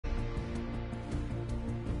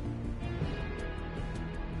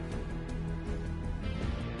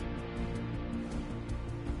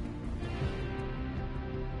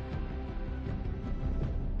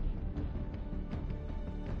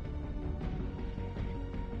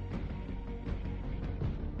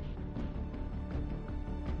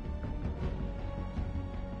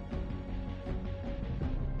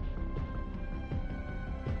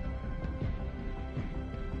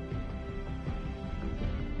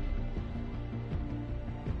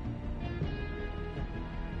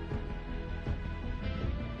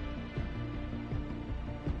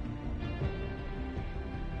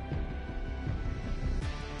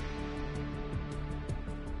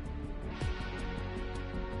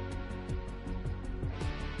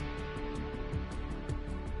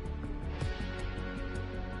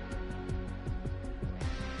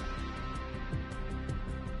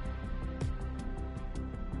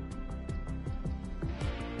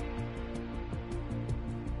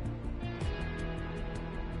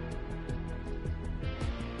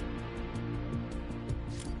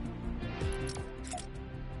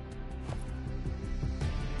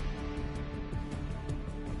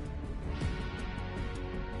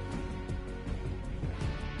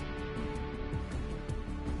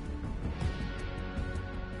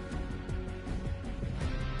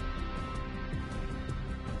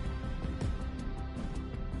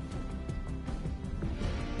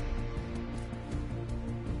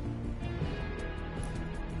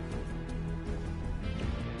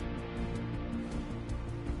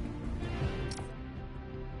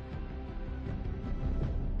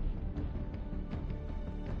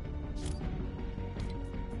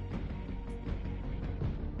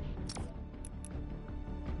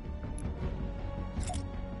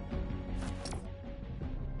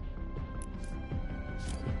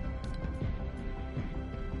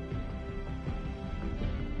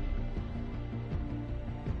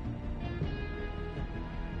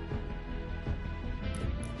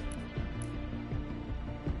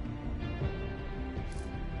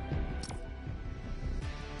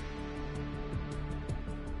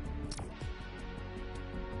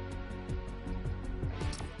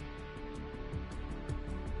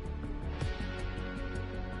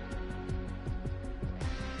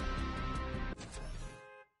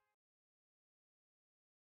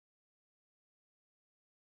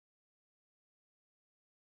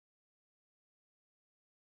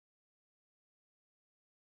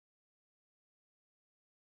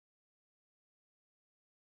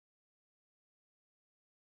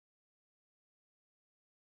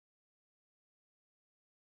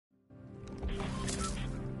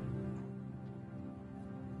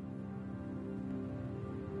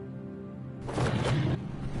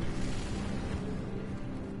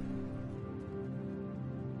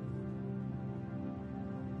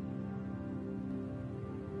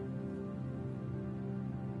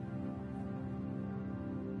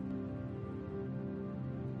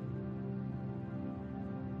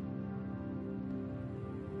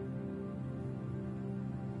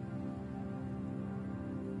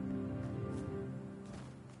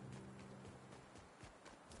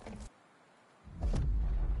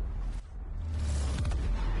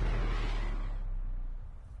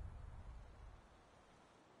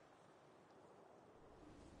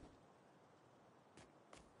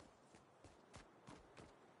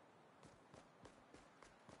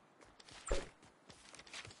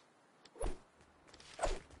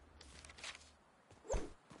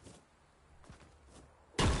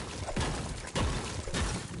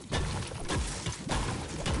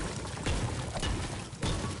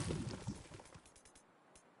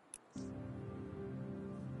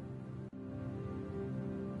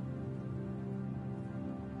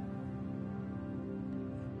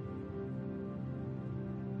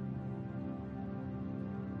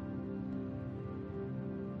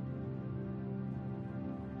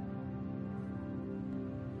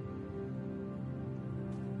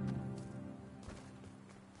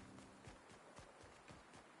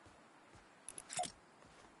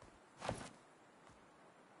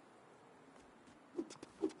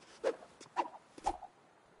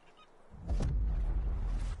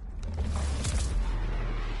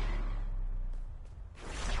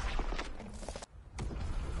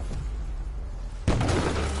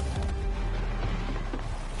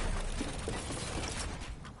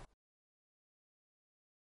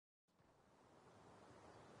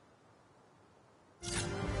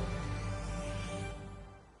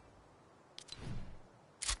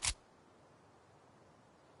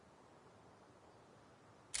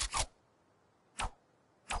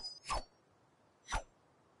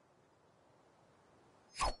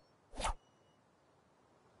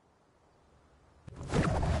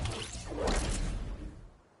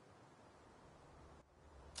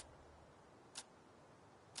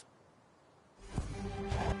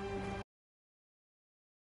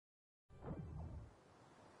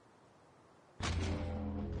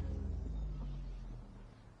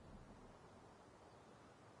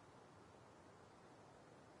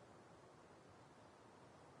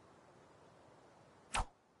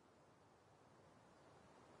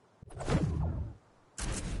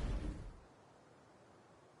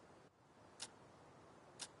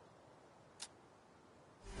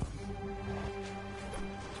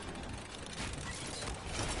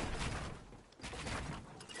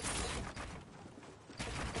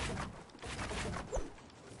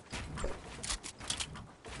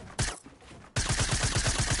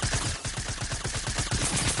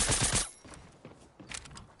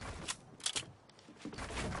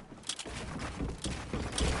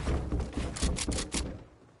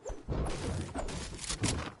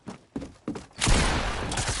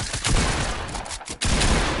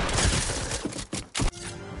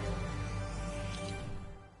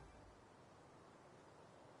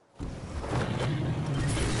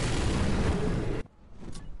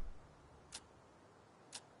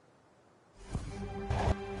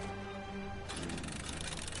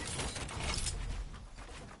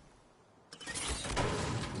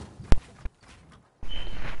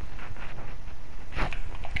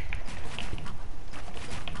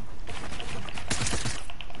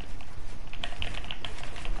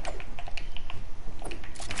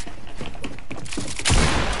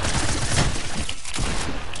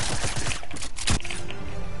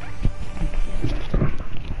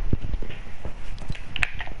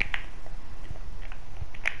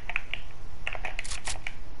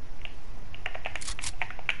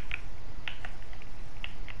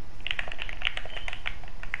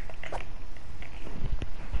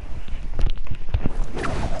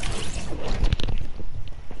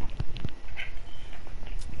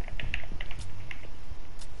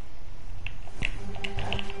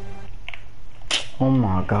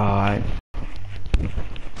my god.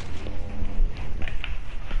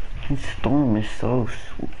 This storm is so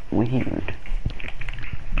weird.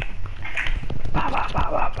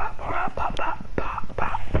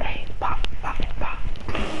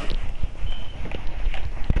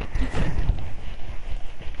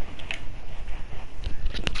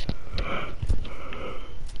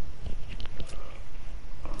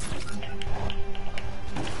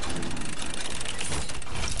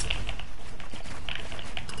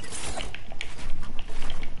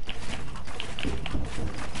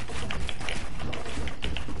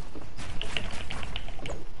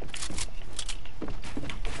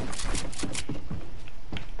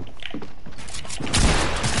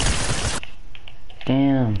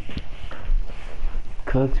 Damn.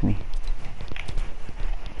 Cooked me.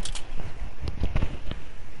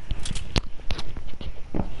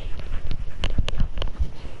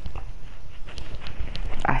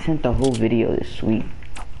 I sent the whole video this week.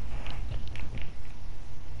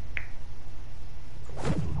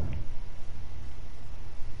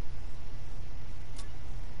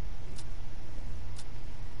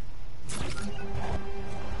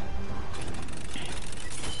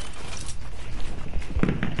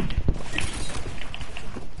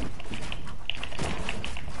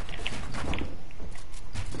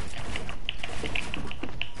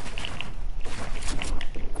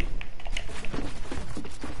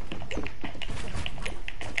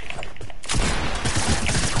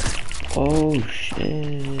 Oh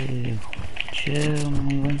shit. Chill,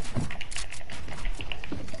 man.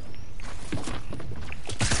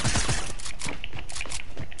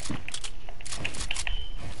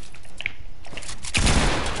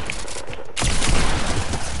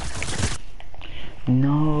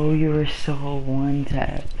 No, you were so one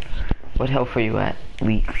tap. What health are you at?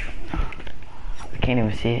 Weak. I can't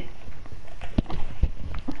even see it.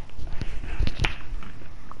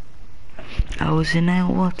 I was in that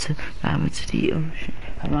water, I'm into the ocean.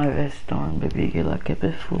 Had my vest on, baby, get like a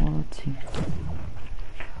bit floaty.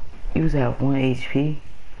 He was at 1 HP.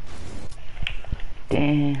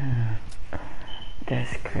 Damn,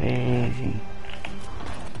 that's crazy.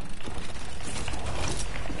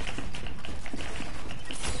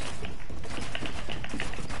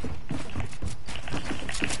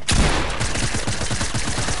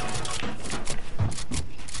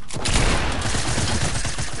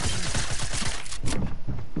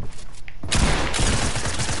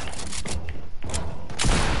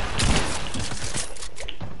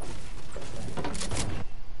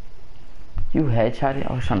 You headshot it?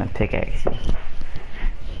 I was trying to pickaxe you.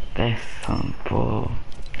 That's some bull.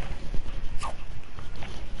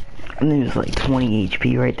 And it was like 20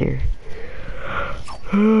 HP right there.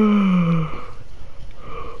 I'm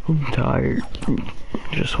tired.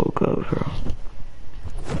 Just woke up, bro.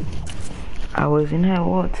 I was in that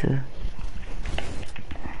water.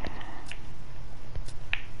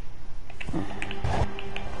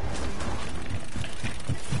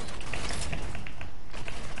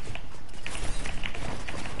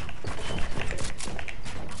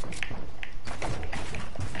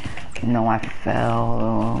 No, I fell.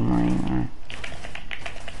 Oh my god.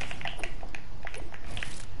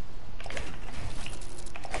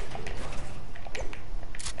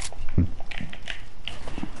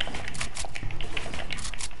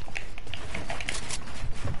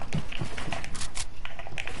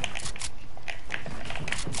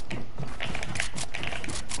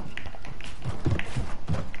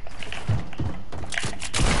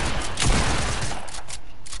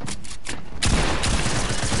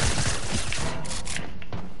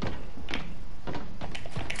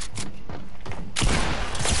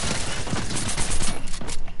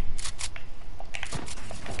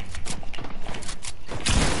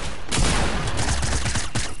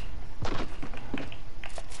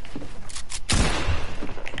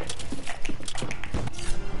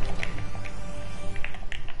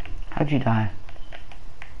 How'd you die?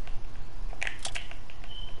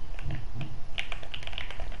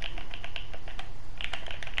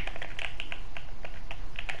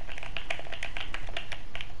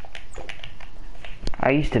 I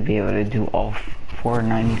used to be able to do all 4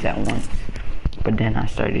 90s at once, but then I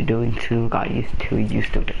started doing 2, got used to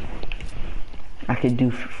it. I could do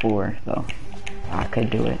 4 though. I could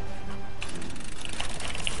do it.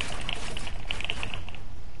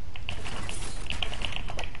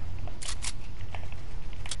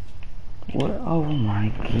 What? Oh my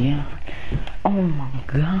god. Oh my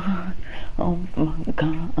god. Oh my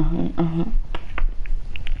god.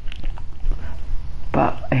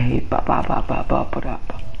 Ba hey ba ba ba ba ba ba ba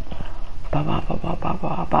ba ba ba ba ba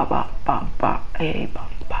ba ba ba ba ba hey ba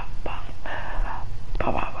ba ba ba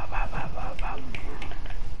ba ba ba ba ba ba.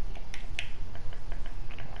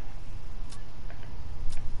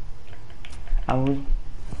 I was.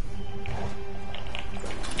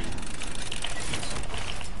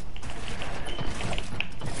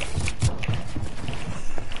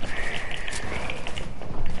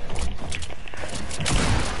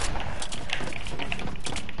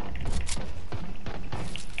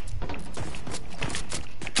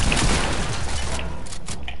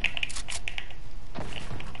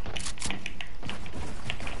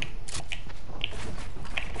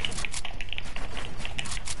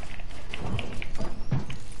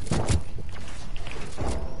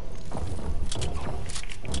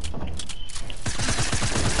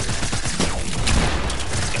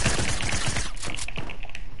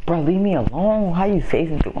 Bro, leave me alone. How you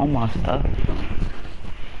phasing through all my stuff?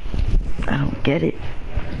 I don't get it.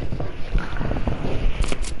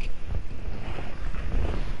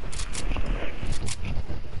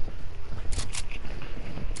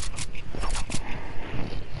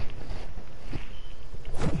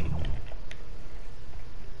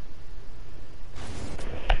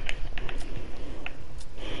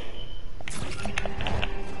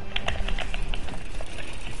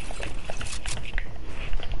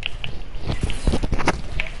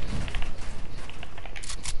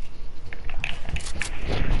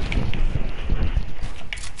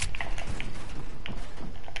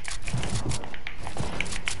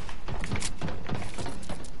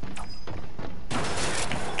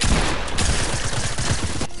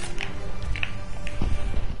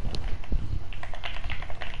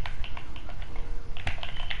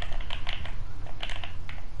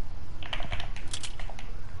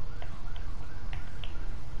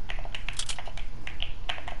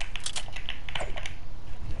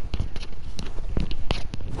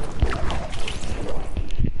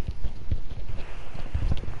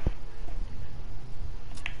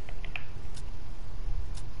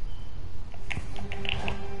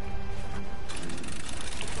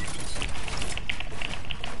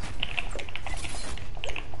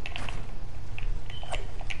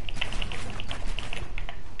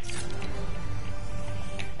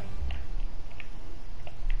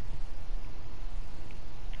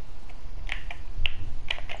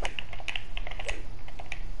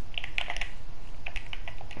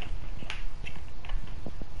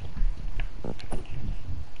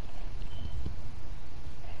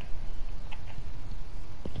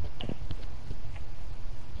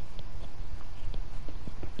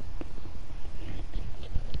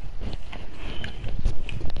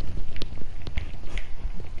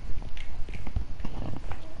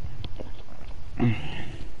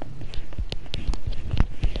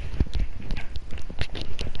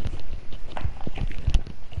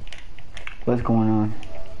 What's going on?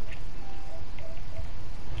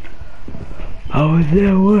 I was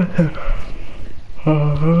there with her.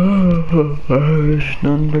 There's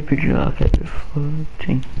none but picture okay,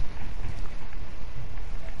 floating.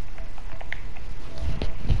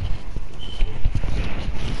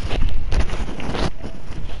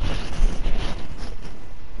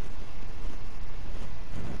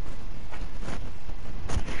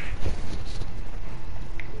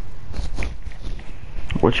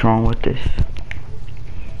 What's wrong with this?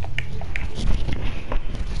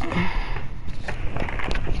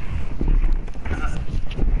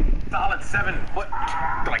 Solid 7 foot.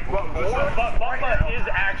 Like Bubba is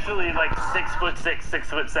actually like 6'6",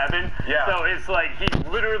 6'7". Yeah. So it's like he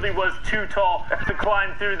literally was too tall to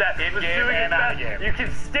climb through that. In Was game doing and his out of best. game. You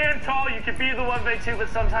can stand tall, you can be the 1v2, but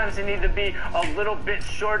sometimes you need to be a little bit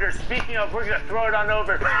shorter. Speaking of, we're gonna throw it on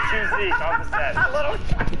over to Zeke on the set.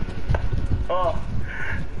 Oh,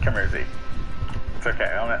 come here, Zeke. It's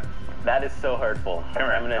okay. That is so hurtful. Come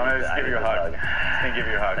here. I'm gonna just give you a hug. Just gonna give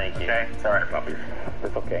you a hug. Thank you. Okay. It's all right, puppy.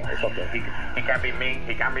 It's okay. It's okay. He can't be mean.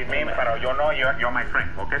 He can't be mean, but you know you're my friend.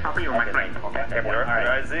 Okay, puppy. You're my friend. Okay. All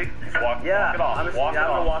right, Zeke. Just walk it off. I'm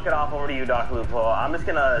gonna walk it off over to you, Dr. Lupo. I'm just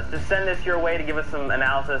gonna send this your way to give us some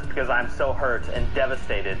analysis because I'm so hurt and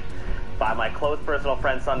devastated by my close personal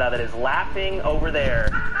friend Sundial that is laughing over there.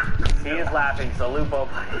 He is laughing, so Lupo,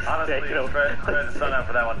 please Honestly, take it over. credit to Sundown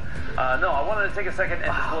for that one. No, I wanted to take a second and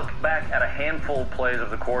just look back at a handful of plays over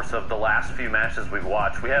the course of the last few matches we've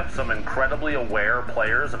watched. We have some incredibly aware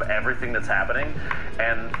players of everything that's happening,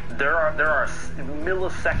 and there are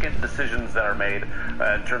millisecond decisions that are made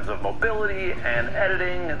in terms of mobility and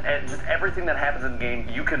editing and just everything that happens in the game.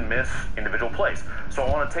 You can miss individual plays. So I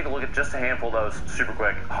want to take a look at just a handful of those super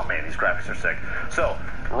quick. Oh man, these graphics are sick. So,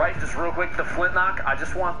 right, just real quick, the flint knock, I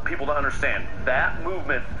just want people to understand that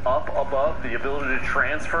movement up above, the ability to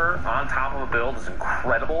transfer on top of a build is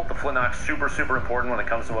incredible. The flint knock's super, super important when it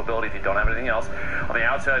comes to mobility if you don't have anything else. On the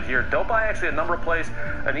outside here, Dope by actually a number of plays,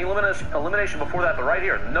 an elimination before that, but right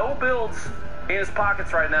here, no builds in his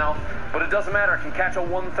pockets right now, but it doesn't matter. Can catch a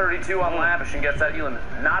 132 on Lavish and gets that Elam.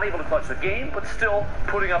 Not able to clutch the game, but still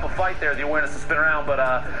putting up a fight there. The awareness to spin around, but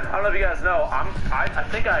I don't know if you guys know. I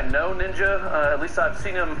think I know Ninja. At least I've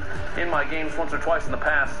seen him in my games once or twice in the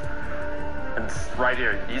past. And right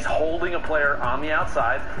here, he's holding a player on the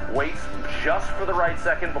outside, waits just for the right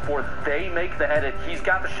second before they make the edit. He's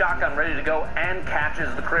got the shotgun ready to go and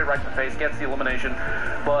catches the crit right in the face, gets the elimination.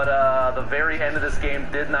 But the very end of this game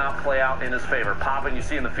did not play out in his favor. Poppin, you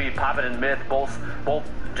see in the feed, Poppin and Myth both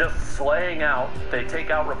just slaying out. They take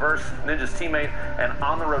out Reverse, Ninja's teammate, and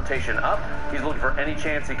on the rotation up, he's looking for any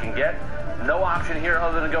chance he can get. No option here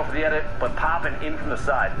other than to go for the edit, but Poppin in from the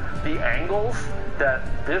side. The angles that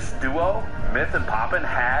this duo, Myth and Poppin,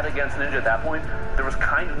 had against Ninja at that point, there was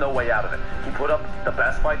kind of no way out of it. He put up the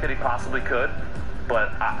best fight that he possibly could,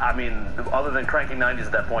 but I mean, other than cranking 90s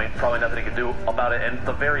at that point, probably nothing he could do about it. And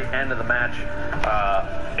the very end of the match,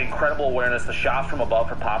 incredible awareness, the shots from above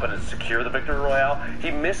for Poppin to secure the victory royale.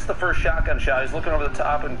 He missed the first shotgun shot. He's looking over the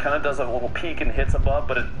top and kind of does a little peek and hits above,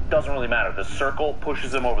 but it doesn't really matter. The circle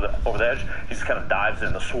pushes him over the edge. He just kind of dives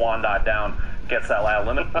in, the swan dive down, gets that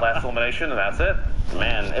last elimination, and that's it.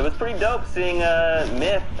 Man, it was pretty dope seeing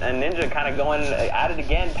Myth and Ninja kind of going at it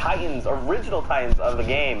again. Titans, original Titans of the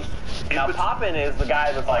game. Now Poppin is the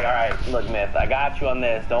guy that's like, all right, look, Myth, I got you on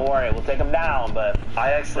this. Don't worry, we'll take him down. But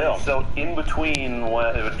I actually, so in between,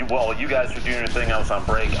 while you guys were doing your thing, I was on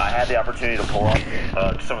break. I had the opportunity to pull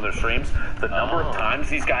up some of their streams. The number of times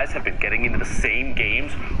these guys have been getting into the same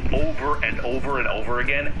games over and over and over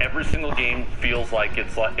again. Every single game feels like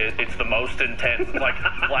it's the most intense, like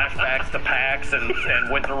flashbacks to PAX and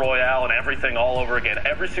Winter Royale and everything all over again.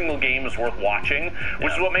 Every single game is worth watching,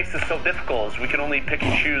 which is what makes this so difficult, is we can only pick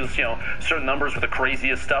and choose, certain numbers with the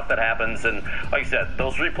craziest stuff that happens. And like I said,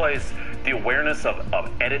 those replays, the awareness of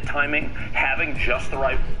edit timing, having just the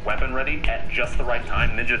right weapon ready at just the right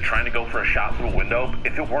time, Ninja trying to go for a shot through a window.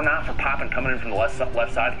 If it were not for Poppin coming in from the left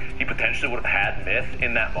side, he potentially would have had Myth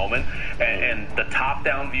in that moment. And the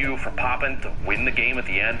top-down view for Poppin to win the game at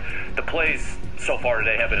the end, the plays so far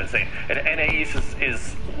today have been insane. And NA East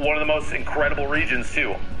is one of the most incredible regions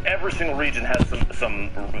too. Every single region has some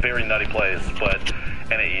very nutty plays, but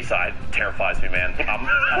NA East side terrifies me, man. I'm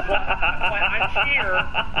here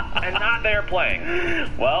and not there playing.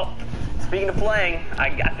 Well, speaking of playing, I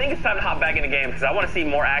think it's time to hop back in the game because I want to see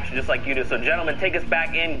more action just like you do. So, gentlemen, take us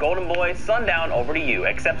back in. Golden Boy, Sundown, over to you.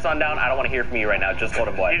 Except Sundown, I don't want to hear from you right now. Just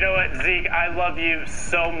Golden Boy. You know what, Zeke? I love you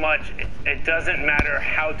so much. It doesn't matter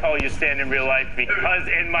how tall you stand in real life because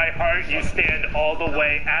in my heart you stand all the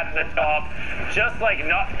way at the top. Just like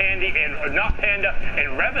Not Panda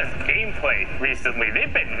and Reva's gameplay recently.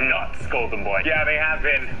 They've been nuts, Golden Boy. Yeah, they have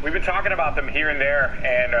been. We've been talking about them here and there,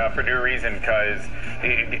 and for due reason, because,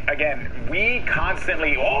 again, we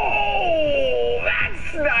constantly, that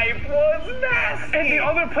snipe was nasty. And the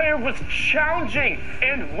other player was challenging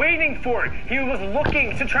and waiting for it. He was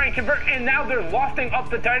looking to try and convert, and now they're lofting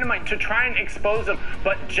up the dynamite to try and expose him,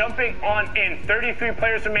 but jumping on in. 33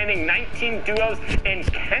 players remaining, 19 duos, and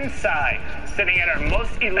Kensai sitting at our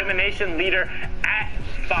most elimination leader at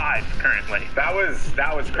 5 currently. That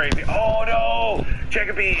was crazy. Oh no!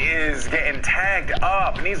 Jacoby is getting tagged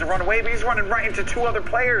up. He needs to run away, but he's running right into 2 other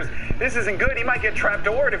players. This isn't good. He might get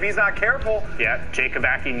trapdoored if he's not careful. Yeah, Jacob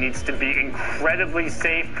Aki needs to be incredibly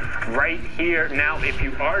safe right here. Now, if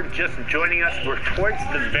you are just joining us, we're towards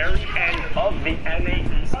the very end of the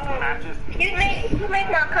NA East matches. He may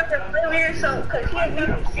not cut the earlier, so because he had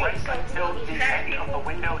been right until the end of the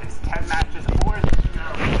window. It's 10 matches for the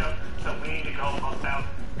 2-hour window, so we need to go about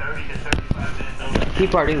 30 to 35 minutes over. He's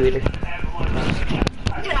party leader.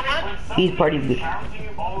 He's party leader.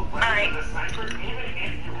 Alright. Even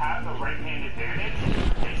if you have the right-hand advantage,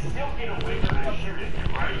 they still get away from that shooting,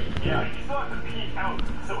 right? Yeah, you still have to peek out.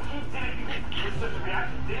 So he didn't, with such a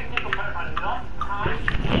reaction, didn't give the player enough time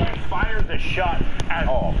to fire the shot at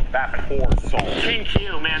that poor soul. King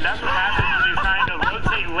Q, man. That's what happens when you're trying to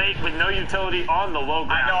rotate late with no utility on the low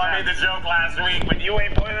ground. I know I made the joke last week, but you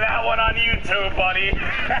ain't putting that one on YouTube, buddy.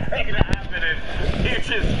 That ain't happening.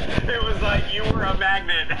 It was like you were a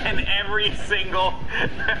magnet, and every single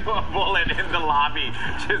bullet in the lobby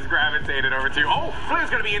just gravitated over to you. Oh, Flair's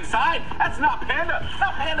gonna be inside. That's Not Panda.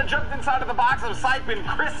 Not Panda jumped inside of the box of Sipin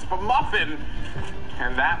Crisp Muffin,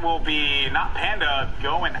 and that will be Not Panda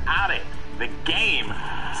going at it. The game,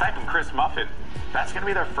 Sipin Crisp Muffin. That's gonna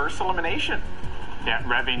be their first elimination. Yeah,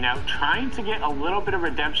 Revy now trying to get a little bit of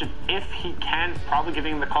redemption if he can, probably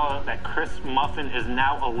giving him the call out that Chris Muffin is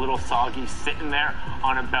now a little soggy, sitting there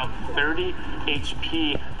on about 30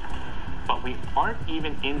 HP. but we aren't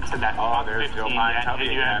even into that top 15 yet. Tubby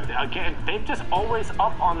And you have, again, they've just always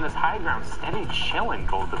up on this high ground, steady chilling,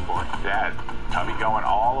 Golden Boy. Yeah, Tubby going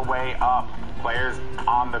all the way up. Players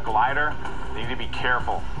on the glider, they need to be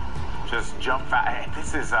careful. Just jump fast.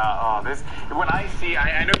 This is, when I see,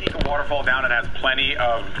 I know you can waterfall down, it has plenty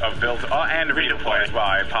of builds, and redeploy as well,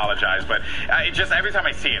 I apologize, but just every time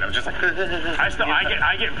I see it, I'm just like,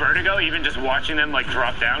 I get vertigo even just watching them like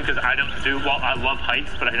drop down, because I don't do well. I love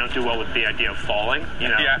heights, but I don't do well with the idea of falling. You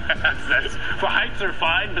know, that's for heights are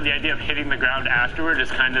fine, but the idea of hitting the ground afterward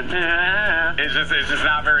is kind of it's just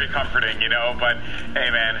not very comforting, you know. But hey,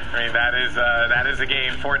 man, I mean that is a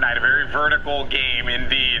game, Fortnite, a very vertical game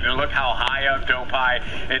indeed. And look how high up Dopeye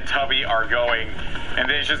and Tubby are going. And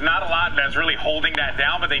there's just not a lot that's really holding that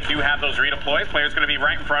down, but they do have those redeploys. Players going to be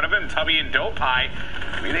right in front of him. Tubby and Dopeye,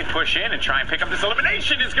 maybe they push in and try and pick up this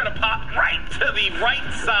elimination. Is going to pop right to the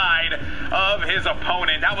right side of his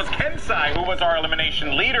opponent. That was Kensai, who was our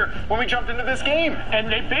elimination leader when we jumped into this game. And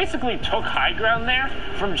they basically took high ground there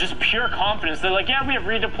from just pure confidence. They're like, yeah, we have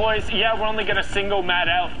redeploys. Yeah, we're only going to single Matt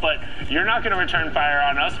out, but you're not going to return fire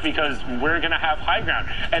on us because we're going to have high ground.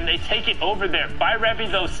 And they take it over there. By Revy,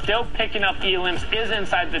 though, still picking up elims, is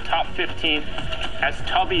inside the top 15. As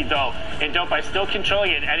Tubby, though, and Dopeye still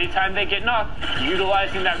controlling it. Anytime they get knocked,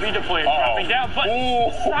 utilizing that redeploy and dropping down. But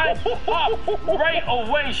slides up right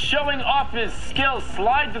away, showing off his skills.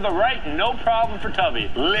 Slide to the right, no problem for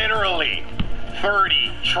Tubby. Literally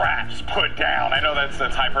 30 traps put down. I know that's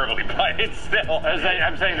hyperbole, but it's still.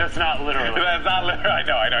 I'm saying that's not literally. That's not literally. I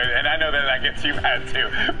know, and I know that gets you mad too.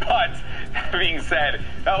 But that being said,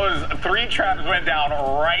 that was 3 traps went down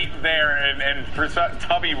right there, and for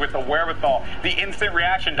Tubby with the wherewithal, the instant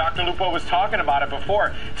reaction. Dr. Lupo was talking about it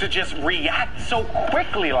before, to just react so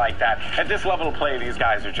quickly like that. At this level of play, these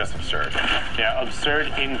guys are just absurd. Yeah,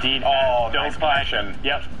 absurd indeed. Oh, nice connection.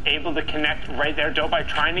 Yep, able to connect right there. Dopeye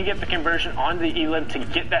trying to get the conversion on the elim to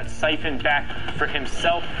get that siphon back for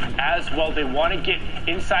himself as well. They want to get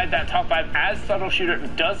inside that top 5 as Subtle Shooter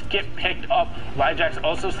does get picked up. Lijack's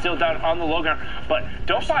also still down on the low ground, but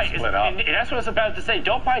Dopeye is, and that's what I was about to say,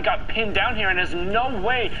 Dopeye got pinned down here and has no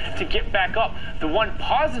way to get back up. The one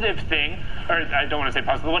positive thing, or I don't want to say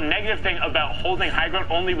positive, the one negative thing about holding high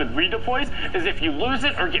ground only with redeploys is if you lose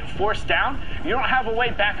it or get forced down, you don't have a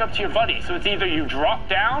way back up to your buddy. So it's either you drop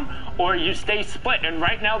down or you stay split, and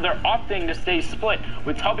right now they're opting to stay split.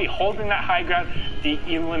 With Tubby holding that high ground, the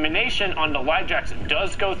elimination on the Lijacks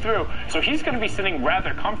does go through, so he's going to be sitting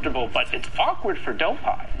rather comfortable, but it's awkward for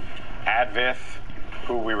Dopeye. Advith,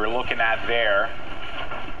 who we were looking at there,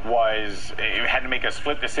 had to make a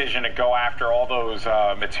split decision to go after all those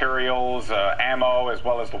materials, ammo, as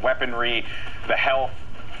well as the weaponry, the health,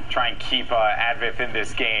 try and keep Advith in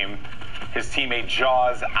this game. His teammate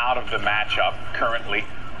Jaws out of the matchup currently.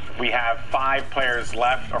 We have 5 players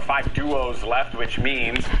left, or 5 duos left, which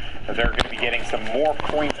means that they're going to be getting some more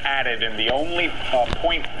points added, and the only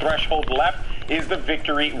point threshold left is the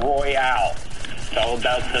Victory Royale. It's all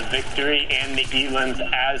about the victory and the elims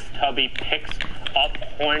as Tubby picks up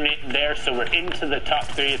Hornet there, so we're into the top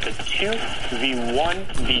 3. It's a 2v1,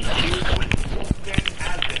 v2 with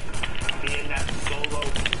Advith being that solo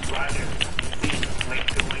rider. See Link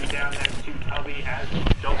going down there to Tubby as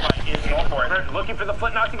Dopeye is going for it. Looking for the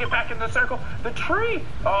flint knock to get back in the circle. The tree.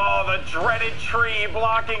 Oh, the dreaded tree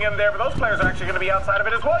blocking him there. But those players are actually going to be outside of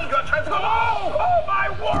it as well. He tries to go. Oh my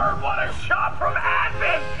word! What a shot from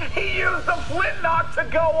Advith! He used the flint knock to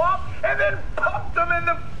go up and then pumped him in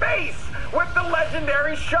the face with the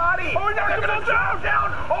legendary shotty. Oh, he knocked him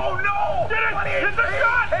down. Oh no! Did it? Hit the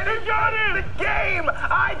shot! And he got it! The game!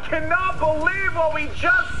 I cannot believe what we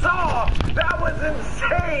just saw! That was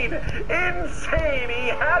insane! Insane! He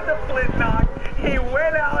had the flint knock, he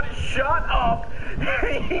went out, shot up,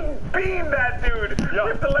 he beamed that dude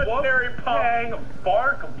with the legendary pump. Bang,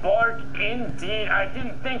 bark, indeed. I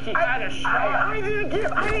didn't think he had a shot. I didn't give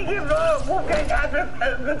Wolfgang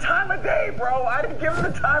Advith the time of day, bro. I didn't give him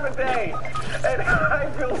the time of day. And I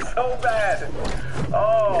feel so bad.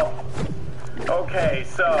 Oh. Okay,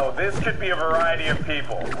 so this could be a variety of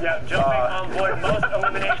people. Yeah, jumping on board most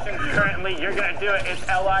eliminations currently. You're going to do it. It's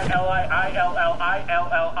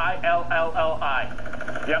L-I-L-I-I-L-L-I-L-L-I-L-L-I.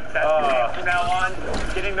 Yep, that's your name from now on.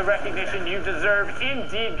 Getting the recognition you deserve.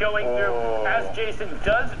 Indeed, going through as Jason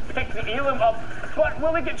does pick the elim up. But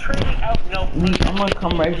will he get traded out? No. I'm going to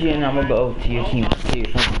come right here and I'm going to go to your team.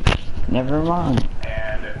 Never mind.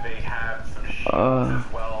 And they have some shields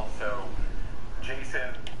as well, so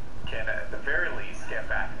Jason can at the very least get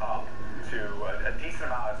back up to a decent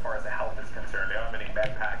amount as far as the health is concerned. They don't have any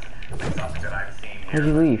med packs. It's something that I've seen here. How'd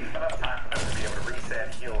you leave? Enough time for them to be able to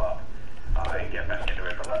reset, heal up, and get back into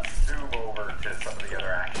it. But let's zoom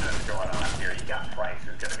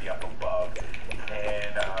going to be up above,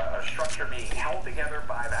 and a structure being held together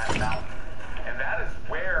by that mountain. And that is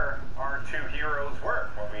where our two heroes were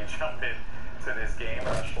when we jumped into this game,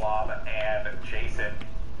 Schlob and Jason.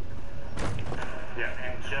 Yeah,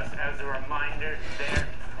 and just as a reminder, there,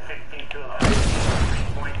 15 to 11,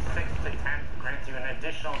 3.6 to 10 grants you an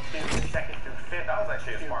additional 2 second through 5th. That was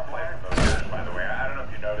actually a smart play from those guys, by the way. I don't know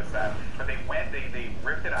if you noticed that, but they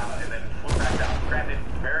ripped it out and then flew back down. Granted,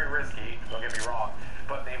 very risky, don't get me wrong,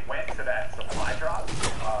 but they went to that supply drop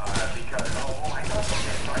because, I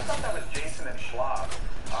thought that was Jason and Schlob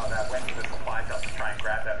that went to the supply drop to try and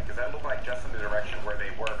grab that because that looked like just in the direction where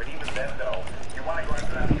they were. But even then, though, you want to go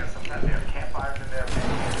into that because sometimes they have campfires in there,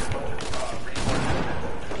 maybe there's a bunch of resources and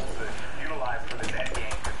tools to utilize for this end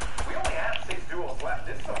game. We only have 6 duels left.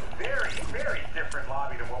 This is a very, very different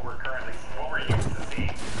lobby than what we're used to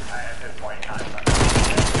seeing at this point in time.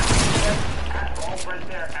 At all right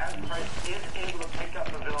there, as Price is able to pick up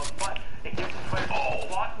the village, but it gives the players a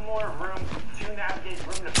lot more room to navigate,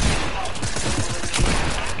 room to pick up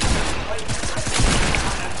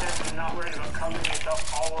and not worried about covering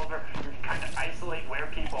yourself all over. You can kind of isolate where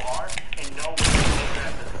people are and know where to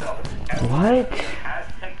address it. So, What? Has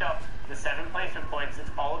picked up the 7 placement points. It's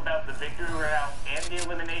all about the victory royale and the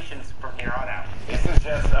eliminations from here on out. This is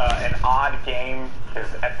just an odd game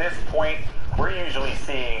because at this point we're usually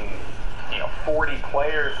seeing 40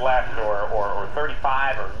 players left or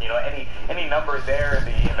 35 or any number there in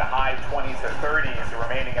the high 20s to 30s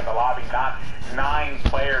remaining in the lobby, not 9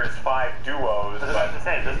 players, 5 duos. I was about to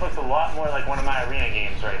say, this looks a lot more like one of my arena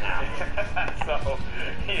games right now. So,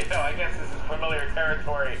 I guess this is familiar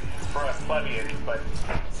territory for us plebeians, but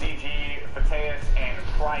CG, Fateus, and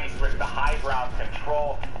Price with the high ground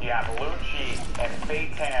control. You have Lucci and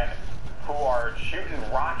Feitan who are shooting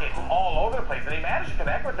rockets all over the place, and they managed to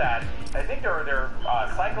connect with that. I think they're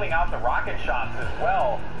cycling out the rocket shots as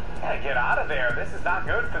well. Gotta get out of there. This is not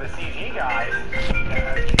good for the CG guys.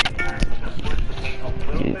 A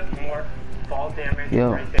little bit more fall damage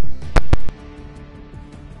right there.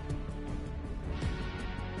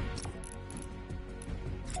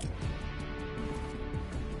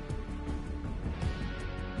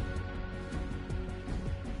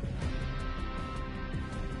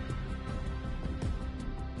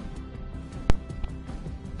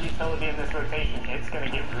 Utility in this rotation, it's going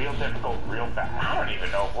to get real difficult real fast. I don't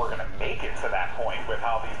even know if we're going to make it to that point with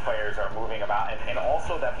how these players are moving about, and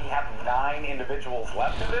also that we have 9 individuals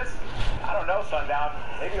left in this. I don't know, Sundown.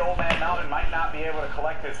 Maybe Old Man Mountain might not be able to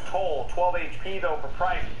collect his toll. 12 HP though for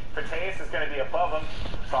Price. Fateus is going to be above him.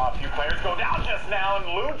 Saw a few players go down just now, and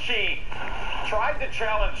Lucci tried to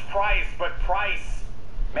challenge Price, but Price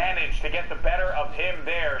managed to get the better of him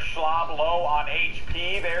there. Schlob low on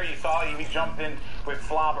HP there. You saw he jumped in with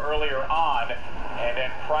Schlob earlier on. And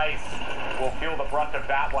then Price will feel the brunt of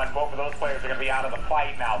that one. Both of those players are going to be out of the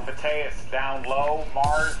fight now. Fateus down low.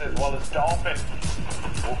 Mars as well as Dolphin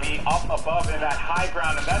will be up above in that high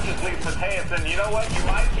ground. And that just leaves Fateus. And you know what? You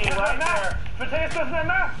might be right there. Fateus doesn't have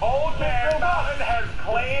math. Old Man Mountain has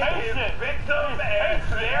claimed his victim. And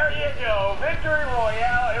there you go. Victory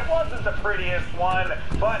Royale. It wasn't the prettiest one,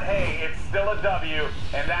 but hey, it's still a W.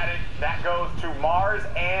 And that goes to Mars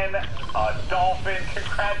and Dolphin.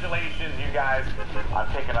 Congratulations, you guys, on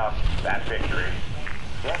picking up that victory.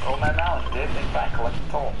 Yes, Old Man Mountain did, in fact, collect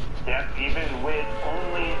the toll. Yep, even with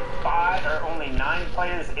only 9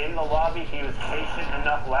 players in the lobby, he was patient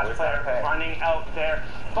enough. Last player running out there.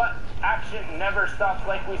 But action never stops,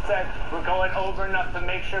 like we said. We're going over enough to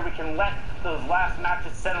make sure we can let those last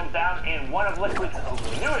matches settle down. And one of Liquid's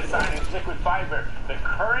newest signings, Liquid Fiber, the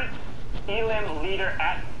current Elim leader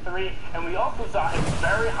at 3, and we also saw him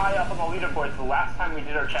very high up on the leaderboards the last time we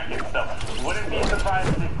did our check-in, so wouldn't be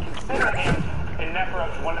surprised to consider him in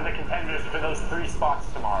Nephros one of the contenders for those 3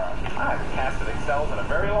 spots tomorrow. I haven't casted Excels in a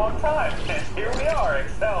very long time, and here we are,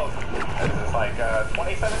 Excels. This is like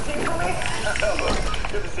 2017 for me.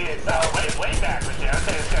 Good to see Excels. Way back with you. I'd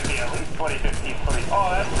say it's going to be at least 2015, 2016. Oh,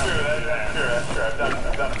 that's true. That's true. I've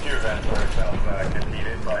done a few events where Excels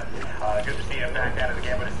competed, but good to see him back out of the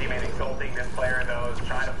game with his teammate Exulting. This player, though, is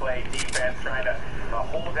trying to play defense, trying to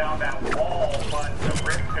hold down that wall, but the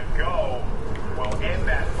rip to go will end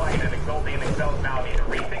that fight, and Exulting and Excels now need to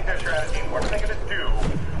rethink their strategy. What are they going to do?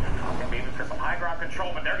 Maybe for some high ground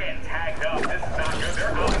control, but they're getting tagged up. This is not good.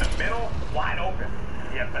 They're out in the middle, wide open.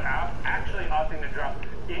 Yeah, but actually opting to drop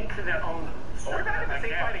into their own. Oh, we're back in the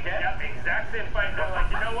same fight again? Yep, exact same fight. They're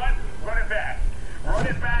like, you know what? Run it back. Run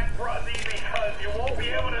it back, Bruzzy, because you won't be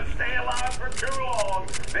able to stay alive for too long.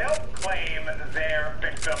 They'll claim their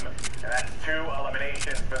victim. And that's 2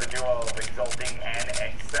 eliminations for the duo of Exulting and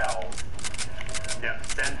Excels. Yeah,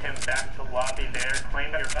 send him back to lobby there.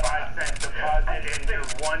 Claim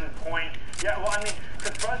point. Yeah, well, I mean,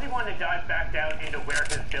 because Frosty wanted to dive back down into where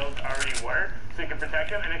his builds already were, so he could protect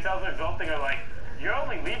him, and Excel's resulting are like, you're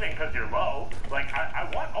only leaving because you're low. Like, I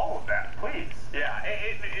want all of that, please. Yeah,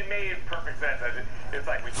 it made perfect sense. It's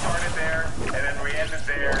like we started there, and then we ended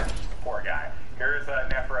there. Poor guy. Here's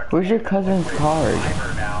Nephrex. Where's your cousin's card?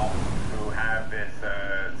 Now, who have this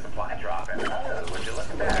supply drop, and would you look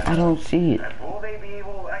at that? I don't see it. Will they be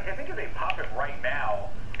able? I think if they pop it right now,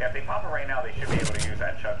 if they pop it right now, they should be able to use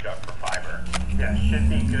that chug jug for fiber. Yeah, should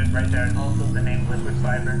be good right there. And also the name Liquid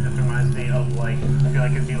Fiber just reminds me of like, I feel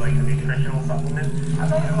like it'd be like a nutritional supplement. I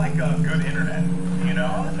thought it was like good internet, you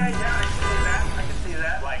know? Okay, yeah, I can see that. I can see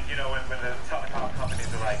that. Like, you know, when the telecom companies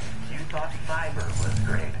are like, you thought fiber was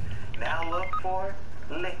great. Now look for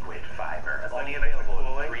liquid fiber. That's only available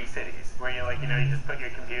in 3 cities. Where you like, you know, you just put your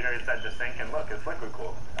computer inside the sink and look, it's liquid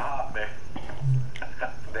cooled. Ah, they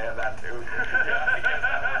have that too. Yeah, I guess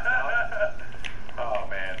that works out. Oh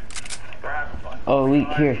man, they're having fun. Oh, Leak,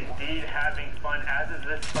 here. Indeed, having fun, as is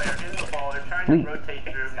this player in the ball. They're trying to rotate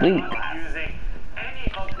through, not using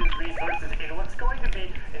any of his resources in what's going to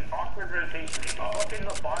be an awkward rotation. If you look in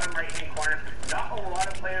the bottom right-hand corner, not a lot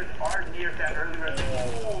of players are near that early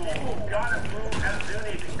rotation. You've got to move as soon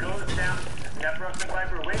as it goes down. Nephrex and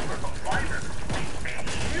Fiber away from Fiber. A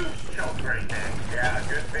huge choke right there. Yeah,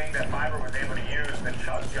 good thing that Fiber was able to use the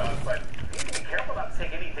chug jug, but you need to be careful not to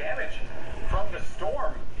take any damage from the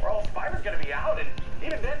storm, or else Fiber's going to be out. And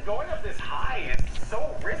even then, going up this high is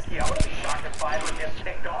so risky. I wouldn't be shocked if Fiber gets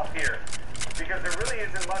picked off here, because there really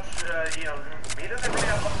isn't much, you know, he doesn't really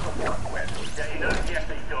have much to work with. Yeah, he doesn't have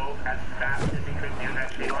to go as fast as he could do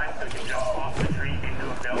that tree line, so he can jump off the tree into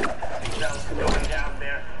a build. So going down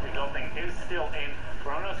there, resulting is still in.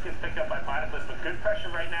 Kronos gets picked up by Platypus, but good pressure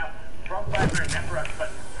right now from Fiber and Nephrex,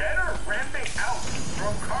 but better ramping out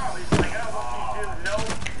from Carl. He's like, oh, what do you do? No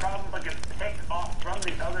problem, but gets picked off from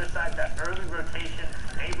the other side. That early rotation,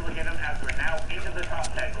 able to get him as we're now into the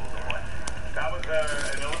top 10 goals away. That was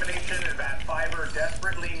an elimination that Fiber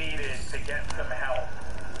desperately needed to get some help.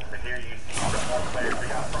 But here you see some more players. We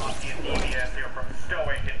got Frosty and Devious here from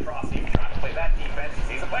Stoic, and Frosty trying to play that defense.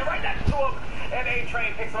 He sees a player right next to him, and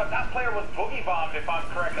A-Train picks him up. That player was boogie bombed, if I'm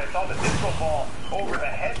correct. I saw the disco ball over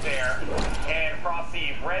the head there, and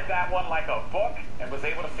Frosty read that one like a book and was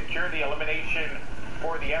able to secure the elimination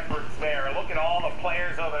for the efforts there. Look at all the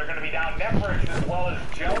players, though, that are going to be down. Nephrex as well as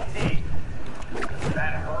Chelsea.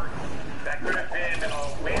 That hurts. That could have been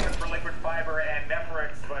a win for Liquid Fiber and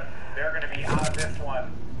Nephrex, but they're going to be out of this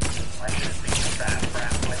one. I should think that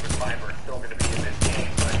perhaps Liquid Fiber is still going to be in this game,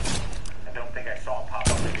 but I don't think I saw him pop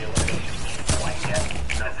up in the elimination quite yet.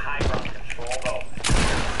 That's high ground control, though.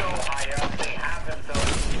 They're so high up, they have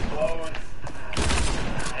themselves explode.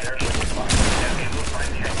 There's Liquid Fiber. Yeah, able to find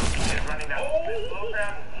the exit. He is running that slow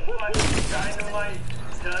down, but Dynamite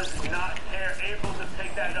does not care. Able to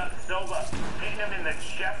pick that up. Silva hitting him in the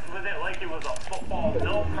chest with it like it was a football.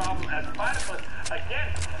 No problem. As Platypus, again,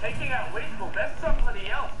 taking out Wasteful. That's somebody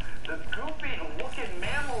else. The goofy looking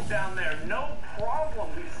mammal down there. No problem.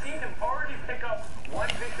 We've seen him already pick up one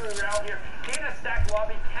victory round here in a stacked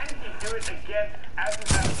lobby. Can he do it again? As we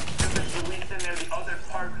have Stupid Luis in there, the other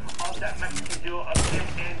part of that Mexican duo of him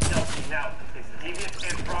and Chelsea. Now, it's Devious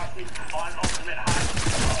and Frosty on ultimate high.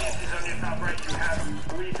 Devious is on your top right. You have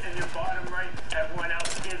Luis in your bottom right. Everyone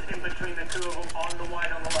else is in between the two of them on the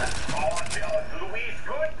wide on the left. Oh, Luis,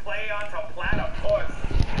 good play onto Platypus.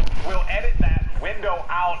 We'll edit that window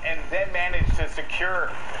out and then manage to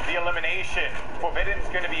secure the elimination. Forbidden's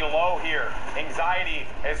going to be low here. Anxiety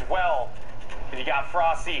as well. And you got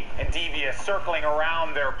Frosty and Devious circling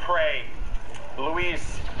around their prey.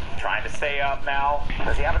 Luis trying to stay up now.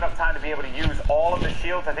 Does he have enough time to be able to use all of the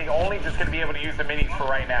shields? I think only just going to be able to use the minis for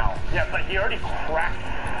right now. Yeah, but he already cracked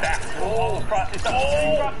that through all of Frosty's stuff.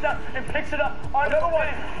 He drops down and picks it up on another one.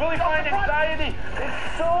 Will he find Anxiety?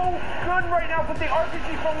 It's so good right now, but the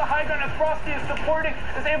RPG from the high ground as Frosty is supporting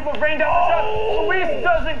is able to rain down the shot. Luis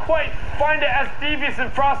doesn't quite find it as Devious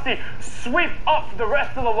and Frosty sweep up the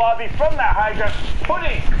rest of the lobby from that high ground,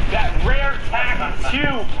 putting that rare tack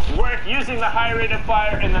to work using the high rate of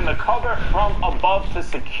fire and then the cover from above to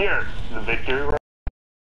secure the victory.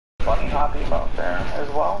 Bunny hopping out there as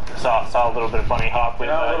well. Saw a little bit of bunny hop with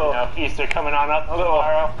Easter coming on up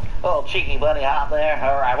tomorrow. A little cheeky bunny hop there.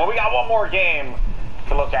 All right, well, we got one more game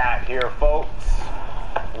to look at here, folks.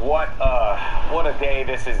 What a day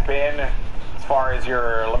this has been as far as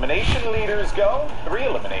your elimination leaders go. 3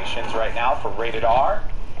 eliminations right now for Rated R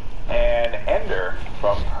and Ender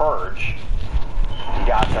from Purge. You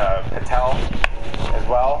got Patel as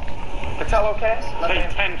well. Patello cast? Pay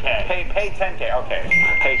 10K. Pay 10K. Okay.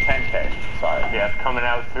 Pay 10K. Sorry. Yeah, coming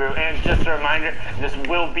out through. And just a reminder, this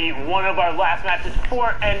will be one of our last matches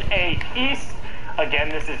for NA East. Again,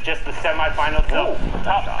 this is just the semifinals, so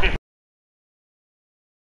top 50.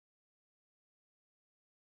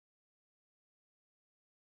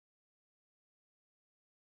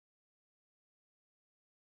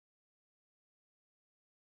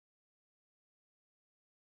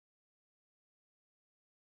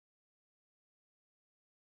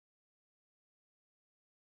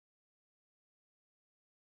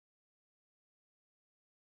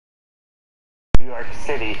 New York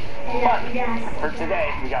City. But for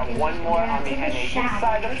today, we got one more on the NA East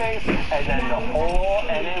side of things, and then the whole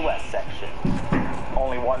NA West section.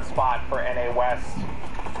 Only one spot for NA West,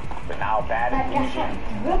 but now bad inclusion.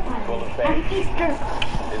 Golden State,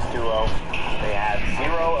 this duo, they had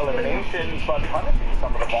 0 eliminations, but punishing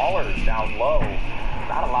some of the ballers down low,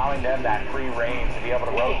 not allowing them that free reign to be able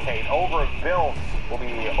to rotate. Over built will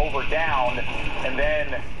be over down, and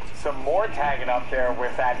then some more tagging up there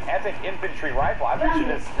with that epic infantry rifle. I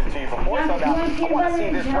mentioned this to you before, so now I want to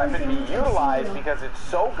see this weapon be utilized because it's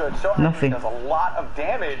so good, so accurate, does a lot of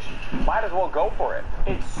damage. Might as well go for it.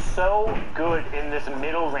 It's so good in this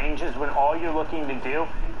middle ranges when all you're looking to do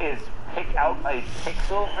is pick out a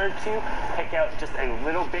pixel or two, pick out just a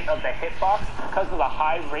little bit of the hitbox. Because of the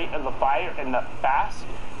high rate of the fire and the fast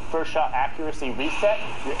first shot accuracy reset,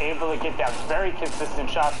 you're able to get down very consistent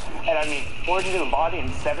shots. And I mean, 40 to the body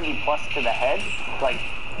and 70 plus to the head, like,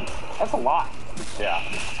 that's a lot. Yeah,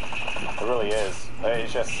 it really is.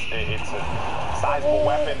 It's just, it's a sizable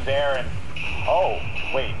weapon there, and oh,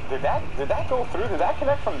 wait, did that go through? Did that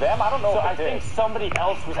connect from them? I don't know. So if I think somebody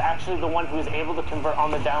else was actually the one who was able to convert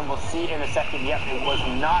on the down. We'll see in a second. Yep, it was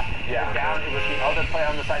not the down. It was the other player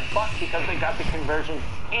on the side. But because they got the conversion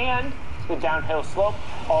and the downhill slope,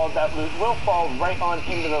 all of that loot will fall right on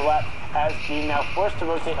into the left as G now forced to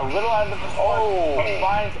rotate a little out of the storm, but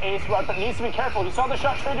finds Ace Rod, but needs to be careful. He saw the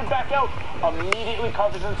shot traded back out, immediately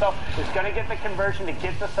covers himself. He's going to get the conversion to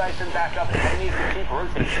get the Siphon back up, and then needs to keep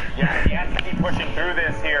rotating. Yeah, he has to keep pushing through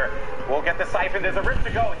this here. We'll get the Siphon. There's a rift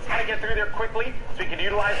to go. He's got to get through there quickly so he can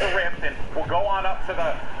utilize the rift, and we'll go on up to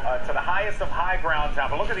the highest of high grounds now.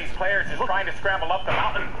 But look at these players just trying to scramble up the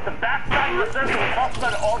mountain. The backside of the circle, we talk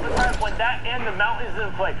about it all the time. When that and the mountain is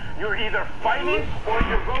in play, you're either fighting or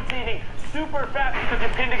you're rotating super fast because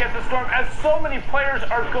you're pinned against the storm. As so many players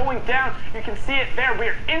are going down, you can see it there.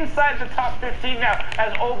 We're inside the top 15 now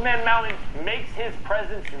as Old Man Mountain makes his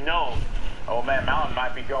presence known. Old Man Mountain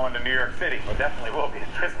might be going to New York City. Well, definitely will be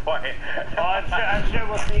at this point. I'm sure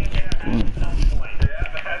we'll see it there at some point.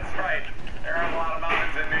 Yeah, that's right. There aren't a lot of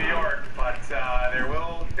mountains in New York, but there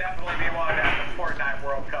will definitely be one at the Fortnite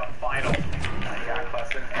World Cup final. You got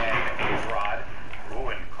Klesson and Ace Rod. Ooh,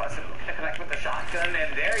 and Klesson looking to connect with the shotgun,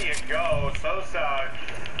 and there you go. Sosa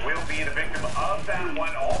will be the victim of that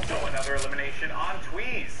one. Also, another elimination on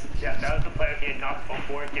Tweez. Yeah, that was the player he had knocked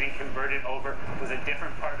before. Getting converted over was a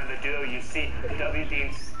different part of the duo. You see W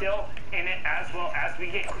being still in it, as well as we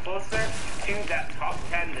get closer to that top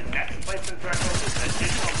 10. The next placement threshold is an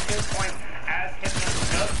additional 2 points as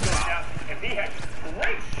Hypnos does go down. And he had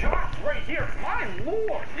great shots right here. My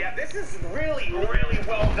lord. Yeah, this is really, really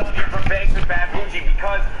well done here from Banks and Bad Bougie,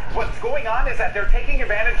 because what's going on is that they're taking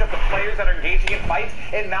advantage of the players that are engaging in fights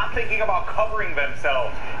and not thinking about covering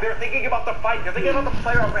themselves. They're thinking about the fight. They're thinking about the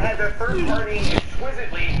player overhead. They're third-partying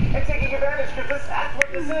exquisitely and taking advantage, because that's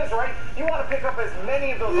what this is, right? You want to pick up as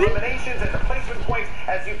many of those eliminations and replacement points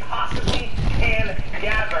as you possibly can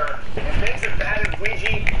gather. And Banks and Bad and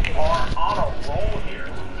Bougie are on a roll here.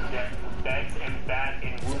 Yeah, Banks and Bad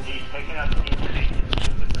and Bougie picking up the information.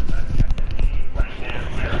 Right there,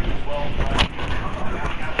 very well done.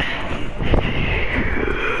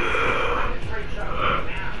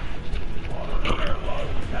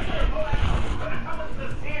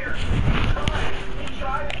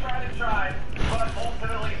 Tried, but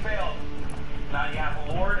ultimately failed. Now you have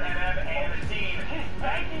Lord, NM, and Dean. He's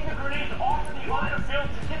banking the grenades off of the field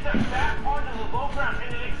to get them back onto the low ground, and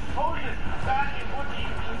it exposes Bad and Bougie.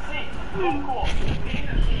 You can see, so cool. Dean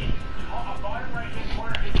and Dean on the bottom right-hand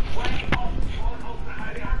corner is playing off the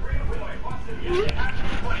they are great boy. They have to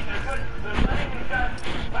play. They're good. They're letting these guys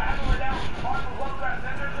battle it out on the low ground.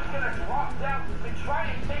 Then they're just going to drop down. They try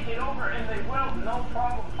and take it over, and they will, no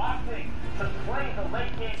problem, opting to play the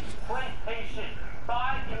late game, play patient.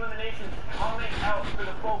 5 eliminations coming out for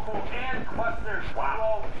the full pool and clusters.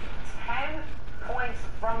 Wow. 10 points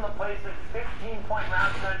from the placement, 15-point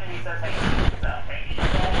round turn, and he says, hey,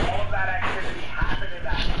 all of that activity happened in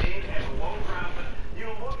that mid and low round, but you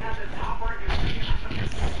look at the top right, you're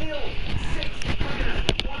still 6 players,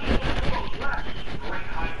 1 low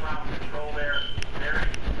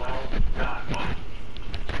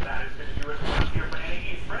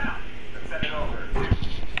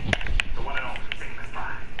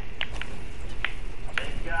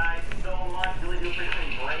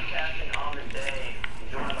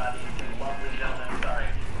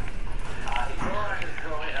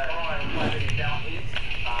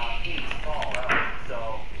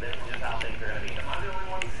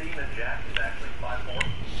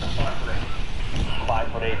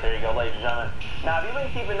ladies and gentlemen. Now, if you've been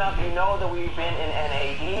keeping up, you know that we've been in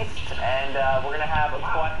NA East, and we're going to have a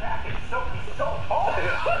So tall.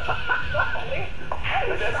 Hey,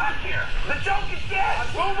 the joke here. The joke is dead.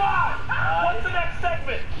 Move on. What's the next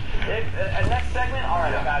segment? Next segment? All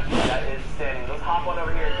right, guys, that is standings. Let's hop on over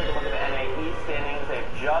here and take a look at the NA East standings. They've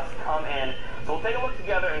just come in. So we'll take a look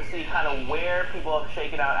together and see kind of where people have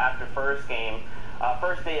shaken out after first day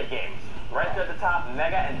of games. Right there at the top,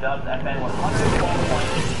 Mega and Dubs FN 112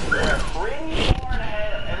 points. They're pretty far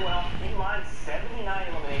ahead of everyone else. Keep in mind, 79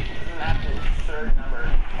 eliminations. This is an absolute absurd number.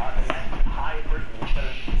 The next highest versus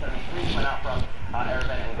 73 coming out from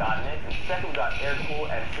Airvan and Godnick. And second, we got Air Cool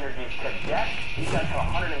and Synergy's Cadet. These guys have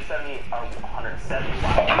 170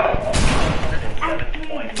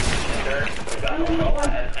 points. Third, we've got Nova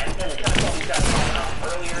and Anton. We kind of saw these guys coming out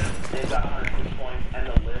earlier. They've got 106 points, and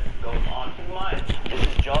the list goes on. Keep in mind, this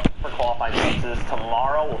is just for qualifying purposes.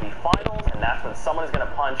 Tomorrow will be finals, and that's when someone is going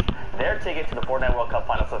to punch their ticket to the Fortnite World Cup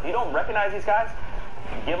finals. So if you don't recognize these guys,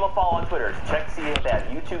 give them a follow on Twitter. Check to see if they have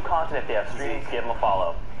YouTube content, if they have streams, give them a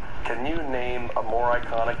follow. Can you name a more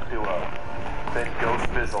iconic duo than Ghost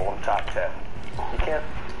Fizzle and Top 10? You can't.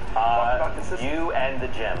 You and the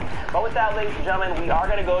gym. But with that, ladies and gentlemen, we are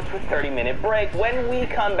going to go to a 30-minute break. When we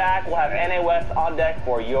come back, we'll have NA West on deck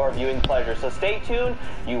for your viewing pleasure. So stay tuned.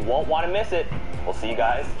 You won't want to miss it. We'll see you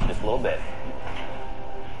guys in just a little bit.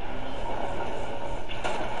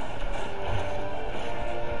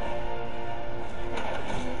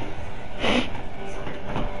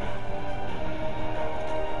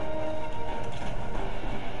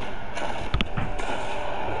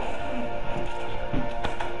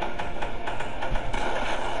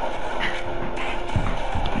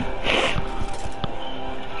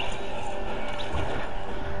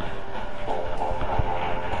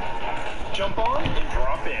 Jump on and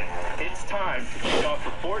drop in. It's time to kick off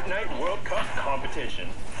the Fortnite World Cup competition.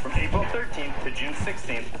 From April 13th to June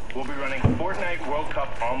 16th, we'll be running Fortnite World Cup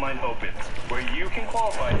Online Opens, where you can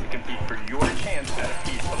qualify to compete for your chance at a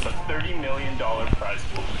piece of the $30 million prize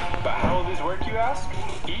pool. But how will this work, you ask?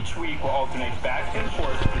 Each week will alternate back and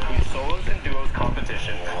forth between solos and duos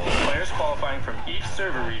competition, with players qualifying from each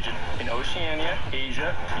server region in Oceania,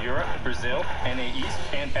 Asia, Europe, Brazil, NA East,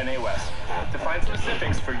 and NA West. To find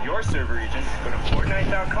specifics for your server region, go to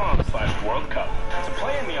Fortnite.com/World Cup. To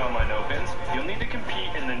play in the Online Opens, you'll need to compete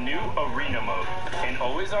in the new Arena mode, an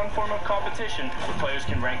always-on form of competition where players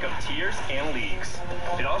can rank up tiers and leagues.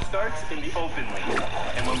 It all starts in the Open League,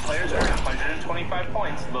 and when players earn 125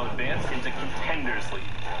 points, they'll advance into Contenders League.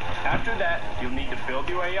 After that, you'll need to build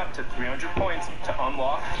your way up to 300 points to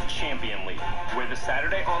unlock Champion League, where the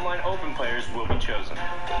Saturday Online Open players will be chosen.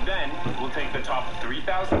 Then, we'll take the top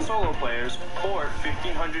 3,000 solo players or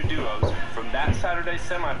 1,500 duos from that Saturday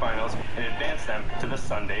semifinals and advance them to the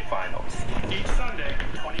Sunday finals. Each Sunday,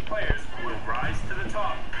 20 players will rise to the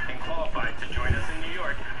top and qualify to join us in New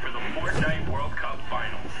York for the Fortnite World Cup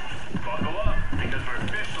Finals. Buckle up, because we're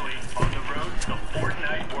officially on the road to the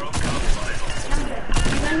Fortnite World Cup Finals.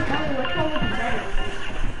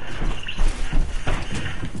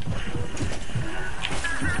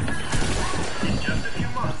 In just a few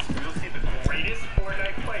months, we'll see the greatest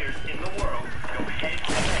Fortnite players in the world go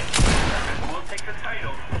head-to-head, and we'll take the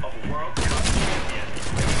title of World Cup Champion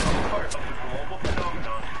and become part of the global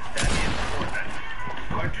phenomenon that is Fortnite.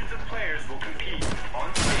 Hundreds of players will compete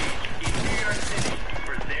on stage in New York City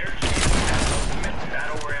for their chance at ultimate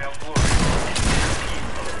battle royale glory and their piece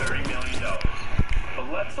of $30 million. But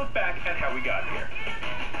let's look back at how we got here.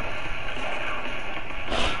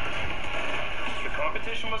 The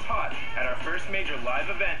competition was hot at our first major live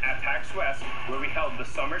event at PAX West, where we held the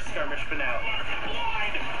Summer Skirmish finale.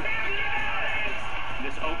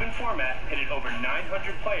 This open format pitted over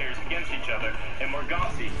 900 players against each other, and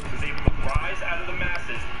Morgassi was able to rise out of the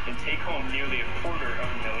masses and take home nearly $250,000.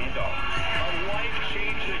 A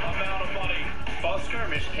life-changing amount of money. Fall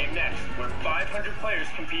Skirmish came next, where 500 players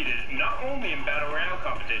competed not only in Battle Royale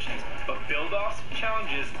competitions, but build-offs,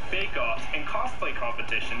 challenges, bake-offs, and cosplay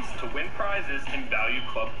competitions to win prizes and value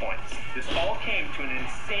club points. This all came to an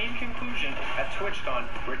insane conclusion at TwitchCon,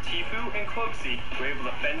 where Tfue and Cloaksy were able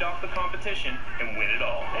to fend off the competition and win it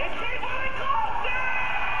all.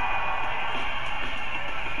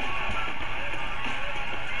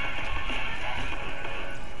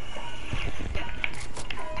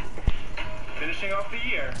 Finishing off the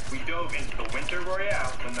year, we dove into the Winter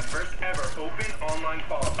Royale when the first ever open online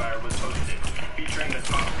qualifier was hosted, featuring the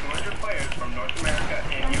top 200 players from North America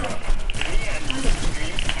and Europe. In the end,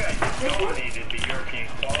 Stream Skype dominated the European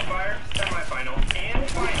qualifier, semifinal, and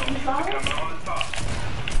final to come out on top.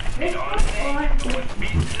 And on day, the one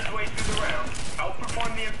beat his way through the round,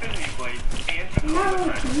 outperformed the Infinity Blade, and took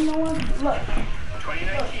Look.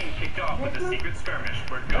 2019 kicked off with a secret skirmish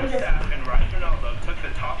where Ghost Staff and Rise Ronaldo took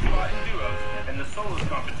the top spot in duos, and the solos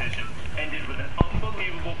competition ended with an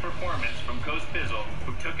unbelievable performance from Ghost Fizzle,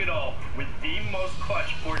 who took it all with the most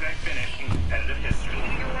clutch Fortnite finish in competitive history.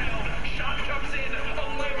 Shot comes in, a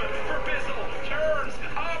limit for Fizzle, turns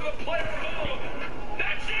on the play full.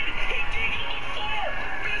 That's it, he did it on the floor.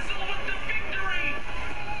 Fizzle with the victory.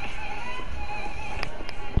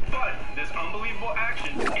 But this unbelievable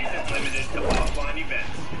action isn't limited to offline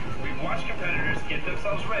events. We've watched competitors get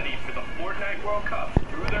themselves ready for the Fortnite World Cup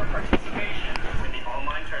through their participation in the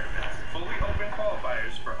online tournaments. Fully open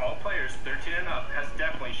qualifiers for all players 13 and up has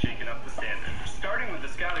definitely shaken up the standard. Starting with the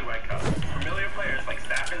Scallywag Cup, familiar players like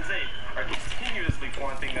Staff and Zape are continuously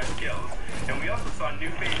flaunting their skills, and we also saw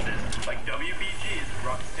new faces like WBG's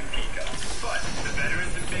Rux and Pika. But the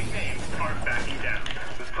veterans and big names aren't backing down,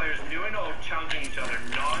 with players new and old challenging each other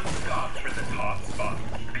non-stop for the top spot.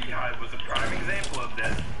 Beehive was a prime example of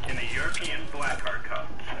this in the European Blackheart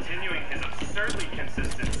Cup, continuing his absurdly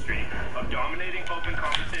consistent streak of dominating open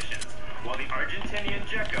competitions, while the Argentinian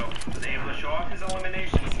Jekko was able to show off his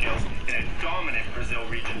elimination skills in a dominant Brazil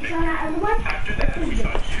region victory. After that, we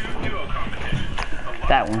saw two duo competitions, the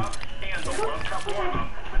That World one. Cup and the World Cup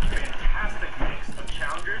warm-up, with a fantastic mix of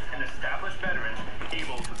challengers and established veterans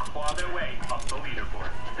able to claw their way up the leaderboard.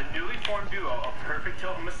 The newly formed duo of Perfect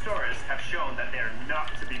Tilt and Mastoris have shown that they are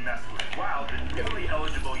not to be messed with, while the newly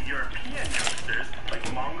eligible European youngsters like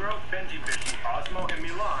Mongrel, Benji Fishy, Osmo, and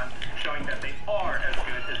Milan showing that they are as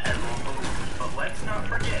good as everyone believes. But let's not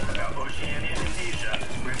forget about Oceania and Asia,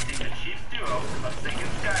 where we've seen the Chiefs duo of Sink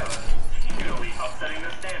and Skyla continually upsetting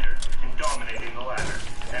the standard and dominating the ladder.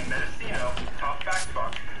 And Medicino, Top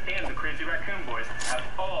Factbox, and the Crazy Raccoon Boys have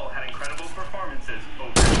all had incredible performances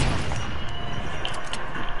over the years.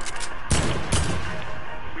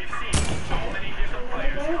 We've seen so many different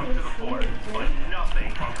players come to the fore, but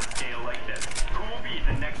nothing on the scale like this. Who will be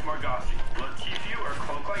the next Margassi? Will Tfue or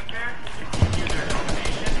Cloak Like Bear continue their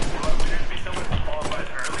domination? Will our winners be someone who qualifies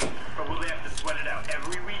early, or will they have to sweat it out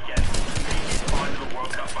every weekend to make it onto the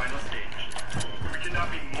World Cup final stage? We could not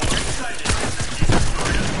be more excited to see the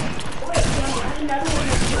story unfold.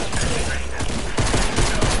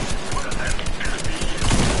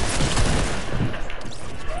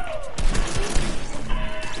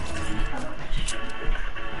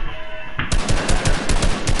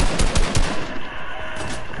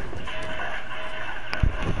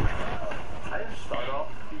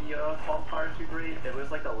 It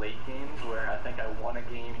was like the late games where I think I won a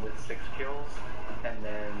game with 6 kills, and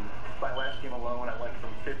then my last game alone I went from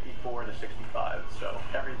 54 to 65, so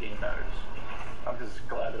every game matters. I'm just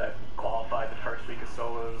glad that I qualified the first week of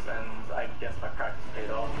solos, and I guess my practice paid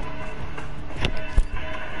off.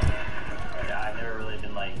 Yeah, I've never really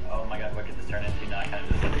been like, oh my god, what could this turn into? No, I kind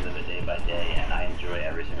of just live it day by day, and I enjoy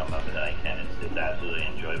every single moment that I can. It's absolutely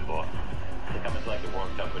enjoyable. To come into like the World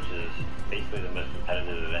Cup, which is basically the most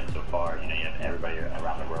competitive event so far. You know, you have everybody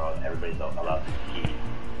around the world, everybody's allowed to compete,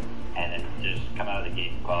 and then just come out of the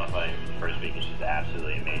gate and qualify the first week is just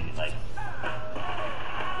absolutely amazing. Like,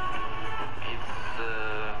 it's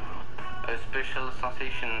a special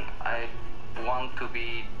sensation. I want to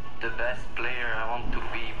be the best player. I want to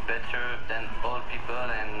be better than all people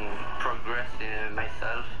and progress in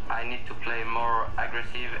myself. I need to play more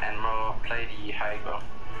aggressive and more play the high ground.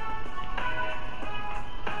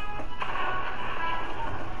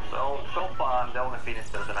 So far I'm the only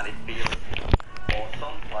Finnish person and it feels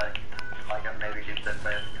awesome, like I can maybe give the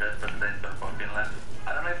best presentation for Finland.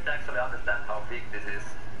 I don't know if they actually understand how big this is,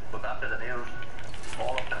 but after the news,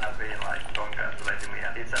 all of them have been like congratulating me,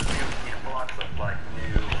 and it's a huge influx of like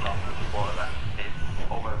new stuff to support, and it's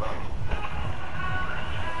overwhelming.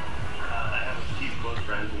 I have a few close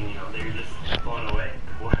friends, and you know they're just blown away.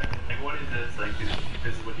 What is this? Like,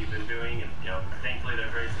 this is what you've been doing, and you know, thankfully they're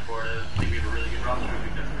very supportive. I think we have a really good roster.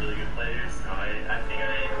 We've got some really good players. I think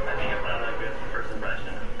I put out a good first impression.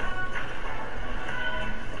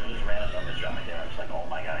 Just random numbers around my head. I'm just like, oh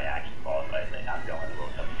my god, I actually qualified. Like, I'm going to the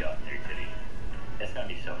World Cup in New York City. It's gonna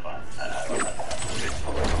be so fun. I love that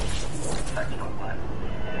stuff. Excellent time.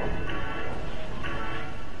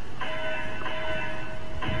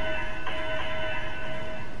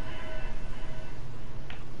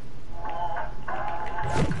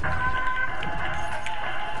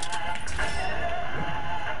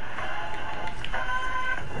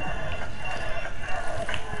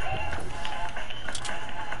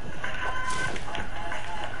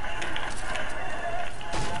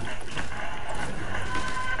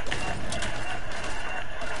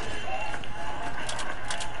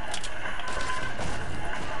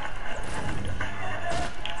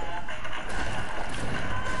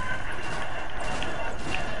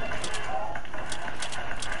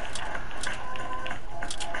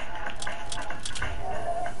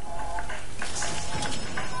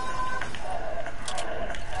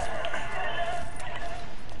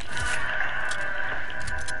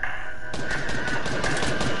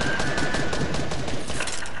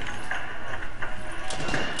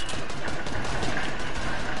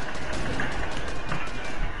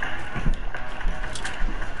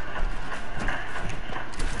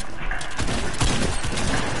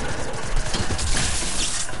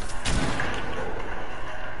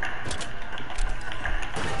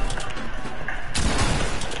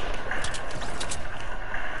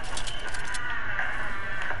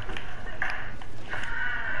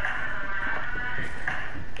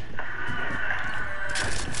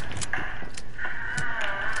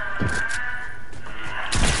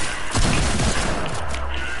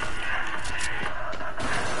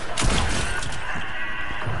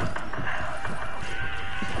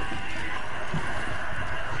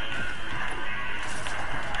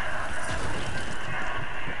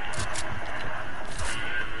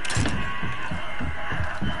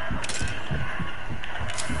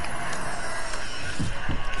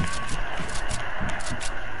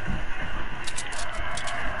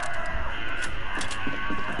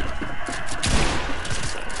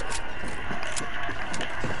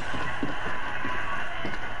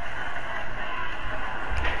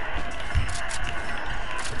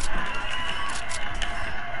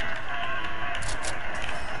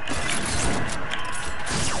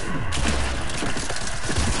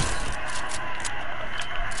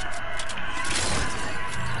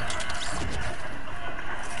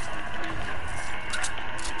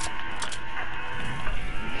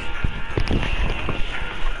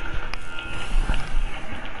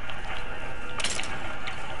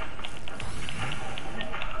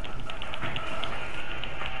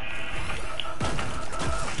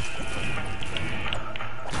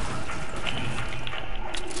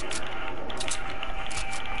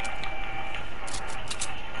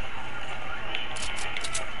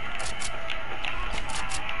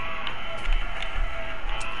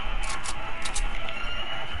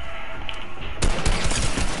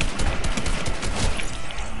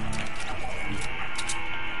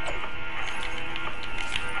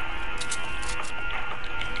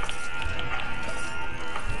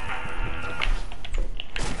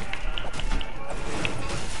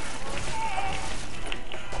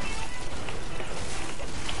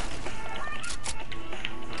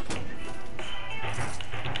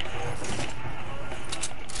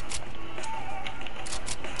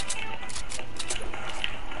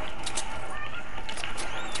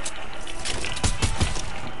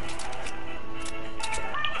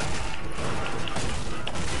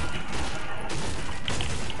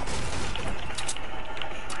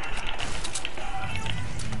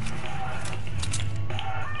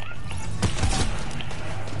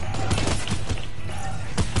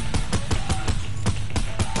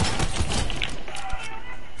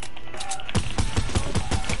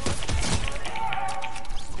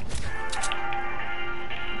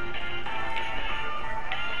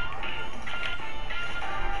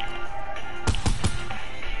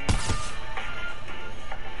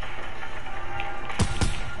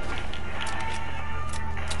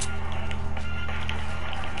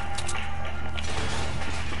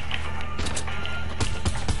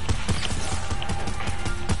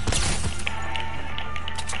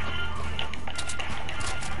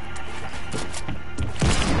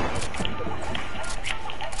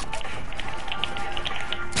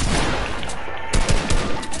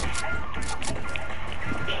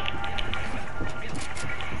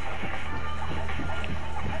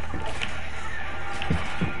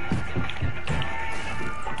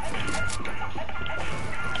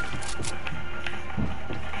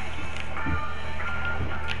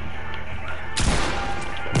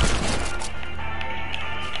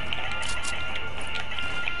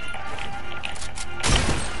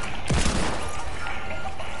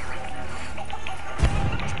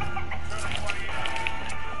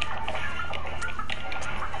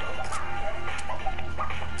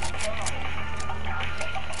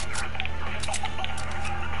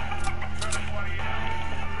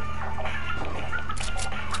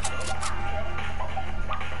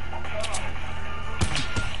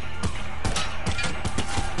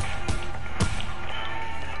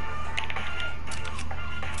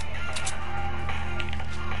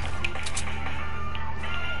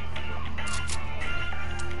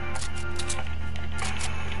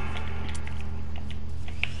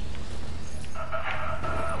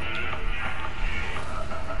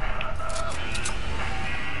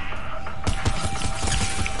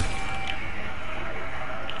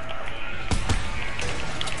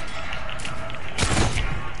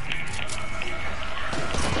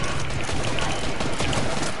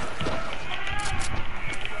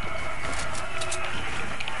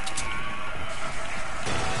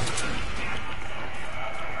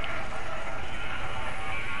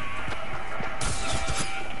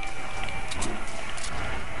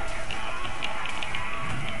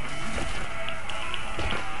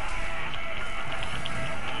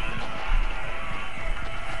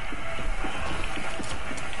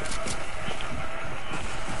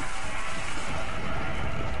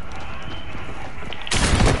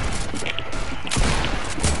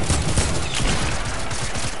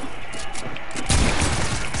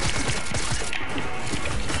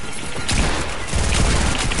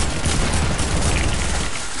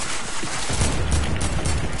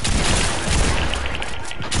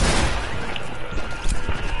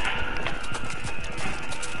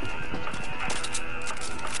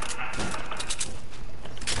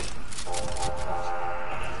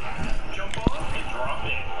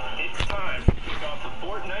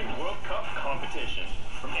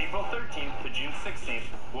 June 16th,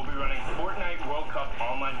 we'll be running Fortnite World Cup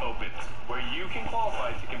Online Opens, where you can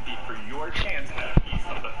qualify to compete for your chance at a piece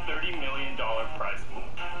of the $30 million prize pool.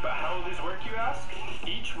 But how will this work, you ask?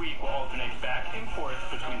 Each week will alternate back and forth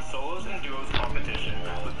between solos and duos competition,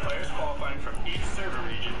 with players qualifying from each server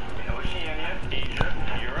region in Oceania, Asia,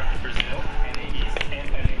 Europe, Brazil, NA East,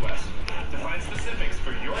 and NA West. To find specifics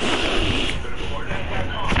for your server, go to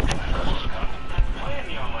Fortnite.com/World-Cup. Play in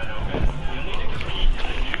the online opens, you'll need to compete in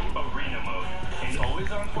the new arena mode, an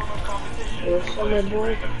always-on form of competition. It was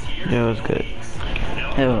good.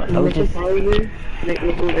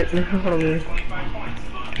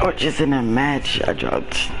 I was just in a match. I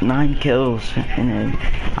dropped 9 kills, and then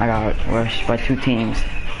I got rushed by 2 teams.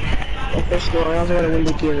 First of all, I was going to win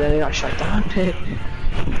the game, then I got shut down.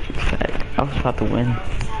 I was about to win.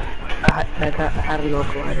 I had no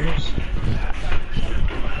colliders.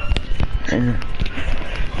 And,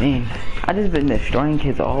 man, I just been destroying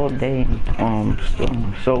kids all day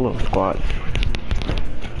solo squads.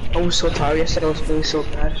 I was so tired yesterday, I was feeling so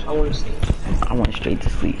bad. I went to sleep. I went straight to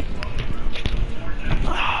sleep.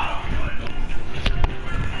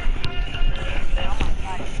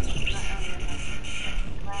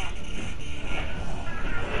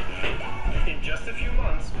 In just a few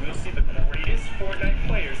months, we'll see the greatest Fortnite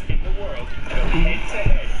players in the world go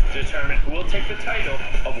head-to-head to determine who will take the title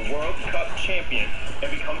of World Cup champion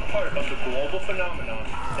and become part of the global phenomenon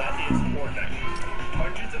that is Fortnite.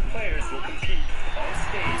 Hundreds of players will compete on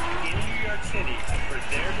stage in New York City for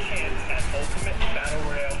their chance at Ultimate Battle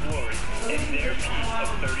Royale glory and their piece of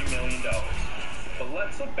 $30 million. But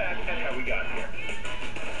let's look back at how we got here.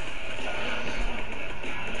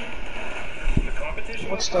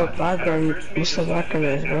 What's the background? What's the background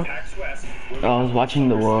is, bro? I was watching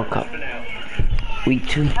the World Cup. Week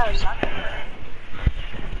 2.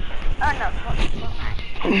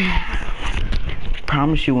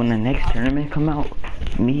 Promise you, when the next tournament come out,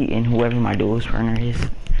 me and whoever my duelist runner is,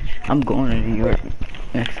 I'm going to New York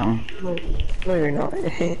next time. No, you're not.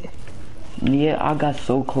 Yeah, I got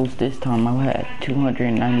so close this time. I had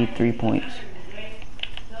 293 points.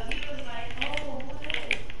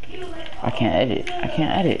 I can't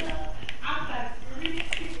edit.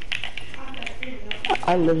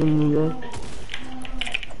 I live in New York.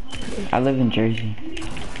 I live in Jersey.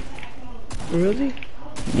 Really?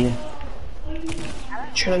 Yeah.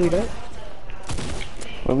 Trying to meet up?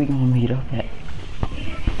 Where we gonna meet up at?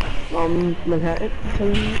 Manhattan.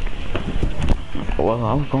 Well,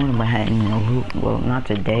 I was going to Manhattan, well, not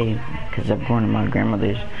today, because I'm going to my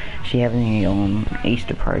grandmother's. She having a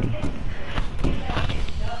Easter party.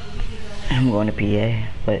 I'm going to PA,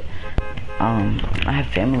 but I have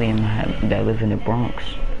family in Manhattan that live in the Bronx.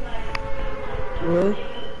 Really?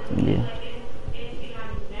 Yeah.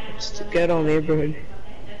 It's the ghetto neighborhood.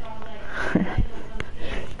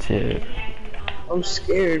 Dude. I'm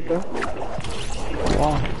scared, bro.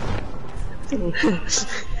 Wow.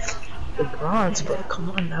 The bronze, bro. Come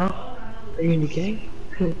on now. Are you in the gang?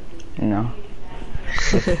 No.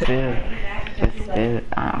 But still,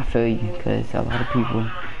 I feel you, because a lot of people,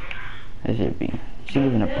 it should be. She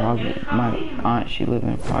live in a project. My aunt, she live in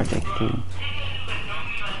a project too.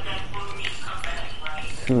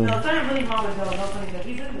 So, No, it's not really wrong with Bill. No funny though.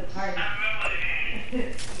 He's in the party. He's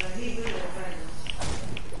really the party.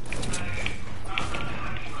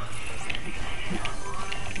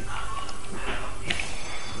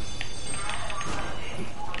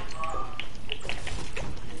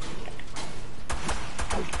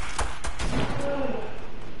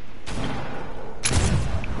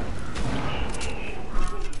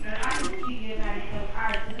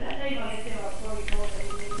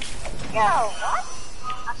 Yo, what?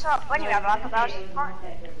 I saw when you have rock about it.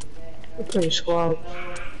 We're playing squad.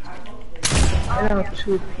 I have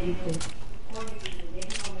 2 people.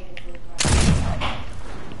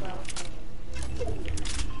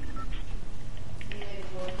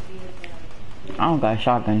 I don't got a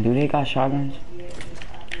shotgun. Do they got shotguns?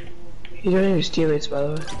 He's running his teammates, by the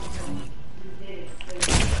way.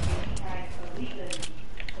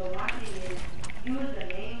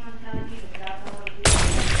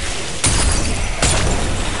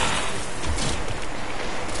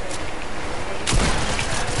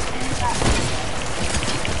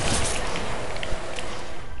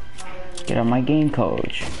 Get on my game,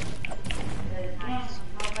 coach.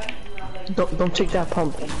 Don't take that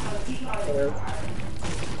pump.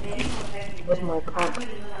 Where's my pump?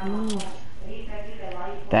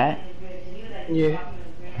 That? Yeah.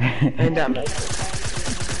 And that mech.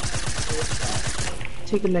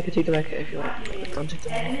 Take the mecha if you want. Don't take the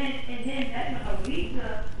mecha.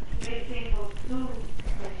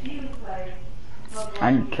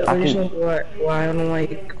 just like why I don't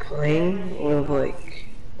like playing or like.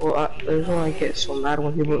 Well, the reason why I get so mad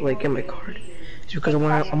when people like get my card is because I'm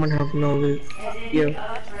gonna have no loot.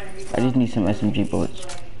 Yeah. I just need some SMG bullets.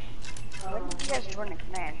 When did you guys join the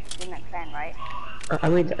clan? Join that clan, right? I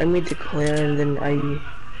made the clan and then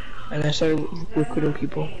I started recruiting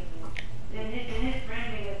people.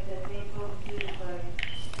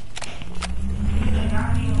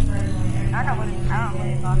 I don't really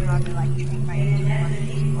know how to like train my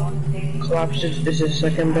Collapse is the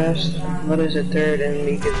second best. What is the third? And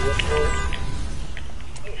League is the fourth.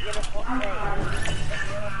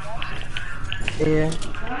 Yeah.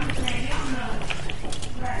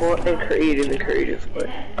 Well, in creative, but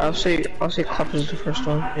I'll say Collapse is the first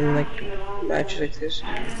one in like matches like this.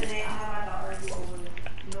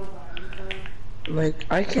 Like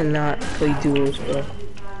I cannot play duos, bro.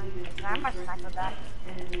 I'm a sniper back.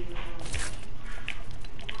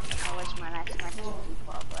 I wish my next match was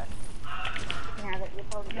D12, but you can have it. You're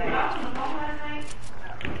probably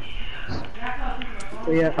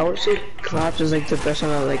But yeah, I would say Collapse is like the best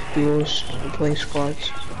on like duos and playing squads.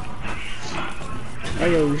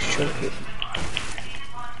 I always choke it.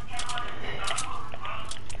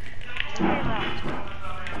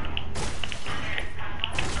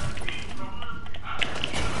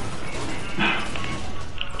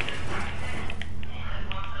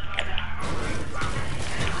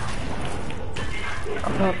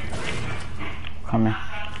 Come here.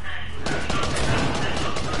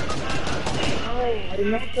 Oh, I did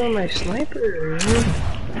not throw my sniper.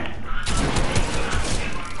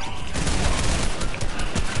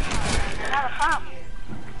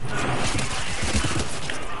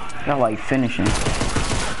 Got like finishing.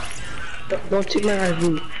 Don't take my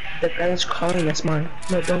IV. The guy that's calling, that's mine.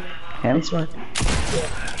 No, don't. Him? It's mine. Yeah.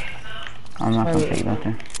 I'm not gonna take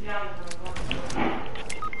nothing.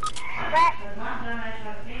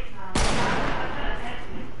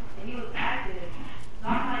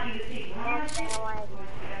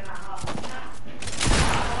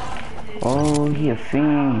 Oh, he a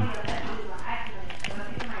fiend.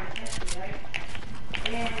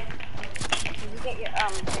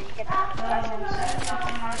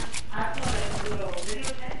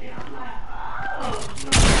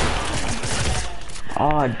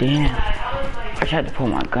 Oh damn. I tried to pull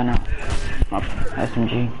my gun out. My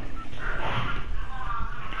SMG.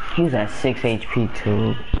 He was at 6 HP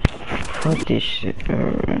too. Fuck this shit. Oh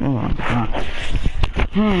my god.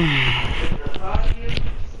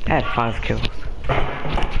 I had 5 kills.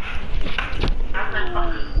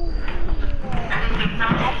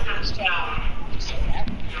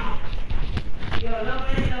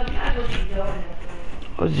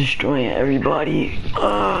 I was destroying everybody.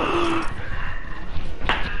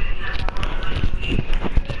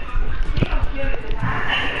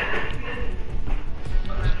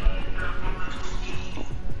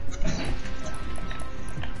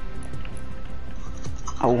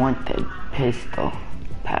 I want that pistol.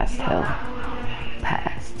 Pastel.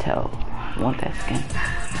 I want that skin.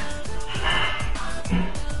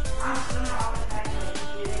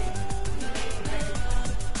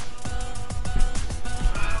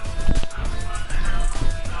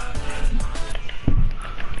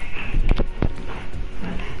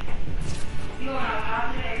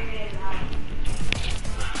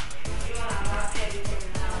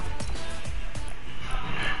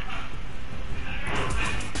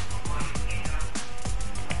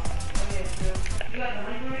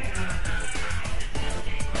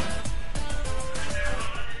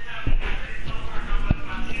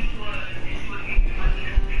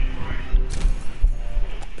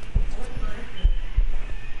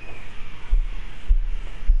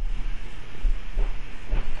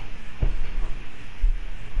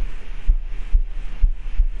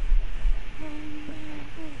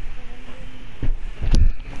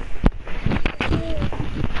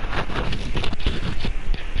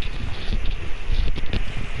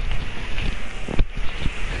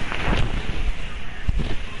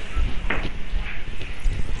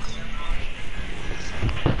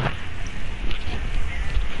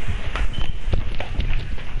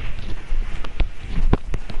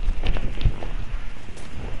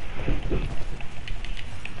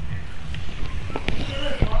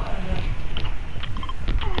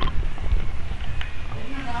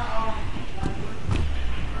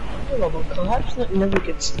 Collapse never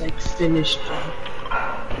gets like finished.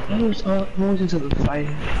 I'm always into the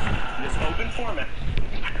fighting. This open format.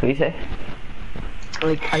 What do you say?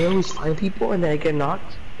 Like I always find people and then I get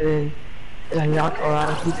knocked and then I knock a lot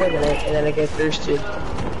of people and then I get thirsted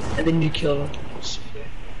and then you kill them.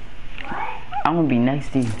 I'm gonna be nice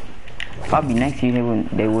to you. If I'd be nice to you,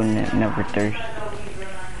 they wouldn't never thirst.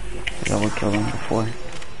 I would kill him before.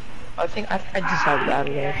 I think I just have that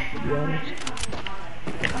there, to be honest.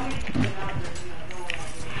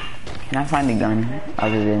 Can I find a gun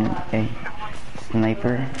other than a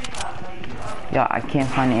sniper? Yeah, I can't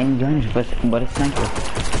find any guns but a sniper.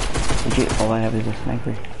 Legit, all I have is a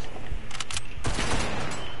sniper.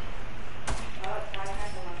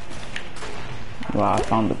 Wow, I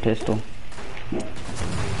found the pistol.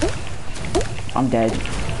 I'm dead.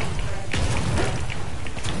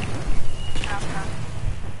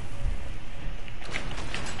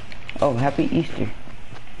 Oh, happy Easter.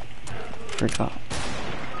 Forgot.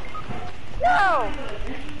 No!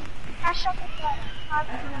 I shot the flag.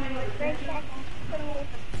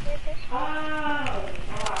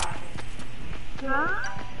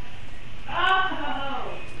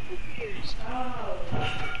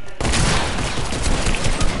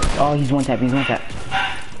 Oh, he's one tap, He's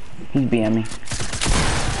BM me.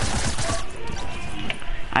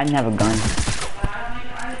 I didn't have a gun.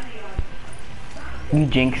 You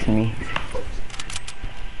jinxed me.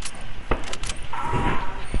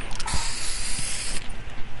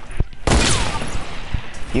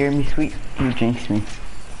 You hear me, sweet? You jinxed me.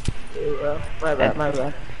 My bad.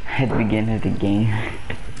 At the beginning of the game.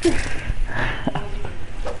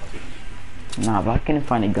 Nah, but I couldn't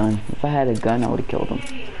find a gun. If I had a gun, I would've killed him.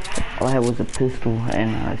 All I had was a pistol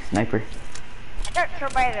and a sniper. I got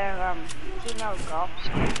killed by the female golf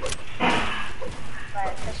by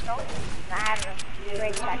a pistol. And I had a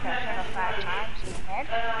great attack that hit 5 times in the head.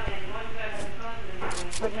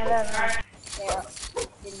 But none of them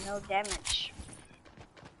did no damage.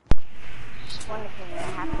 Just one thing that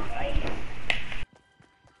happened right here.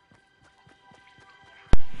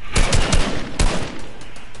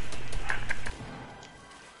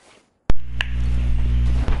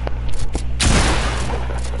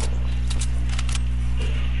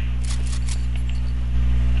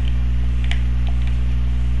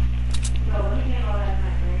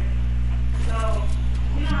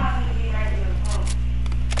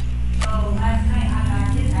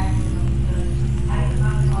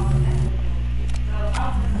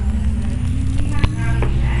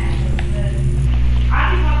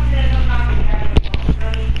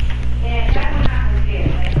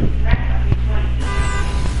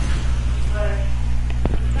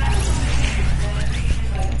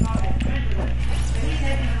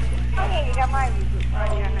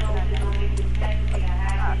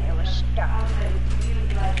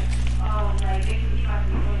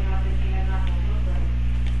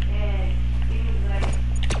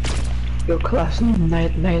 Yo, class,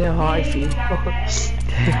 night how I feel.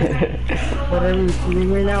 Whatever you're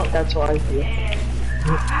feeling right now, that's how I feel.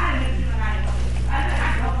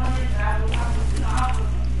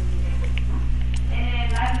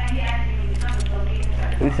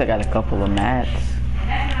 At least I got a couple of mats.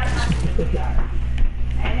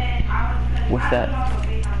 What's that?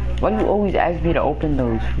 Why do you always ask me to open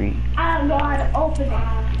those free? I don't know how to open it.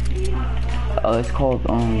 It's called,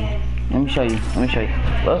 let me show you.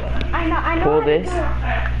 Look. I know pull this.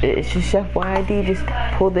 It's just Chef YID. Just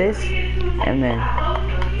pull this, and then.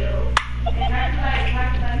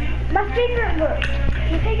 My finger hurts.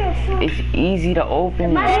 My finger is so. It's easy to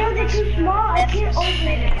open. My hands are too small. I can't open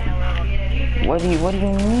it. What do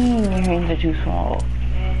you mean your hands are too small?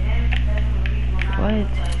 What?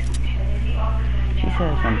 She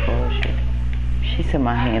said some bullshit. She said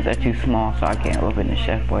my hands are too small, so I can't open the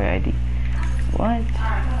Chef YID. What?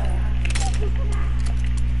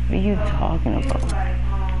 What are you talking about?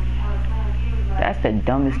 That's the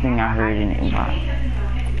dumbest thing I heard in it. Wow.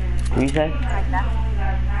 What you say?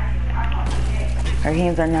 Her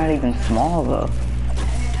hands are not even small though.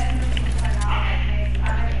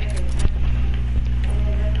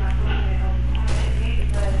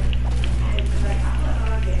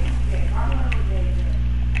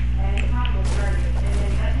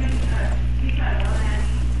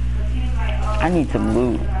 I need some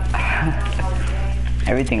loot.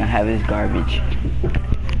 Everything I have is garbage.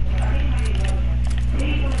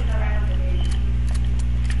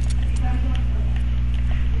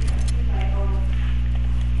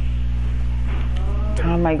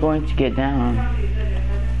 How am I going to get down?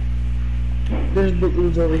 There's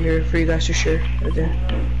balloons over here for you guys to share, right there.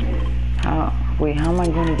 Wait, how am I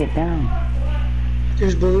going to get down?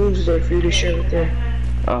 There's balloons there for you to share right there.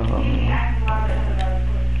 Oh.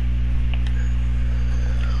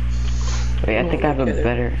 Wait, I think I have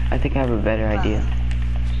a better idea.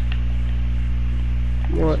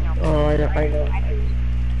 What? Oh, I know.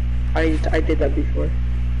 I did that before.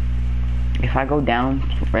 If I go down,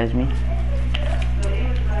 res me.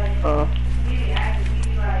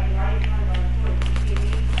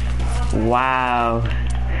 Wow.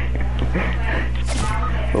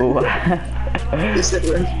 Is it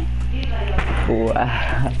right?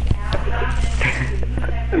 Wow.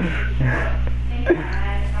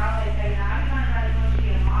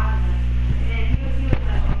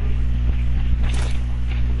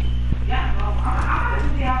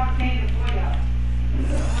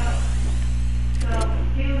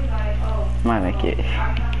 Might make it.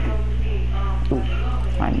 Ooh,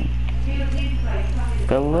 funny.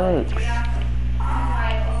 Good looks.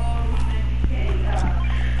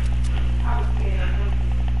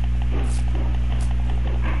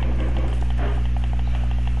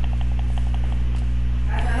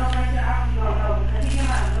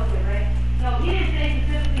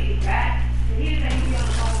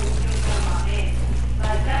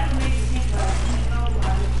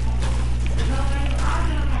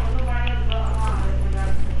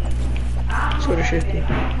 Sort of shifty.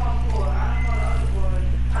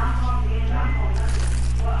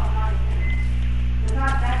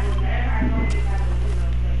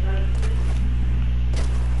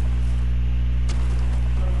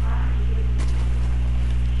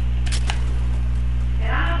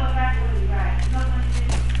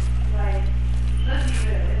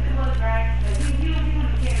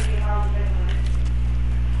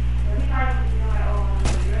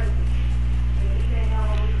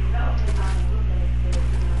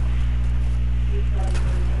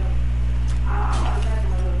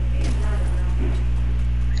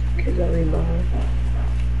 Kids got me behind.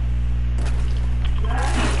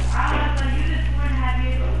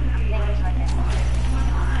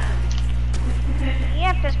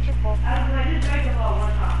 Yeah, there's people.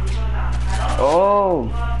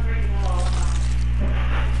 Oh.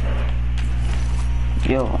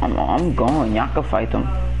 Yo, I'm going. Y'all can fight them.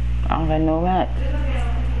 I don't got no match.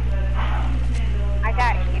 I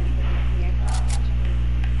got you.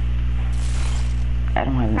 I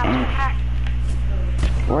don't have any.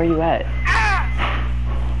 Where are you at?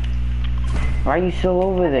 Why are you still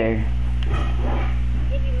over there?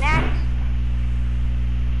 Did you max?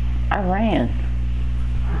 I ran.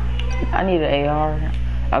 I need an AR.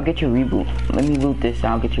 I'll get you a reboot. Let me loot this and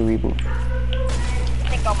I'll get you a reboot.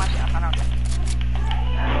 Take all my stuff. I don't think.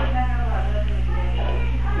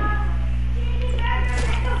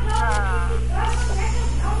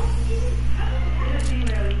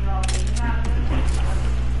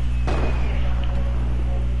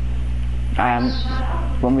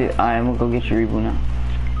 I am gonna go get your reboot now.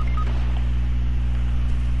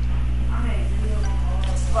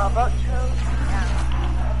 Well, about two.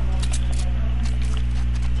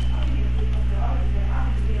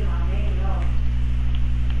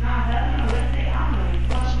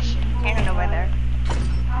 Hanging over there.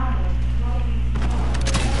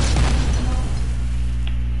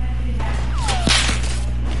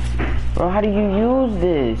 Bro, how do you use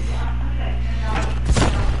this?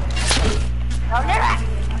 Don't do that.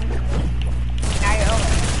 Now you're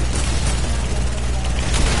over.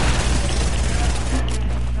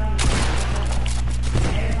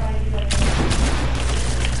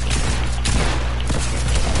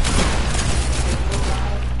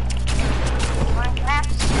 Come on,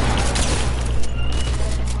 Claps.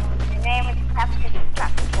 Your name is Claps because you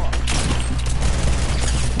got before.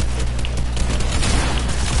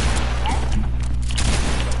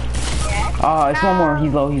 Yes? Oh, it's one more.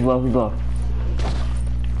 He's low.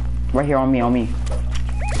 Right here on me.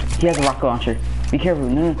 He has a rocket launcher. Be careful.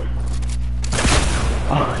 No.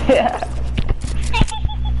 Oh, yeah.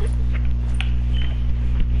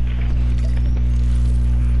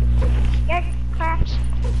 Yes, Claps. You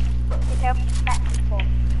know, that before.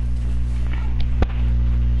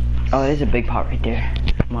 Oh, there's a big pot right there.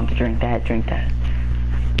 I'm on to drink that.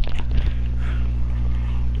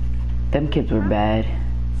 Them kids were bad.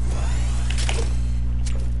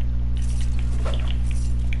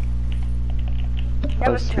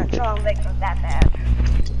 Never seen a John Wick was that bad.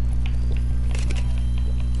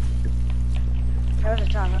 There was a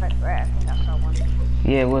John Wick, right? I think I saw one.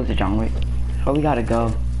 Yeah, it was a John Wick. Oh, we gotta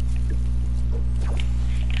go.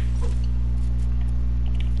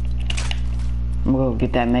 I'm gonna go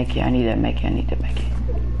get that Meki. I need that Meki.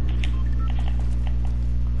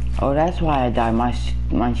 Oh, that's why I died.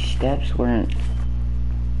 My steps weren't.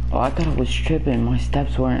 Oh, I thought I was tripping. My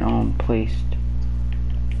steps weren't placed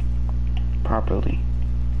properly.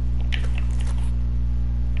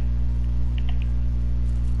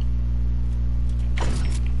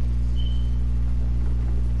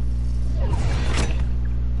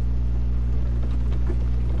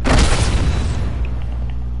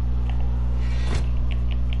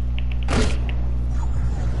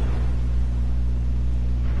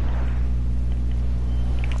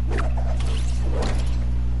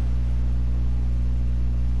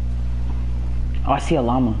 Oh, I see a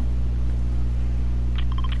llama.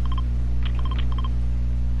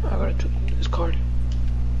 I gotta take this card.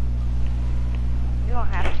 You don't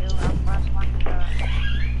have to. I'm first one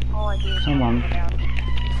to all I do is Come on.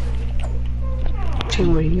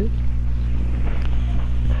 Team radio.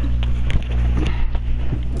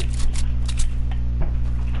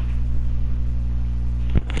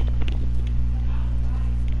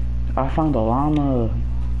 I found a llama.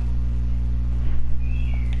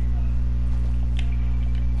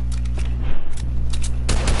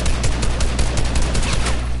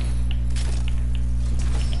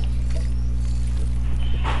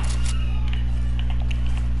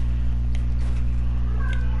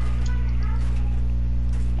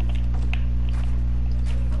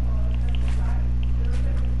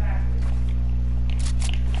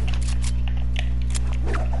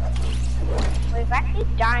 If I keep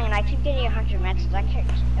dying and I keep getting 100 meds, if I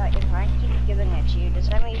keep giving it to you, does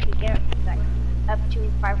that mean you can get like up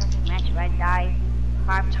to 500 meds if I die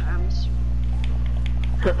 5 times?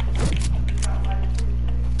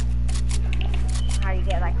 How you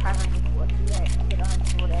get like 500 bullets? You get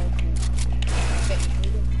 100 bullets and get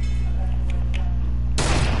completed.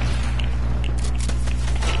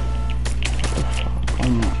 Oh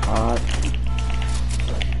my god.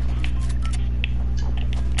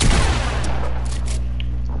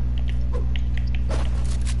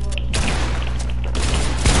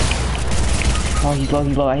 Oh, he's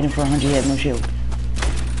low. I hit him for 100, he has no shield.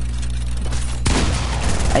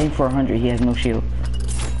 I hit him for 100, he has no shield.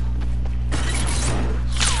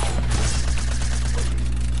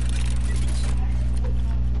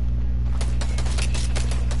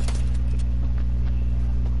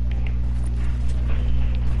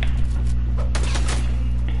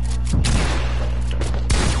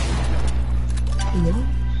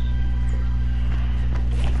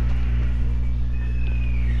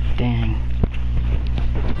 Dang.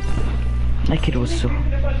 That kid was so...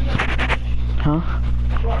 Huh?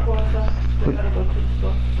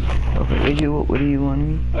 Okay, what do you want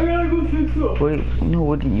me? I gotta go to the store. Wait, no,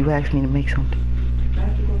 what did you ask me to make something? I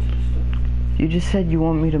have to go to the store. You just said you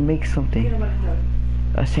want me to make something.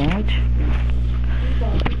 A sandwich?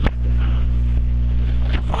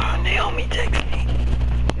 Oh, Naomi texted me.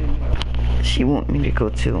 She want me to go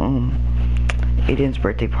to Aiden's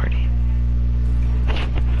birthday party.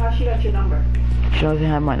 How she got your number? She doesn't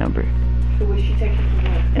have my number. So was she texting from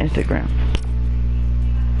where? Instagram.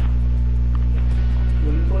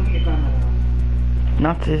 Well, you told me your grandmother.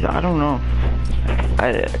 Not this, I don't know.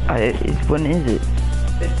 When is it?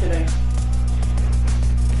 It's today.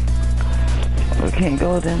 We can't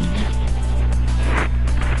go then.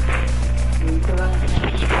 When you tell us,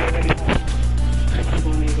 you're already home. You're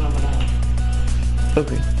going to your grandmother's house.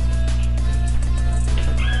 Okay.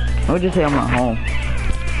 I'll just say I'm at home.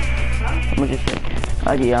 I'm gonna just say,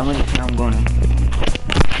 yeah, I'm gonna just say I'm going.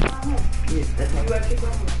 Yes, that's how you at your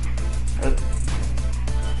grandmother.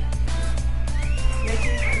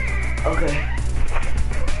 Okay.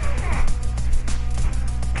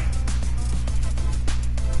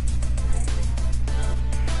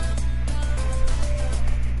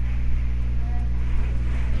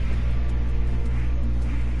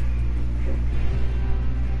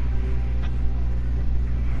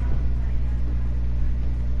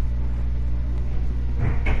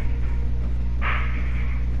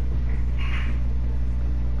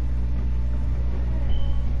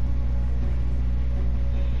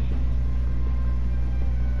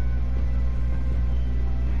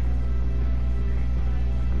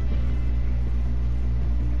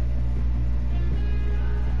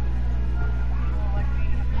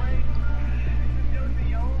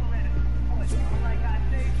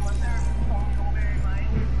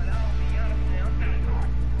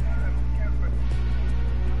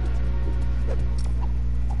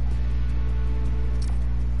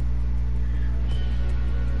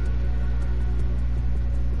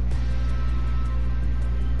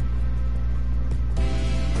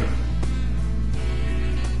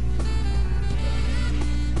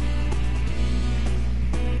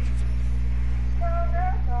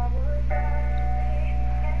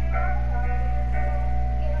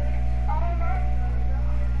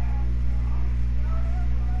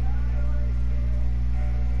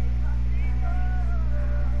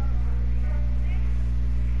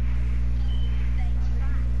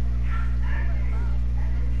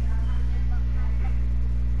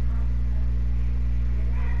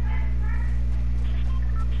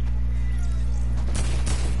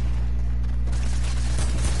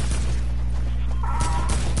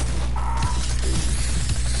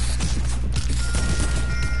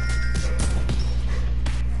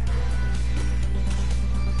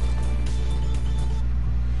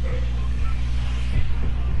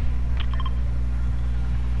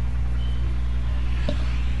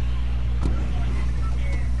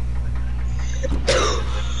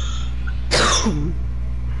 I'm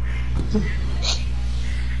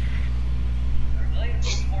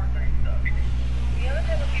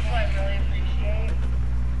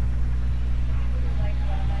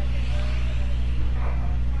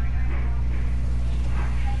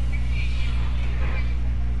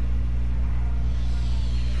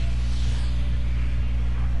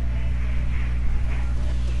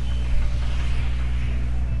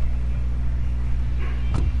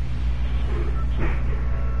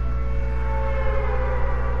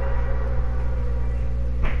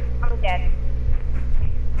dead.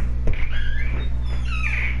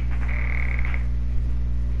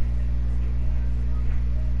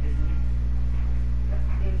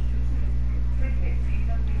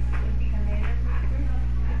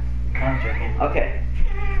 Okay.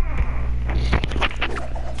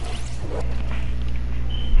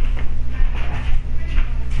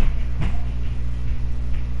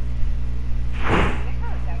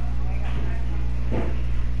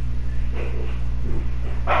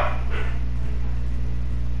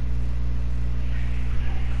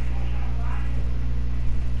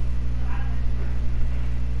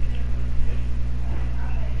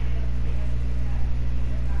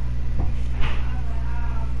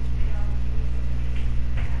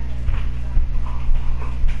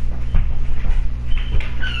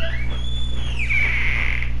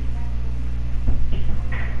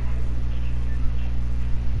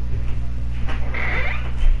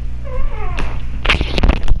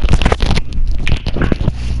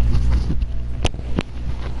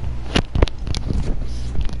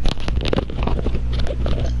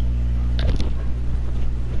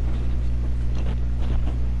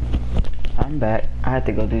 I'm back. I had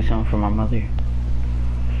to go do something for my mother.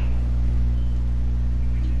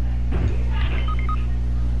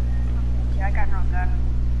 Yeah, I got no gun.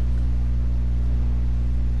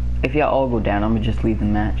 If y'all all go down, I'm gonna just leave the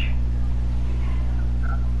match.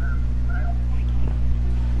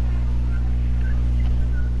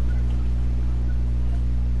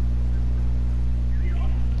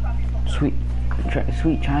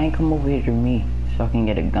 Sweet, try and come over here to me so I can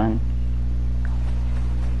get a gun.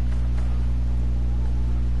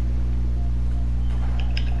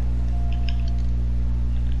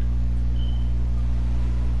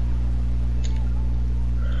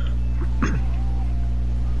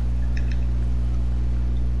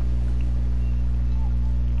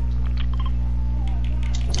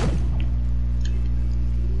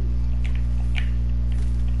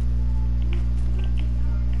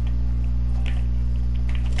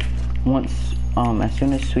 As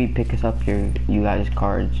soon as Sweet picks up you guys'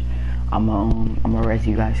 cards, I'm gonna res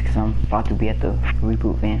you guys because I'm about to be at the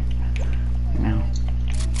reboot van now.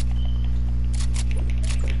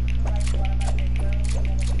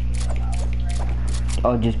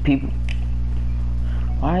 Oh, just people.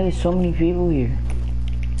 Why is so many people here?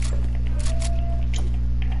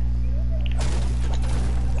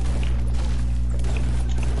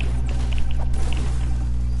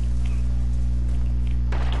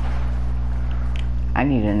 I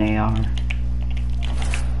need an AR.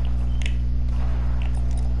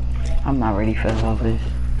 I'm not ready for all this.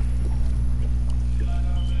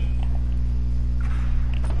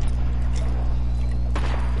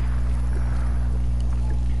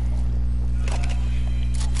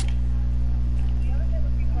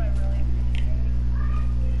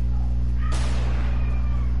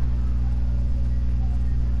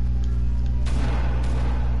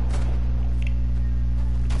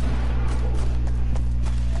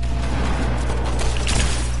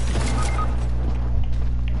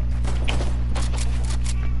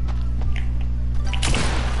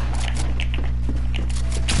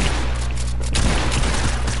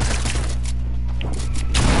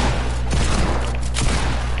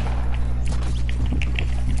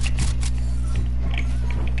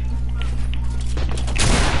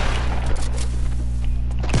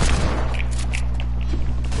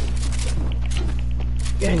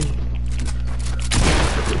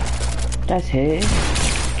 That's his.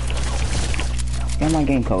 You're my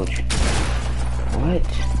game coach. What?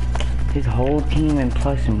 His whole team and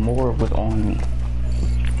plus more was on me.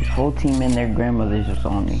 His whole team and their grandmothers was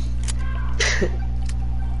on me.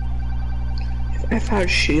 If I had a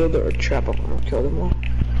shield or a trap, I would kill them all.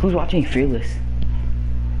 Who's watching Fearless?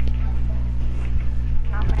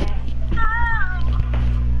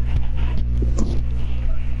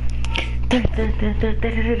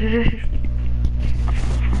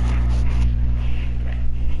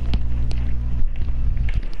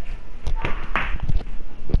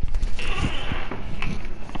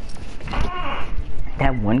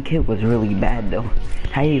 That one kid was really bad though.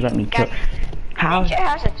 How did you let me kill? How? Ninja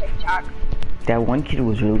has a TikTok. That one kid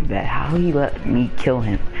was really bad. How he let me kill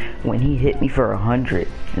him when he hit me for 100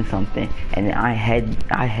 and something, and then I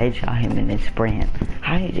headshot him and then spray him.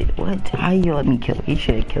 How you let me kill him? He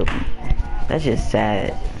should have killed me. That's just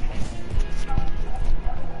sad.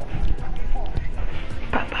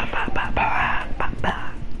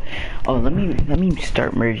 Oh, let me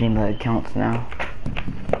start merging the accounts now.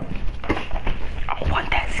 I want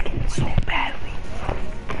that skin so badly.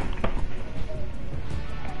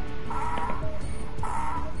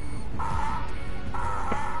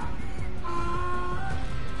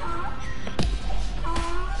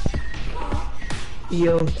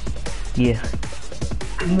 Yo. Yeah.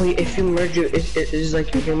 Wait, if you merge it, is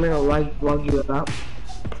like your camera log you out?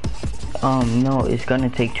 No, it's gonna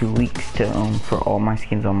take 2 weeks to for all my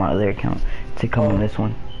skins on my other account to come on this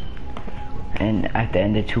one. And at the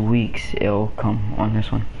end of 2 weeks, it'll come on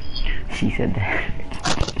this one. She said that.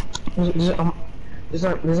 This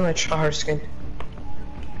is my tryhard skin.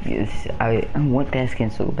 Yes, I want that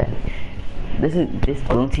skin so bad. This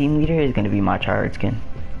blue team leader is gonna be my tryhard skin.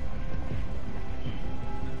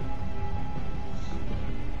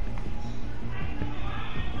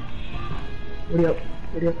 What up?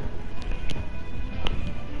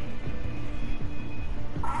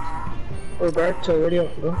 Roberto, what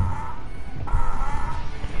up, bro?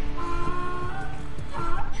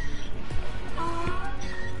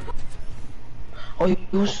 Oh, you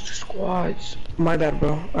lose 2 squads. My bad,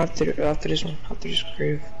 bro. After this one, after this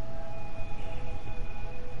grave.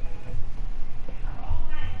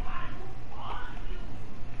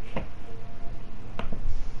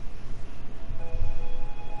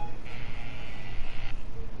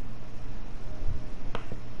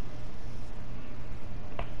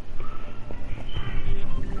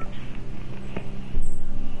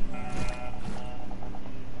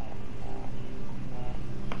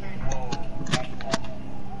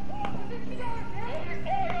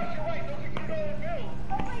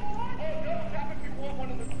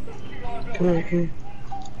 Come here.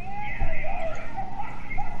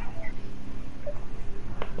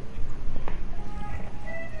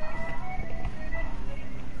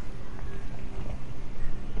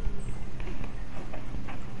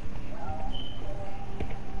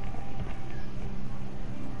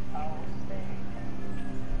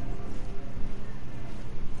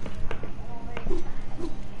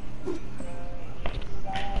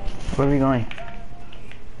 Where are we going?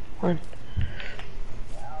 Where?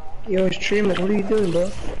 Yo, streamers, what are you doing, bro?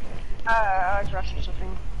 I was rushing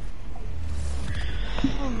something.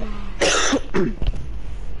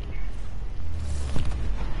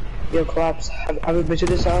 Yo, Collapse, have you been to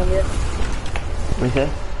this island yet? What's that?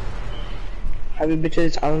 Have you been to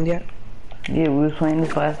this island yet? Yeah, we was playing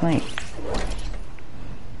this last night.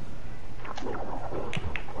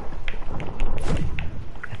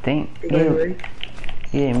 I think.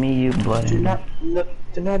 Yeah, me, you, blood.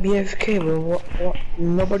 Do not be AFK, bro. What?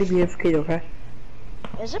 Nobody be AFK, okay?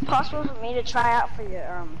 Is it possible for me to try out for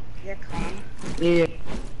your clan? Yeah.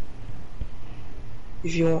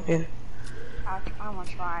 If you want, yeah. I'm gonna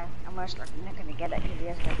try. I'm not gonna get it because he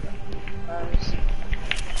has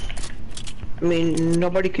I mean,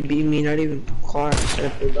 nobody could beat me, not even Clark.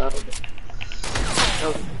 Oh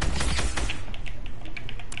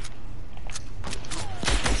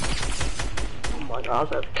my god, I was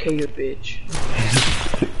about to kill you, bitch.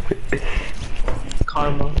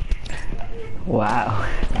 Karma. Wow.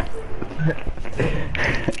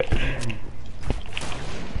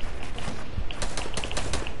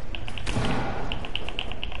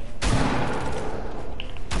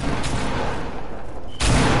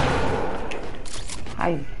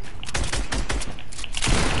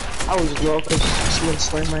 I was low because someone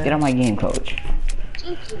slammed my ass. Get on my game, coach.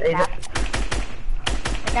 Hey, I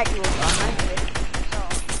got you over 100, so...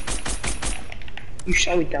 You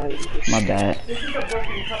shot me down. My bad. This is a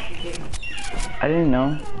broken copy game. I didn't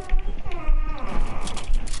know.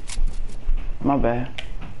 My bad.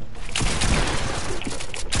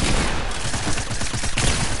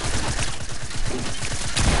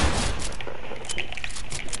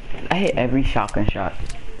 I hit every shotgun shot.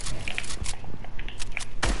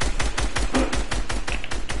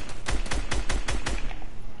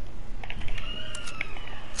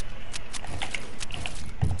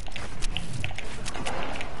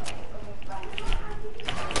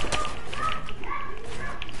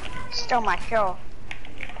 Still my kill.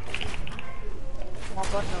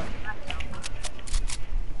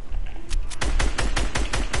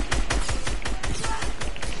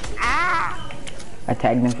 Ah! I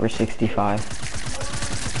tagged him for 65.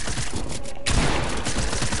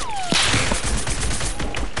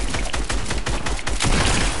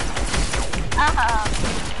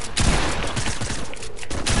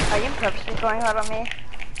 Are you purposely going out on me?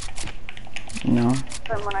 No.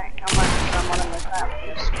 From when I'm one of the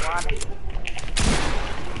squad.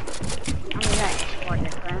 I mean, not squad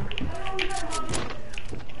different.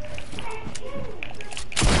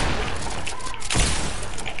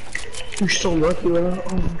 You're so lucky, bro.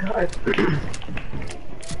 Oh my god.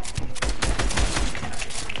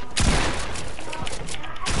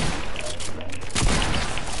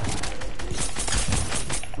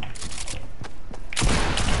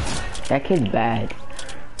 That kid's bad.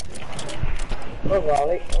 Oh,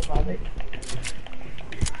 volley. Oh, volley.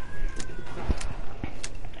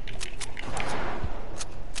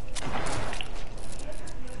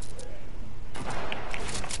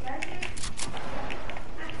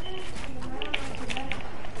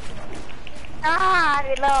 Ah,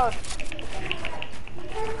 reload.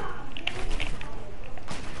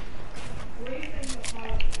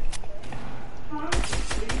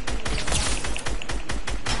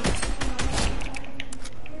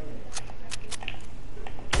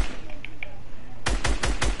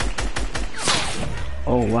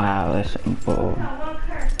 Oh wow, that's simple.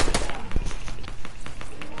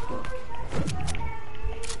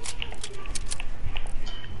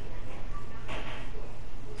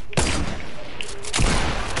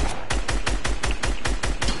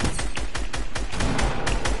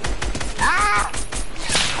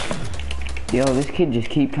 Yo, this kid just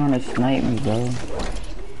keep trying to snipe me, bro.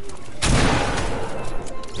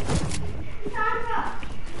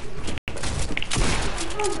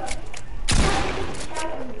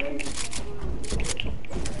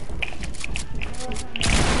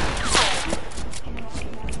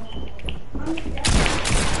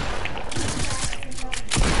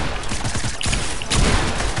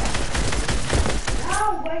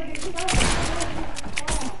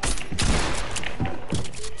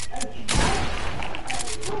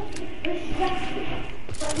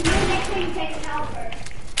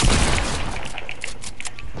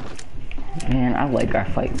 Man, I like our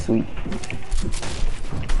fights, sweet.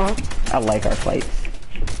 Huh? I like our fights.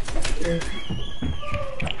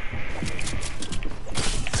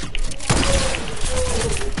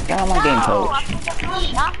 Get out of my game, coach.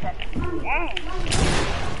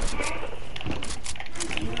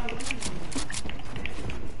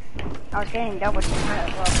 I was getting double teamed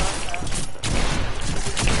as well,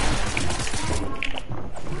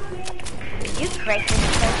 You crazy.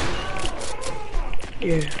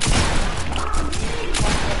 Yeah.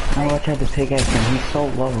 I watch out the pickaxe him, he's so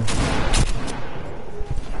low.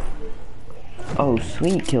 Oh,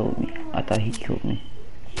 sweet killed me. I thought he killed me.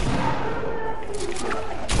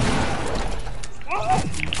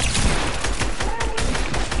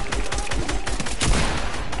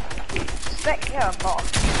 Sick, you're a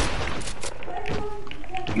boss.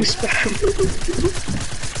 You spam.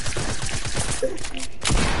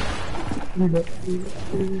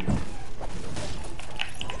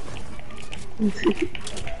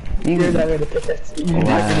 You're not gonna pick that seat. You're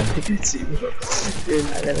not gonna pick that seat, bro. You're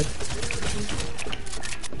not gonna.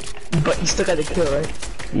 But you still got the kill, right?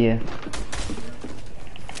 Yeah.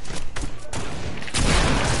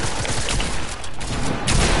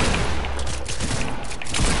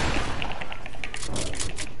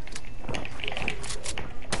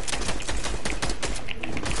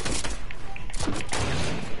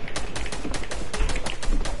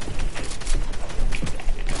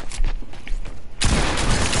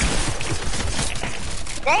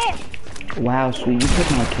 Damn. Wow, sweet, you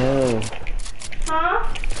took my kill. Huh?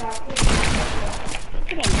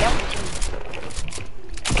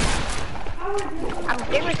 I'm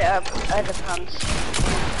good with the other pumps.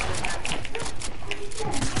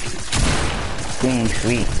 Being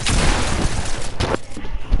sweet.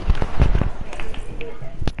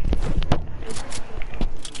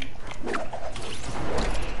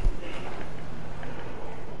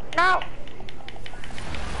 No.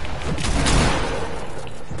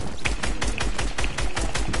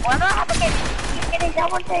 Why do I have to keep getting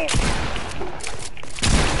double tape?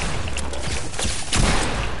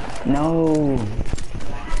 No.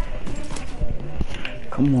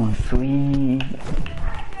 Come on, sweet.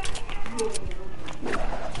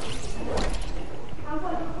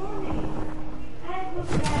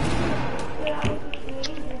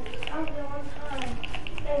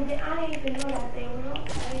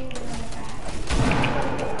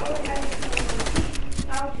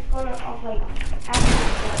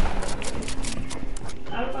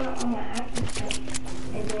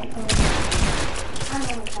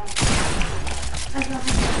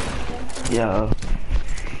 Yo.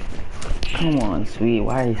 Come on, sweet.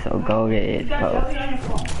 Why are you so goated, bro?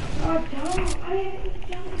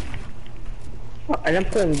 I didn't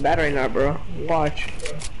put in bad right now, bro. Watch.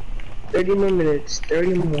 30 more minutes,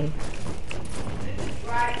 30 more.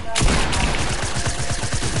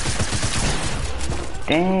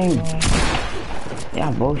 Dang.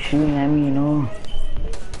 Y'all both shooting at me, you know.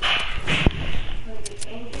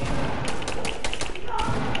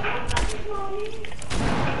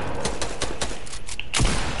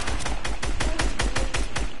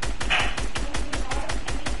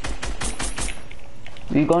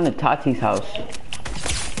 We going to Tati's house.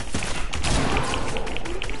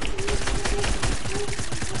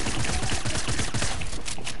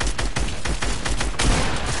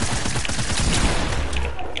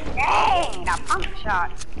 Dang, that pump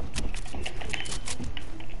shot.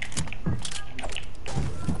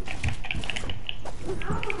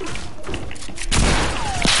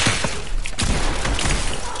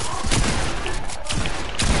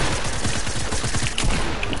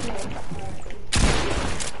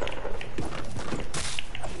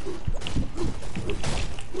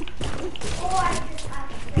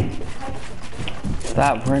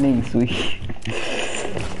 Stop running, sweet.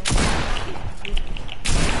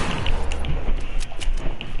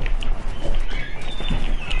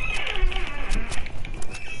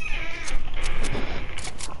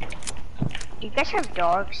 Do you guys have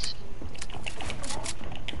dogs?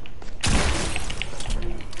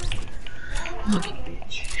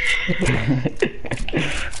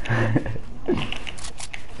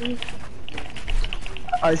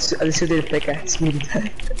 I just did a pickaxe. Oh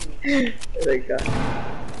my god.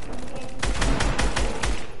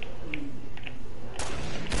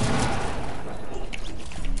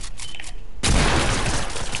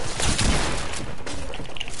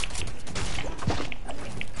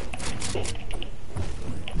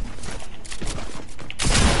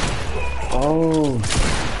 Oh.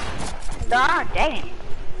 Ah, dang it.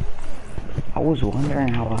 I was wondering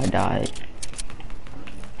how I died.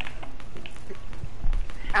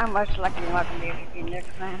 I'm much lucky not to be able to be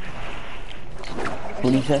next man.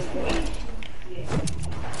 What do you say?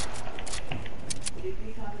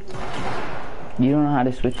 You don't know how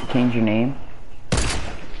to switch to change your name?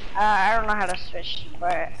 I don't know how to switch,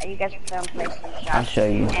 but you guys can play on PlayStation. I'll show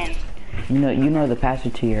you. And, You know the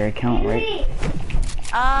password to your account, right?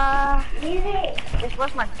 this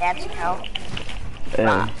was my dad's account.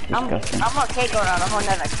 I'm Disgusting. okay going on a whole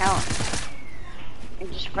nother account.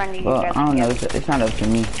 And just running Well, you guys I don't know. together. It's not up to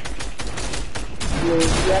me. You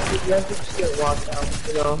have to just get locked out,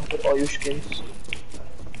 you know, with all your skins.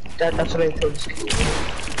 That's what I told this kid.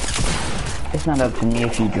 It's not up to me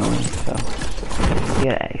if you join, so. You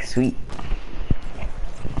gotta act sweet.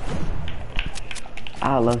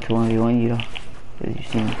 I'd love to 1v1 you though. Cause you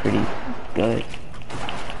seem pretty good.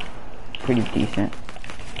 Pretty decent.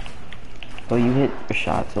 Well, you hit your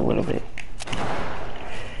shots a little bit.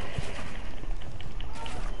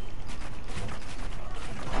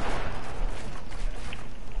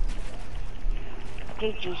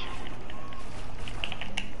 GG's.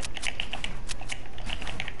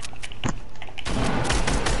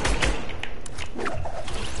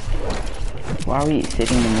 Why are we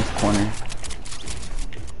sitting in this corner?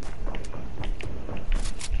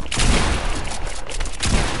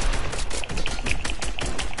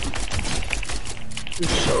 You're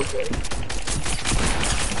so good.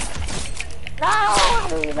 No,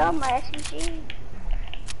 I love my SMG.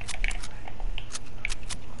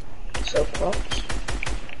 So close.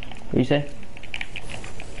 What do you say?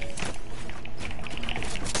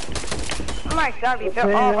 Oh my god, we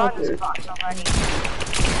built all around this box already.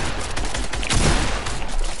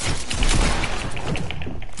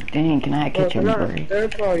 Dang, can I catch your bird? Yo,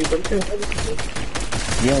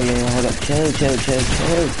 hold up. Chill.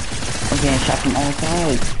 I'm getting shot from all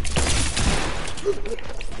sides.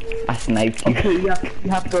 I sniped you. Okay, you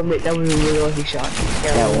have to admit that was a really lucky shot.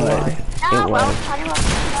 It was.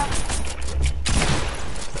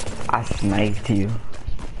 I sniped you.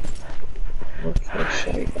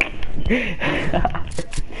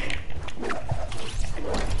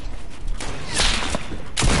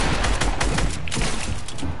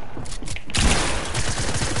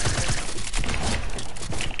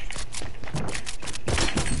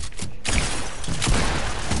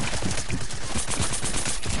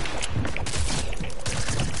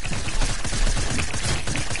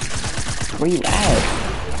 Where you at?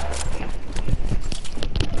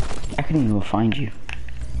 I couldn't even find you.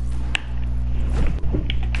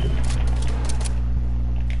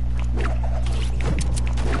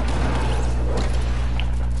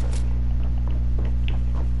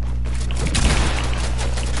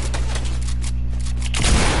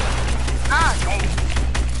 Ah, dang.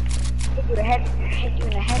 Hit you in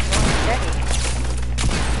the head already.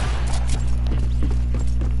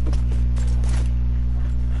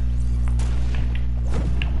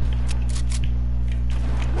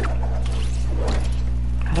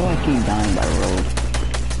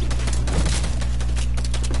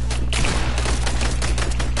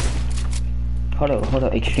 Hold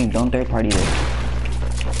up, extreme, don't third party this.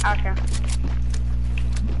 Okay.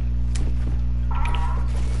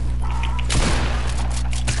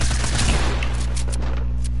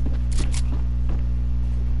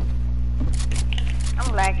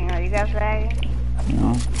 I'm lagging, are you guys lagging?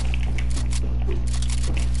 No.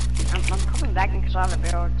 I'm coming back because I have the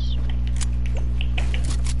builds.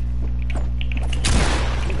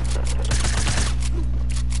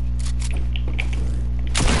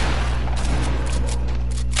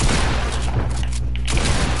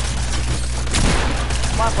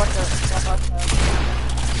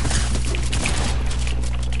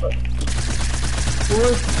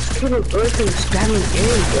 Spamming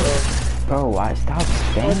in, bro, why stop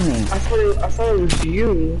spamming? I thought it was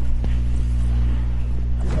you.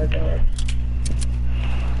 Oh my god.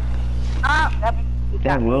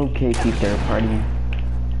 That will keep third partying.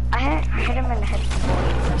 I hit him in the head before,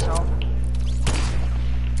 that's all.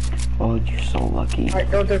 Oh, you're so lucky. Alright,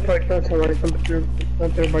 don't third party, don't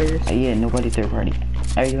third party. Yeah, nobody third party.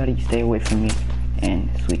 Everybody stay away from me. And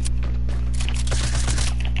sweet.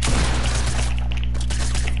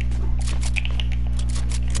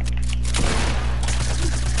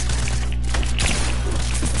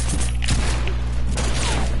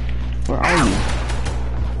 Where are you?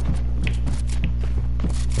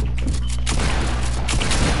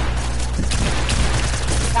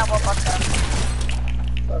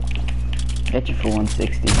 Get you for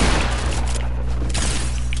 160.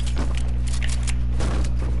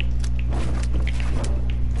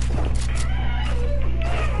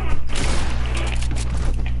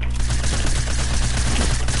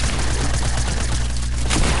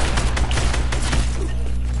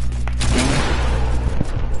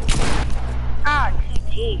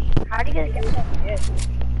 How do you guys get so good?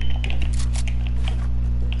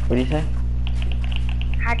 What do you say?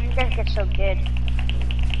 How do you guys get so good?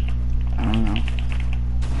 I don't know.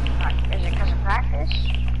 Is it because of practice?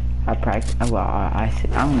 I practice. Well, I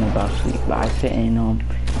don't know about sleep, but I sit in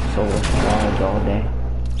solo squads all day.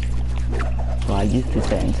 Well, I used to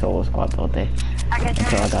sit in solo squads all day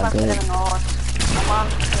until I got good.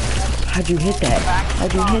 How'd you hit that?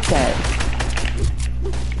 How'd you hit that?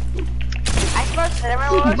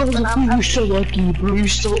 You're so lucky, bro. You're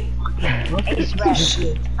so lucky.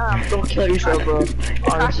 Don't kill yourself, bro.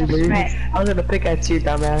 Honestly, bro. I was gonna pick at you,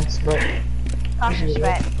 dumbass, but. Cautious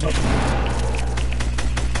sweat.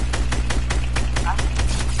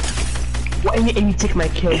 Why and you take my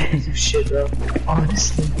kill, you piece of shit, bro.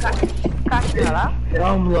 Honestly. Cautious, hello?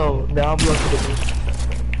 Now I'm low. Now I'm low for the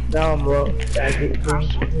Now I'm low.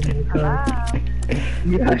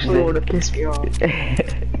 You actually wanna piss me off.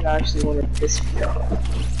 You actually wanna piss me off.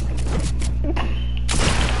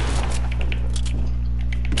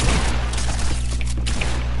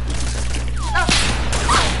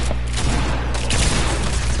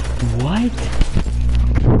 What?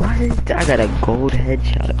 What? I got a gold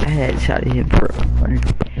headshot. I headshot him for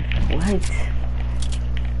what?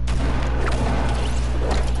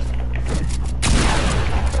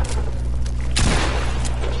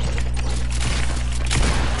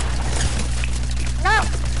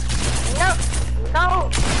 No!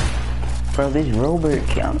 Bro, this Robert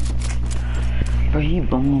count. Bro, he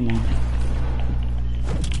boom.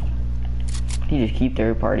 He just keep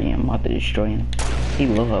third party and I'm about to destroy him. He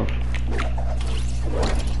love.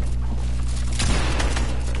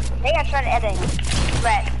 They got started editing.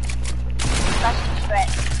 Threat. That's the threat.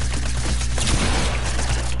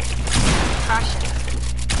 Caution.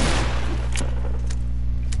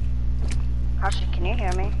 Caution, can you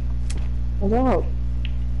hear me? Hello.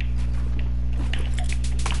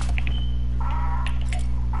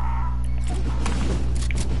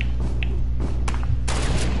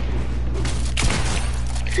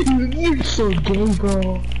 You're so gay,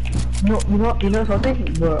 bro. You know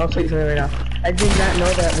something? Bro, I'll tell you something right now. I did not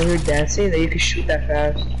know that when you're dancing that you could shoot that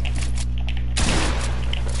fast.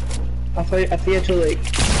 I thought you had to like,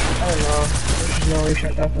 I don't know. I didn't know you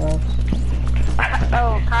shot that fast.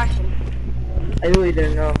 Oh, caution. I really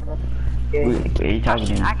didn't know. Okay. What are you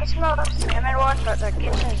talking about? I can smell the cinnamon rolls, but the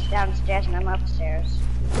kitchen's downstairs and I'm upstairs.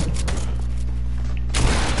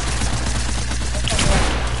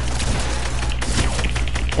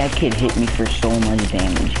 That kid hit me for so much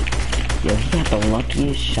damage. Yo, he got the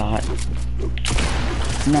luckiest shot.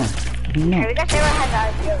 No. Have you guys ever had an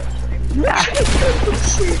idea?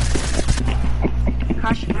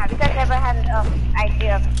 Caution, have you guys ever had an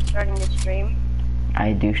idea of starting to stream?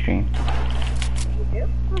 I do stream. You do?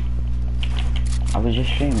 I was just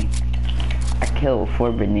streaming. I killed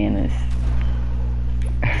 4 bananas.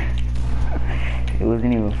 It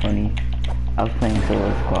wasn't even funny. I was playing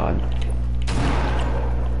solo squad.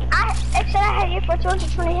 It said I had you for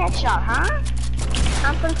 220 headshot, huh?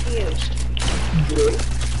 I'm confused.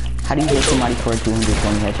 How do you hit somebody for a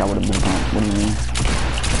 220 headshot with a blue pump? What do you mean?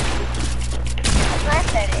 That's what I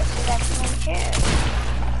said. It's that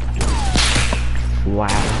 2. Wow.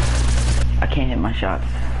 I can't hit my shots.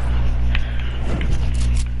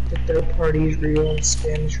 The third party is real and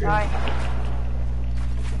spam is real.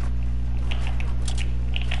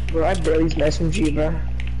 Bro, I barely use SMG, bro.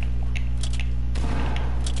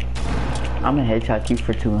 I'm gonna headshot you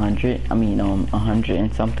for 200. I mean, 100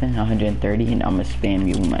 and something, 130, and I'm gonna spam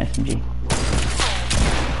you with my SMG.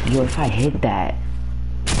 Yo, if I hit that,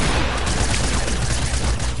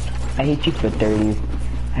 I hit you for 30.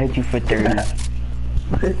 I hit you for 30.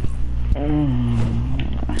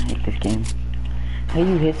 I hate this game. How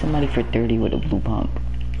you hit somebody for 30 with a blue pump?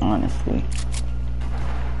 Honestly.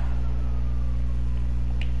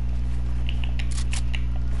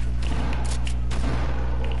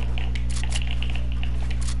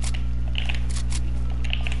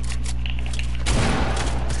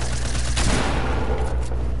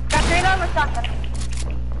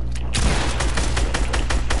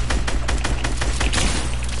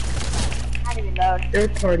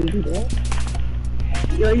 Third party, you know?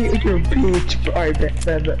 Yo, you're a bitch, bro. Alright,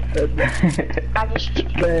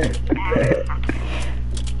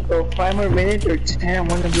 so 5 more minutes or 10, I'm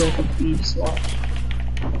gonna be like a beat swap.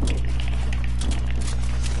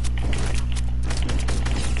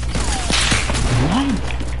 What?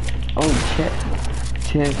 Oh,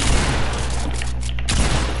 chill.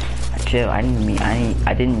 I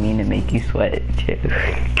didn't mean to make you sweat. Chill.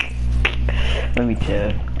 Let me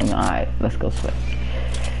chill. Alright, let's go sweat.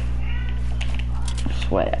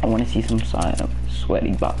 Sweat. I want to see some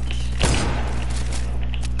sweaty box.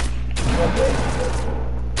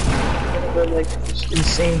 Like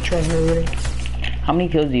insane trying to. How many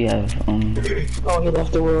kills do you have? Oh, he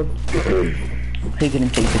left the world. He couldn't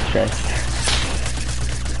take the stress.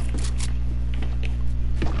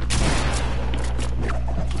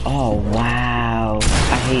 Oh wow!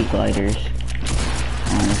 I hate gliders.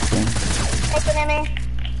 Honestly.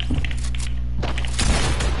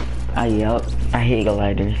 Yup. I hate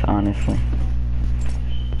gliders, honestly.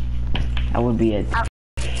 I would be a...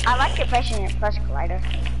 I like your pressing your plus glider.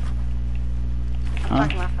 I'm talking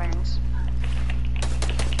to my friends.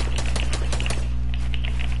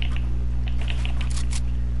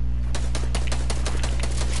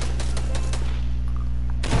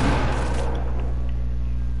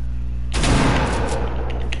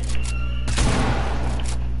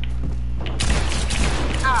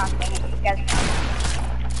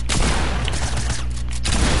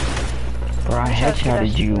 Bro, I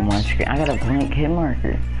headshotted you on my screen. I got a blank hit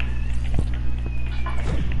marker.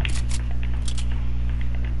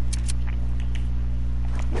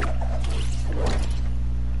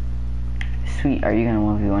 Sweet, are you gonna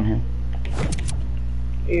 1v1 him?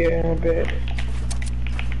 Yeah, I bet.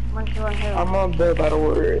 1v1 who? I'm on the battle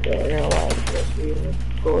order, though. You're gonna lie.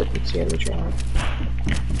 Go with the team and try.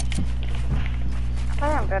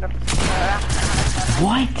 I'm better.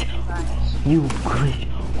 What? You glitch.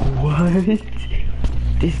 What?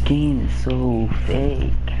 This game is so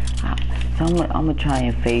fake. So I'm gonna try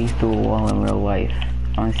and phase through a wall in real life.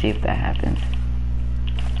 I wanna see if that happens.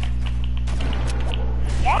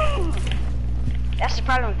 Yeah. That's the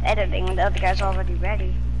problem with editing when the other guy's already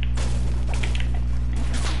ready.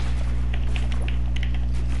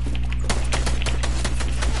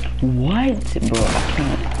 What? Bro, I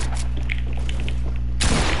can't.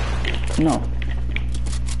 No.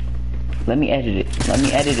 Let me edit it.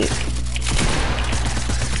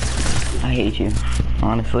 I hate you.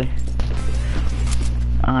 Honestly.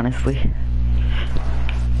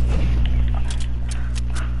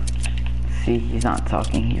 See, he's not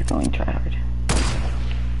talking. He's going try hard.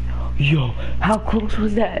 Yo, how close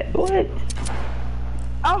was that? What?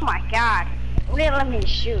 Oh my god. We didn't let me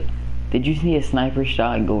shoot. Did you see a sniper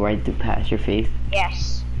shot and go right through past your face?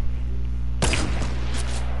 Yes.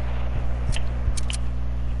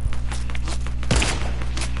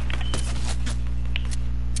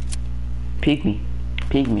 Peek me.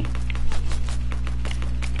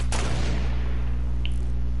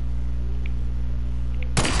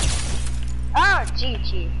 Oh,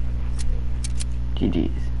 GG.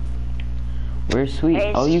 GG's. Where's Sweet?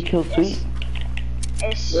 Oh, you killed Sweet?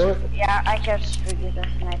 Yeah, I killed Sweet with a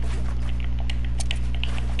sniper.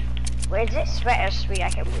 Wait, is it Sweat or Sweet? I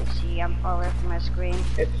can't really see. I'm far away from my screen.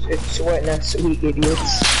 It's Sweat, not Sweet,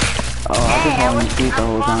 idiots. Oh, I've been calling you Sweet the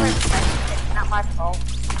whole time. It's not my fault.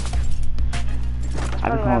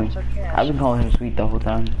 I've been calling him Sweet the whole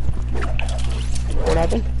time. What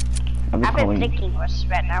happened? I've been thinking it was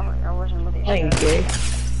Sweat. I wasn't really sure. I ain't gay.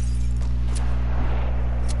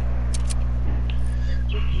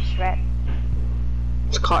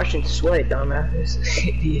 caution sweat, dumbass.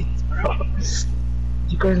 Idiots, bro.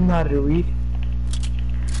 You guys know how to read?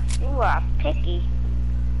 You are picky.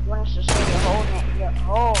 You want us to say you're holding it. You're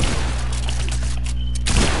holding.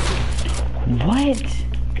 What?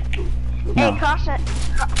 Hey,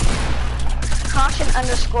 caution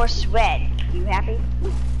underscore sweat. You happy?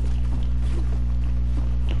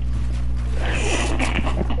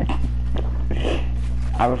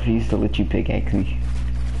 I refuse to let you pickaxe me.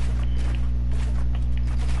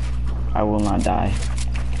 I will not die.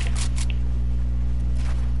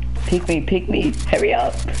 Pick me, hurry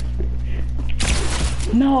up.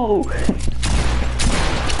 No! I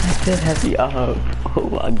said hurry up. Oh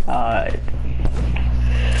my god.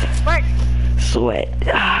 What? Sweat.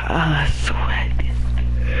 Sweat.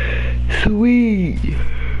 Sweet.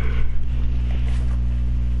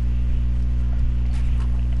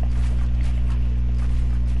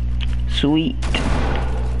 Sweet.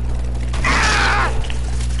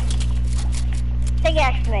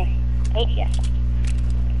 Pickaxe me. Hate ya.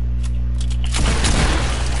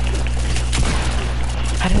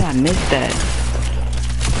 How did I miss that?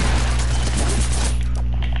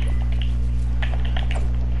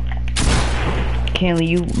 Canley,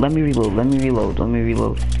 you let me reload.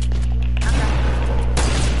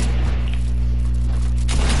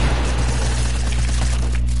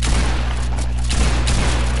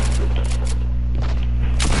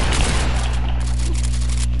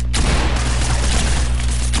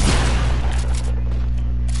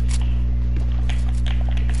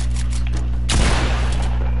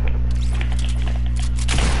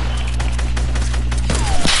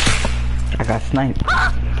 I got sniped.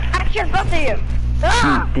 I killed both of you.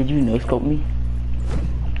 Did you no-scope me?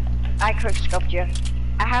 I quick-scoped you.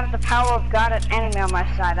 I have the power of God and enemy on my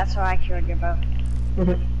side. That's why I killed you both.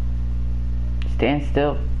 Stand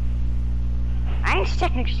still. I ain't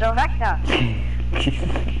standing still. Heck no.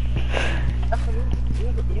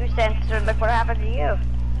 You stand still. Look what happened to you.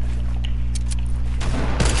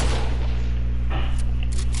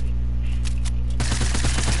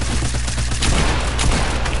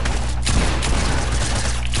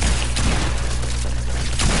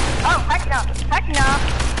 Heck no! Heck no!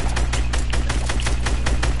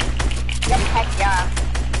 Yes, heck yeah.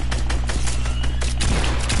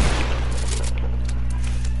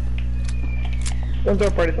 Don't throw a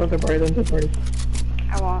party.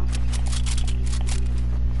 I won't.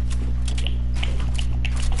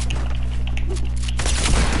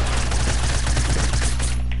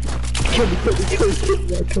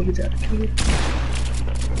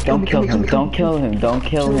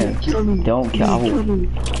 Kill me. Don't kill him.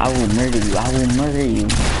 I will murder you.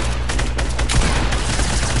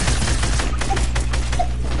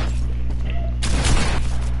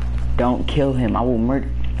 Don't kill him. I will murder.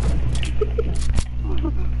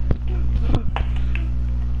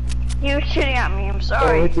 You were shooting at me. I'm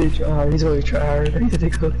sorry. Oh, he's going to try hard. I need to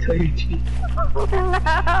go tell you, G.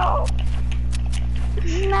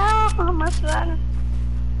 No, I'm not done.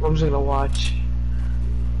 I'm just gonna watch.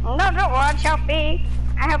 No, don't watch. Help me.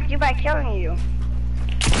 I helped you by killing you.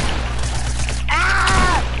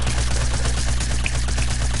 Ah!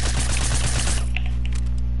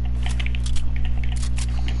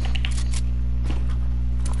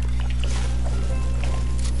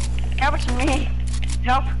 Help me.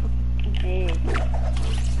 Help me.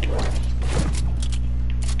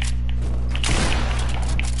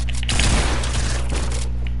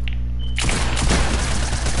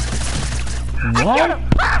 What?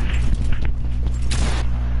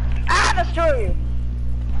 Destroy you.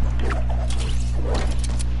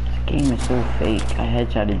 This game is so fake. I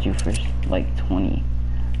headshotted you for like 20.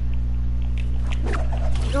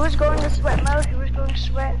 Who was going to sweat mode? Who was going to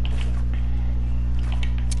sweat?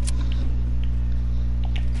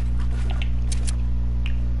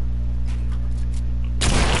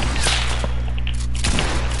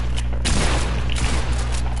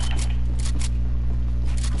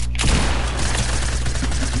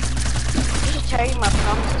 Tell you my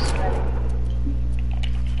promise is sweating.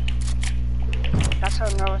 That's how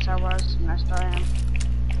nervous I was, and I still am.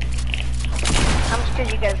 How much could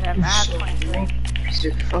you guys have? I have 23. Piece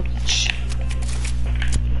of fucking shit.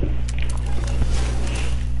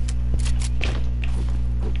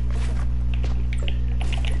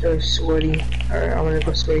 So sweaty. Alright, I'm gonna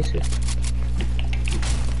go space it.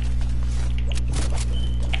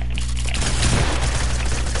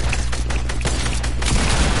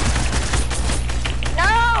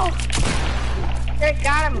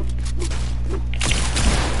 Got him.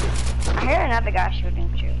 I hear another guy shooting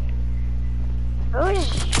too. Who's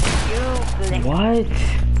you? What?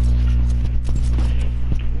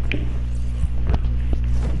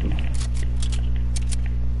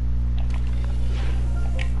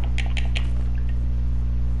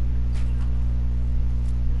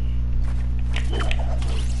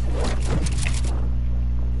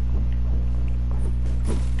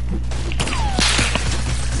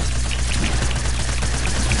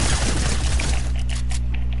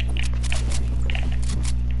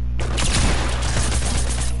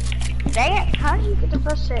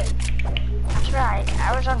 That's right.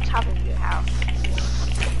 I was on top of your house.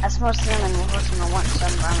 That's most of them and most of them want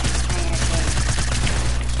some running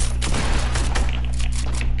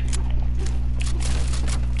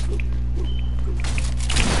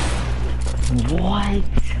What?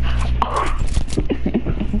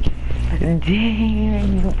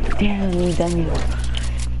 Damn, Daniel.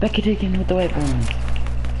 Becky taking with the white ones.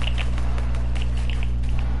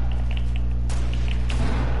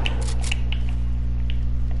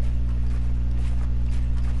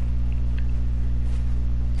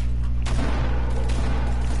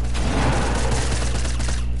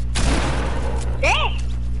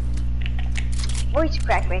 Voice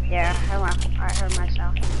crack right there. I heard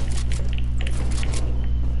myself.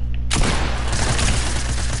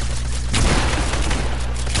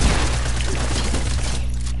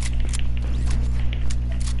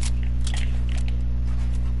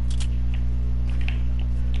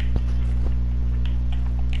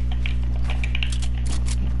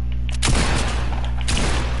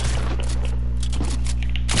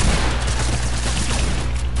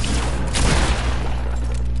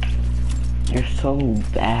 You're so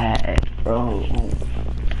bad, bro.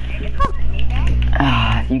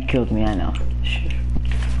 Ah, you killed me, I know. Sure.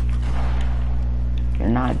 You're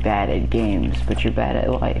not bad at games, but you're bad at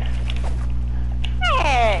life.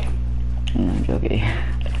 Hey! I'm joking.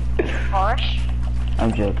 Harsh.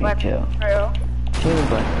 I'm joking, But chill. true. Chill,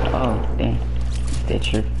 but, oh, dang. Stay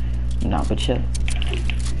true. Nah, but chill.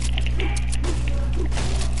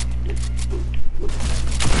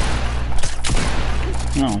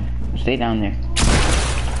 No, stay down there.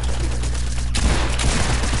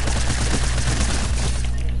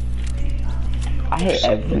 I hit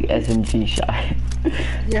every SMG shot.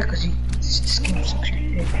 Yeah, cause this game sucks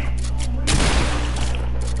your dick.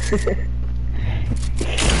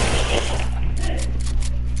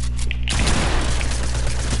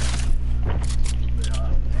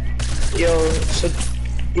 Yo, so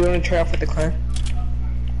you wanna try out with the clan?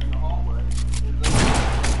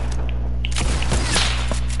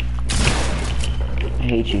 I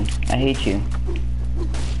hate you. I hate you.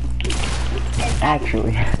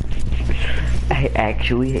 Actually. I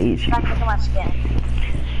actually hate you. Back with my skin.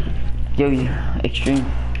 Yo, extreme.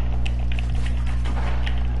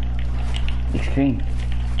 Extreme.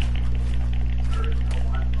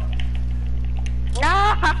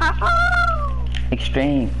 No!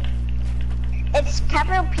 Extreme. It's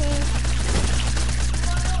capital P.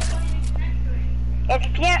 It's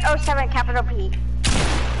P07 capital P.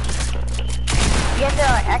 You have to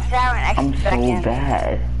X out and X I'm back so in.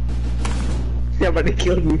 bad. Yeah, but they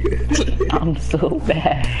killed me. I'm so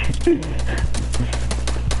bad.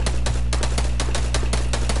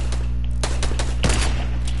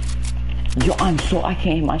 Yo, I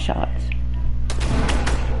can't hit my shots.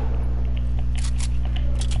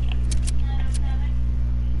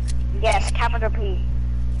 Yes, capital P.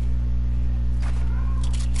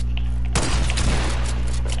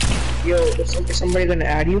 Yo, is somebody gonna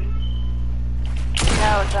add you?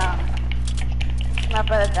 No, it's my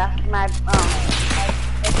brother, my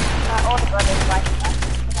older brother's wife.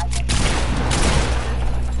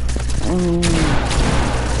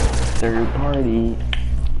 Third party.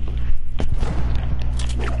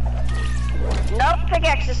 Nope,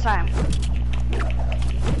 pickaxe this time.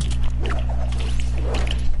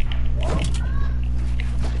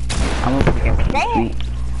 I'm gonna pick up Dang.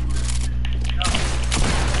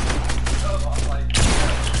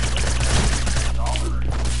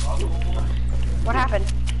 What happened?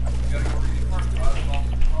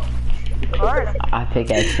 I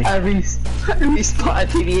pickaxe you. I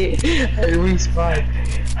respawned, idiot. I respawned.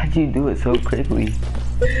 How'd you do it so quickly?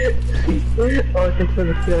 Oh, just for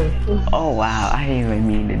the kill. Oh wow, I didn't even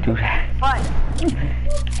mean to do that. Fun.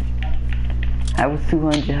 I was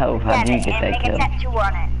 200 health. How'd you get that kill? Make a tattoo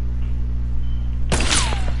on it.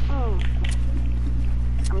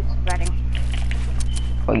 I'm spreading.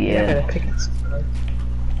 Oh yeah. Pickaxe.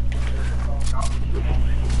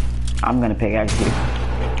 I'm gonna pickaxe you.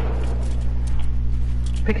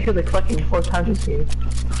 Pickaxe like fucking 4 times this game.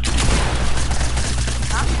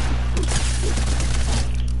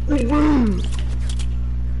 Hey,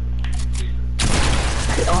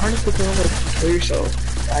 honestly, don't like kill yourself.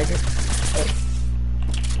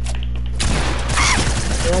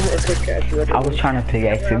 I was trying to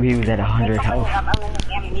pickaxe him. He was at 100 health.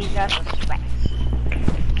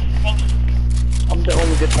 I'm the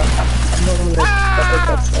only good one. I'm the only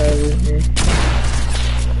that's here.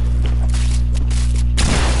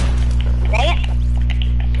 Dang it!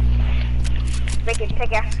 Freaking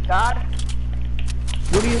pickaxe god.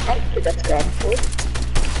 What do you think pickaxe god for?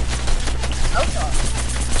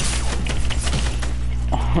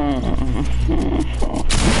 Oh, Oh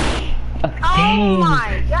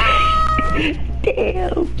my god!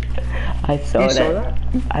 Damn. I saw that.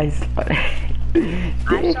 I saw that.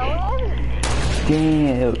 I saw it.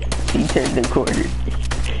 Damn. He turned the corner.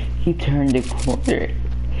 He turned the corner.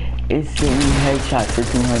 Instantly headshot for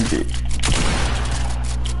 200.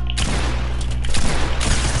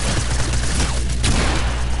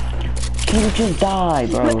 You just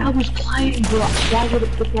died, bro. I was playing, bro. Why would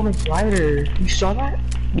it put on a glider? You saw that?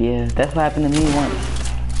 Yeah, that's what happened to me once.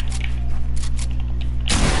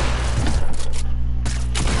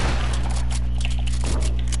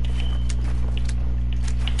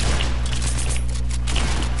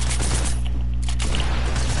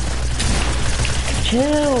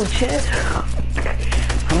 Chill, chill.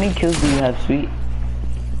 How many kills do you have, Sweet?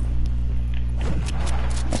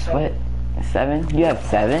 What? 7? You have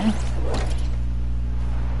 7?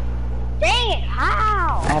 Dang it,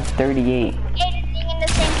 how? I have 38. Editing in the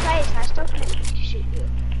same place, and I still can't shoot you.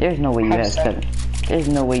 There's no way you have 7. There's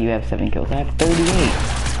no way you have 7 kills. I have 38.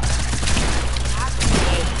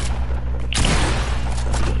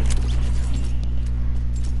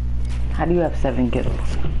 How do you have 7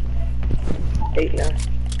 kills? 8 now.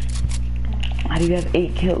 How do you have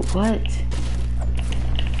 8 kills? What?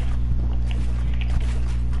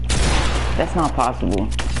 That's not possible.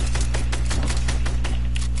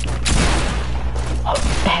 Oh,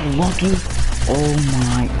 that lucky. Oh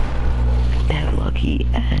my. That lucky.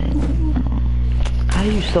 How are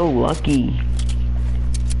you so lucky?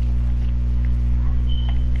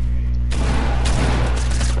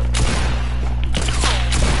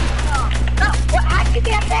 No, what? How'd you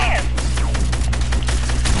get up there?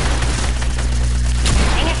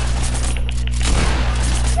 Dang it.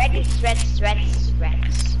 Ready, threats.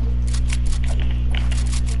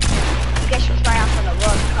 You guys should try out for the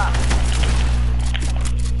World Cup.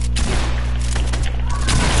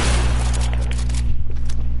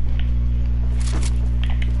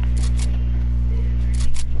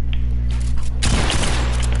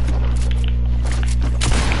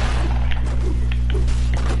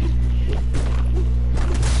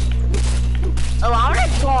 Oh, I wanna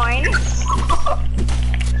join.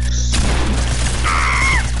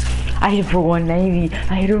 I hit it for 190.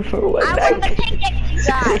 I hit it for 190. I want to take it, you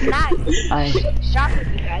guys. Not shock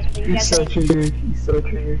with you guys, but you guys so triggered. He's so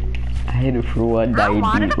triggered. I hit it for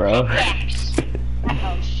 190, bro.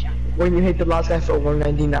 When you hit the last guy for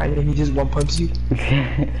 199 and he just one pumps you.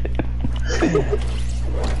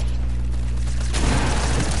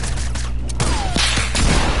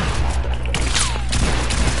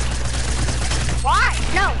 Why?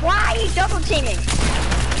 No, why are you double teaming?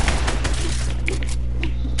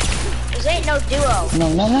 This ain't no duo. No.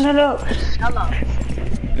 Hello.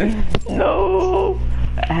 No.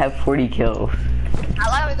 I have 40 kills.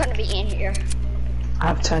 How long are we gonna be in here? I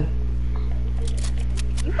have 10.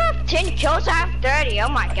 You have 10 kills, I have 30. Oh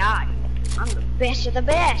my god. I'm the best of the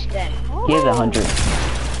best then. He has 100.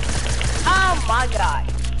 Oh my god.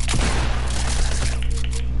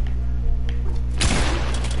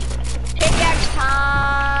 Pickaxe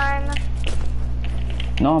time.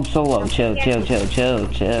 No, I'm so low. Chill.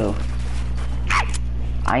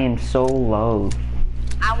 I am so low.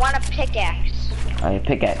 I want a pickaxe. Alright,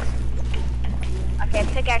 pickaxe. Okay,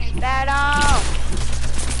 pickaxe battle.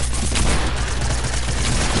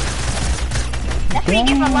 That's me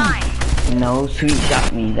get the line. No, Sweet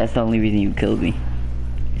shot me. That's the only reason you killed me.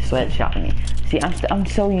 Sweat shot me. See, I'm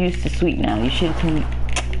so used to Sweet now. You should have told me,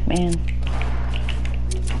 man.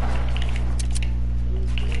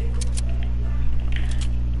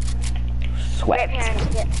 Sweat.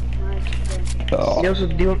 Oh. You also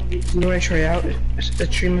do you want to try out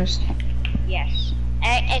Extremist? Yes.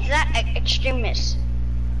 It's not extremist.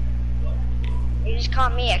 You just call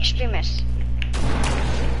me extremist.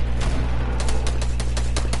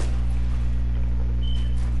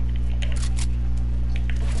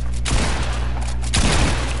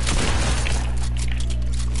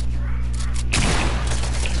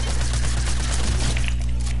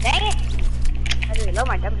 Dang it! I did reload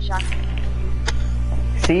my double shot.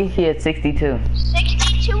 See, he had 62.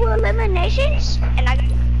 62 eliminations, and I got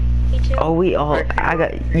 52. Oh, we all.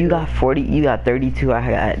 You got 40. You got 32.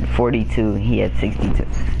 I got 42. He had 62.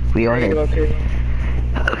 We all had. Okay.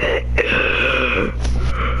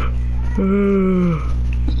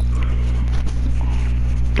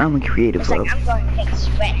 I'm a creative. It's like I'm going to take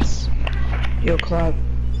sweats. Yo, Cloud.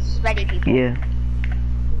 Sweaty people. Yeah.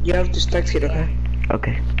 You have to spectate, okay?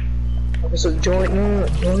 Okay. Okay, so join in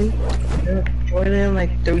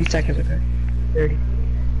like 30 seconds, okay? 30.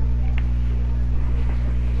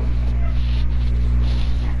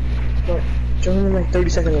 Join in like 30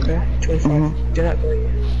 seconds, okay? 25. Do not go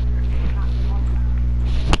yet.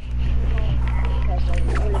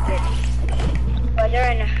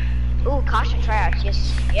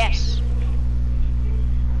 Yes.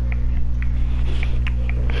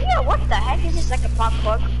 Yeah, what the heck? Is this like a pop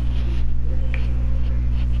cork?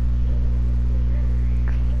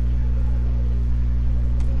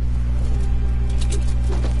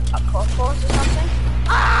 A cork or something?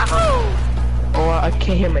 Oh, I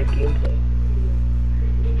can't hear my gameplay.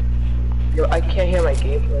 Yo, I can't hear my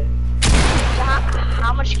gameplay. So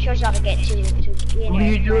how much kills do I have to get to be in What are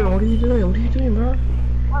you doing? What are you doing? What are you doing, bro?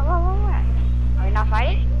 What? Are we not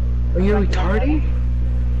fighting? Are you retarded?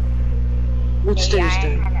 What stage is that?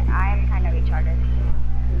 I am kind of retarded.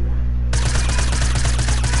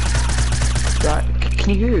 Right, can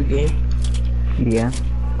you hear your game? Yeah.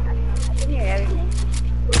 I can hear everything.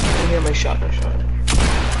 I can hear my shotgun shot.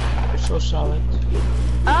 It's so solid.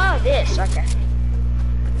 Oh, this. Okay.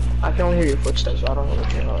 I can only hear your footsteps, so I don't know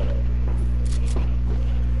what you're on.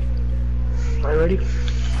 Are you ready?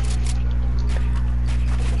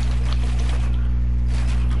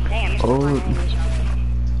 Damn, it's Oh.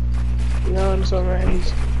 No, I'm so ready.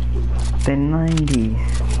 The 90s.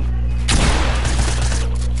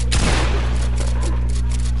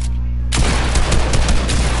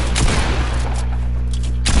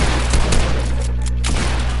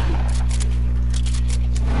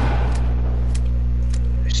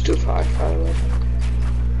 It's too far away.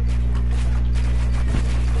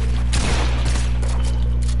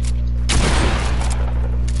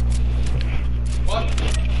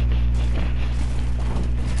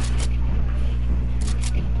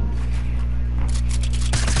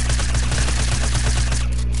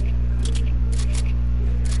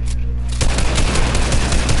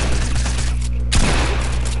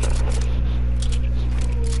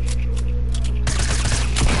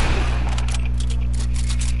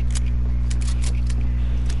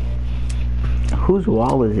 Whose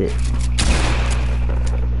wall is it?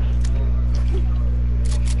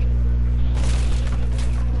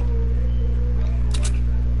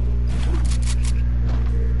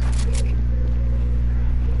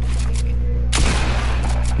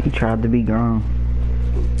 He tried to be grown.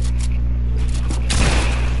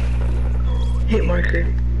 Hit marker.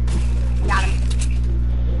 Got him.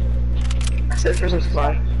 I said versus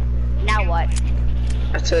 5. Now what?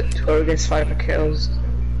 I said 12 against 5 kills.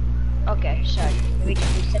 Okay, so we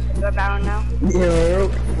can reset the door battle now. Yeah,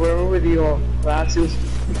 where were the last? It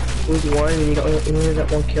was 1 and you only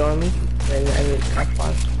got 1 kill on me. And I need top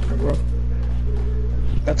 5. Bro.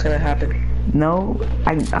 That's gonna happen. No,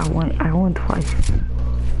 I won twice.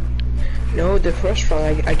 No, the first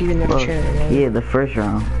round I gave you another chance. Right? Yeah, the first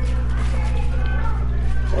round.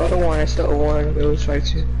 The other one I still won, but it was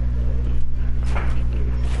 5-2.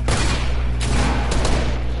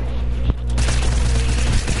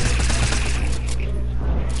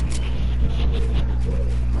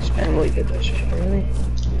 I really did that shit, really?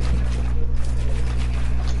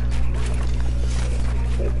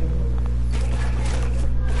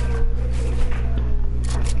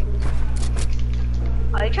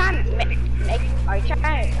 Are you trying to make are you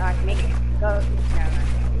trying to make it go? No,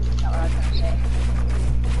 that's not what I was gonna say.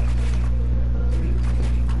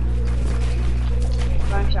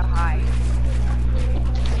 Going so high.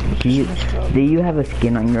 Do you have a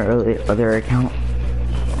skin on your other account?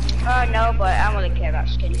 No, but I don't really care about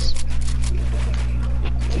skins.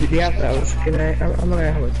 Did you have to have a skin? I'm not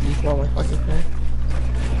gonna have a default on my fucking thing.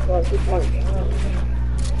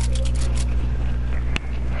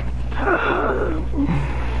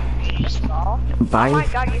 Buy Oh my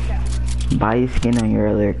god, you can. buy a skin on your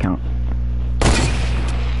other account.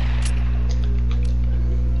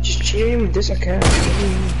 Just cheat him with this account.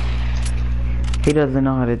 He doesn't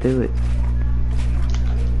know how to do it.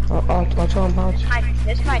 I'll tell him about it.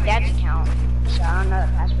 This is my dad's account, so I don't know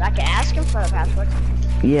the password. I can ask him for the password.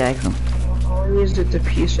 Yeah, ask him. I'll use the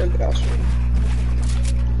PSN password.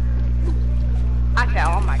 I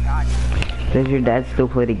fell, oh my god. Does your dad still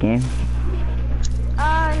play the game?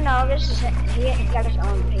 No, this is he got his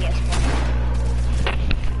own PS4.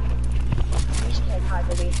 He's playing Call of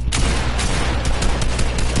Duty.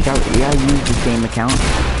 Y'all use the same account?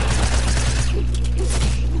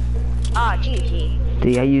 GG. Do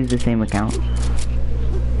y'all use the same account?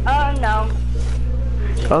 No.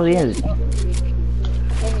 Oh yeah. He has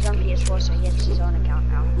his own PS4, so he has his own account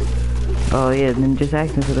now. Oh yeah, then just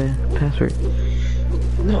ask him for the password.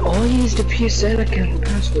 No, all you use the PSN account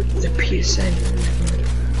password. The PSN.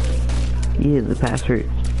 Yeah, the password.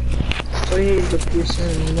 So you use the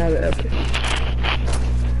PSN, not the Epic.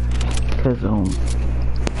 Cause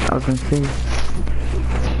I was gonna say.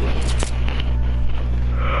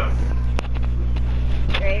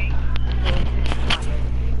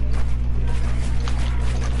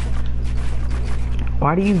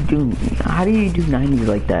 Why do you do, how do you do 90s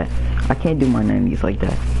like that? I can't do my 90s like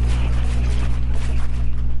that.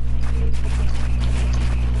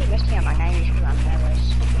 Keep missing on my 90s because I'm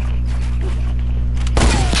nervous.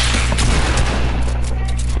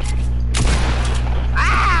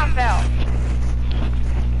 Ah, I fell.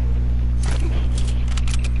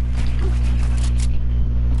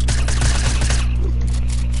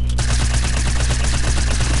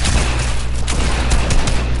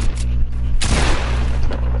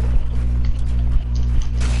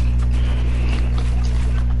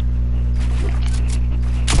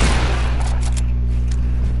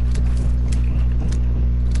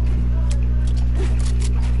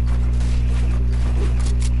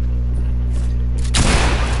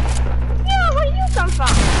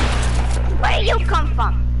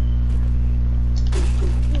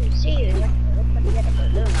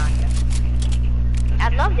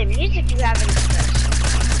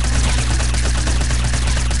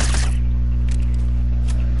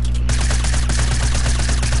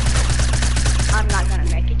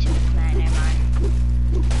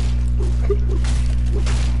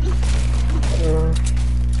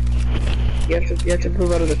 You have to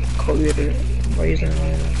move out of the computer by using it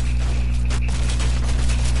like that.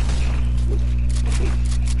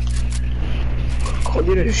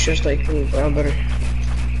 Computer is just like brown butter.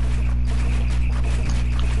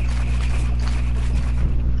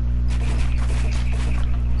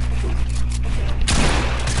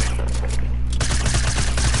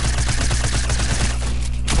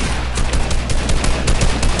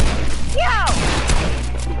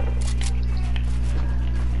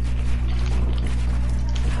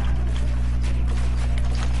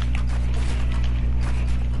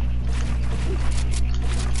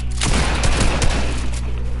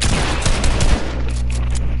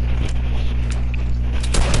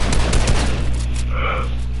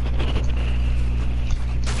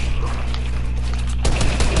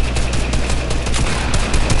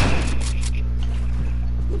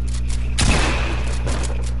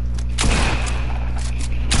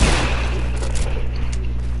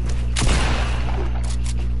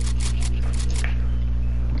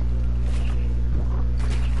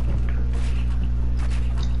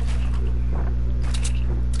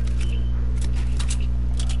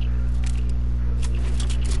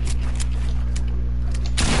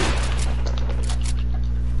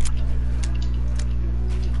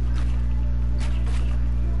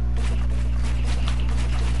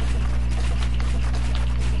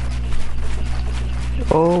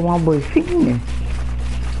 Oh, my boy fiending.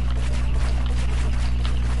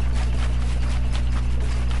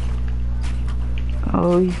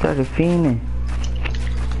 Oh, he started fiending.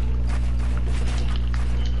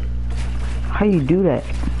 How you do that?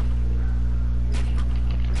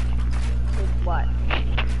 What?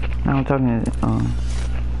 Now I'm talking to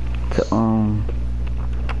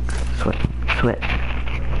Sweat.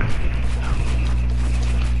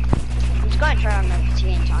 He's going to turn on the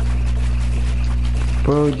TV and talk.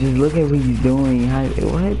 Bro, just look at what he's doing.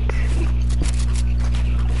 What?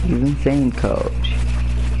 He's insane, coach.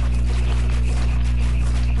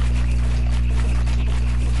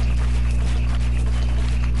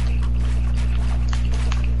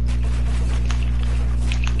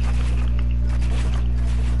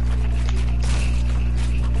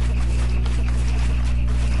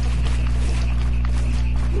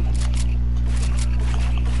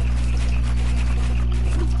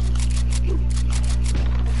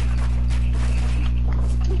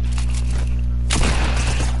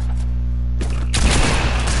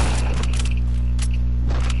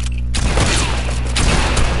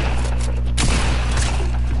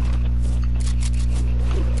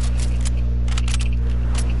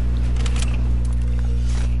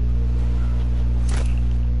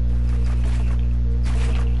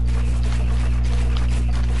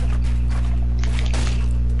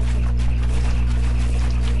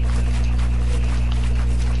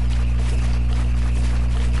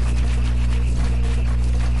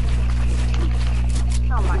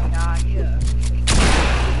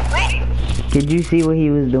 Did you see what he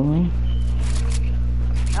was doing?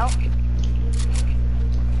 Nope.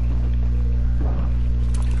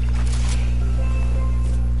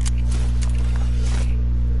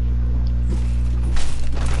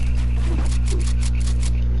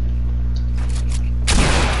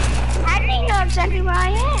 How do you know exactly where I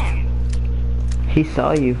am? He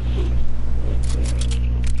saw you.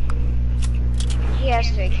 He has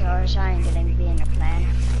 3 killers. I ain't gonna be in the plan.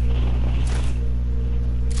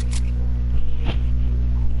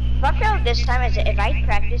 What I feel this time is that if I keep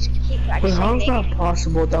practicing. Wait, how is that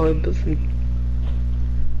possible that way?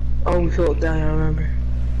 Oh, we filled it down, I remember.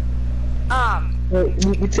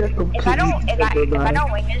 If I don't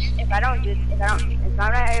win this, if I'm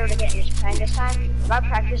not able to get this plan this time, if I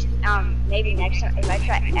practice, maybe next time, if I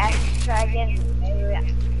try again,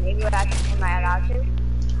 maybe am I allowed to?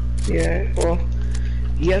 Yeah, well,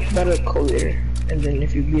 you have to battle a co-leader, and then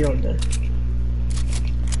if you beat him, then.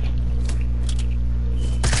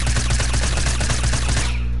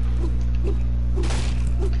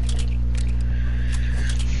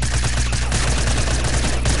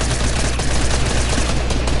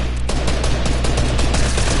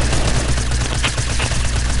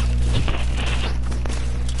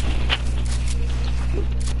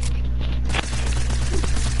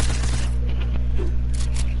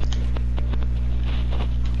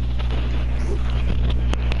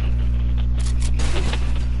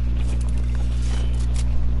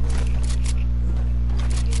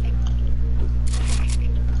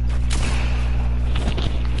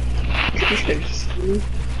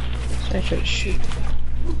 I try to shoot.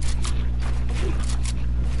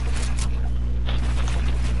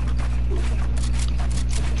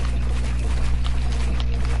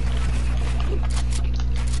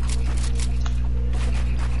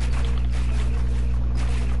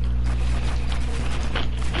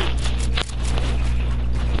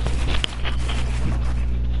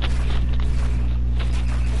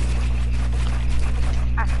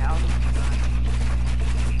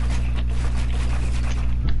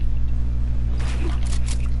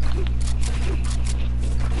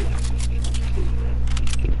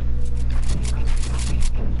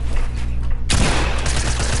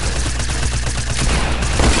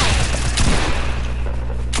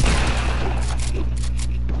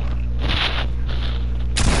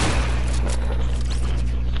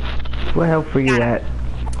 What health were you at?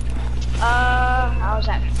 How was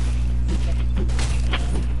that?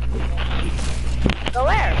 Go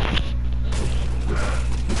where?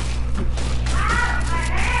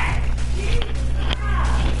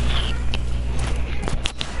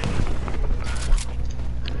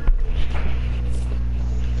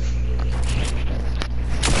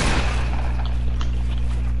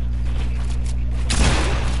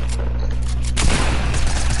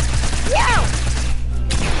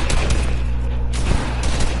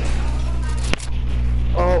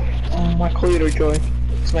 Joy.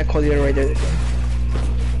 It's my co-leader right there.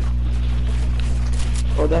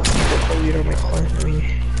 Oh, that's the co-leader of my clan. I mean,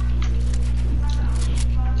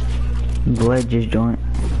 go ahead, just join. No,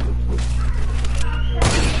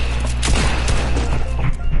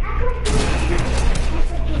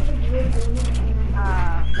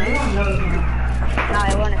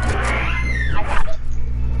 I want to. I got it.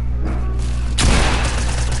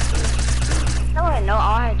 No,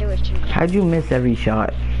 all I had to do was shoot. How'd you miss every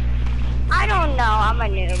shot? I don't know, I'm a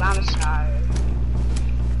noob, I'm sorry.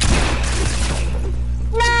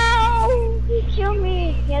 No! He killed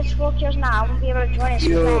me. He has 4 kills now, I won't be able to join his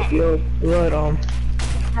clan. Yo, what,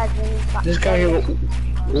 this guy here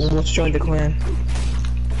wants to join the clan.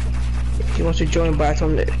 If he wants to join, but I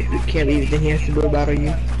told him that if he can't leave, then he has to go battle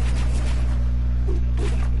you.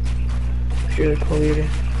 If you're the co-leader.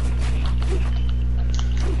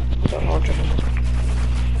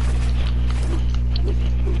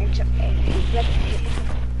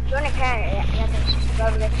 Join a clan, you have to go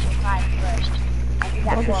to Level 5 first. And you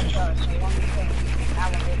got 4 kills, so 1 kill.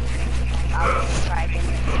 I will try again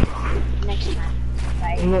next time.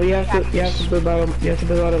 Like, no, you have to build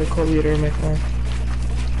out of the co-leader in my clan.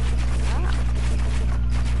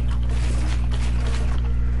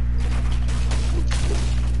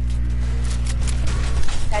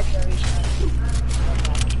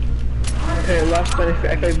 Okay, last time if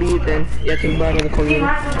I beat, then you have to build out of the co-leader.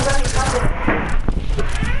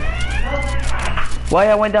 Why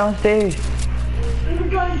I went downstairs?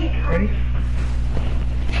 Ready?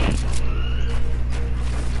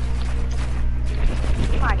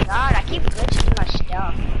 Oh my god, I keep glitching my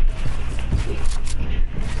stuff.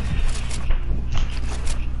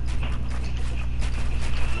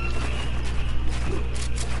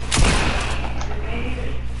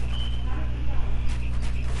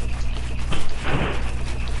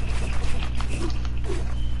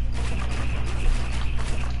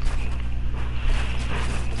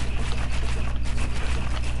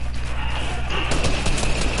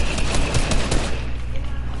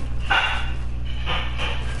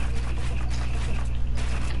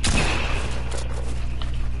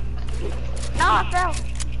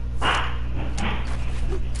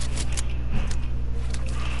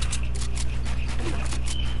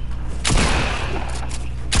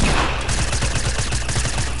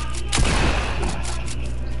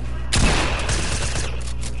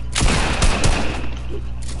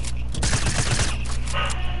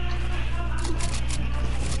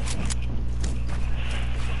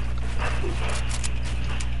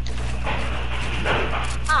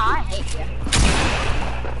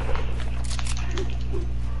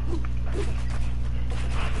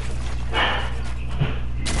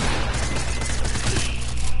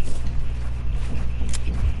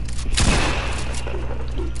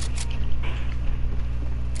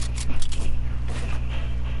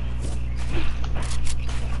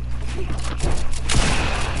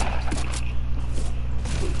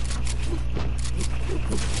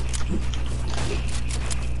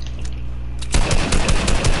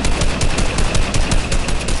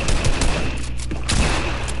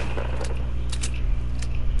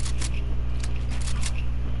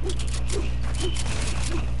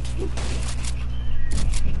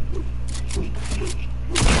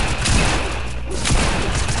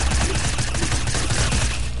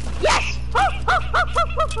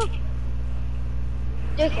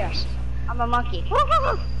 Ridiculous. I'm a monkey. Alright.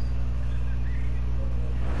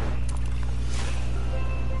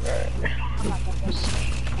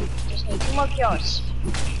 Just need 2 more kills.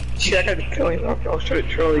 Shit, I gotta kill him. I'll try to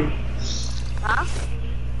troll you. Huh?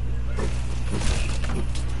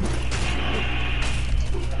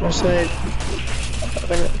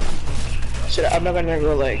 I'm not gonna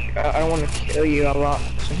go like, I don't want to kill you a lot,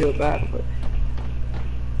 so I feel bad, but...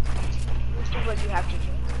 Let's do what you have to do.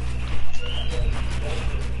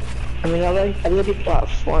 I mean, I let people have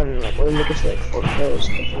fun, like, when we make us like 4 kills.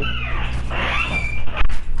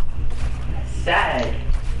 Sad.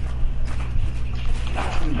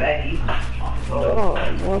 I'm back. Oh,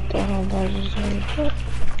 what the hell did I just do?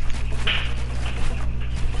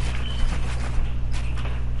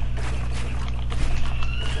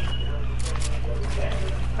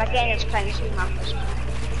 My game is playing Super Mario Bros.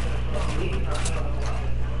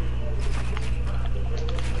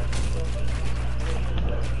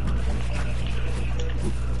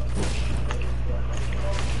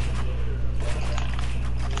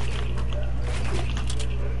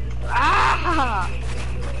 Ah!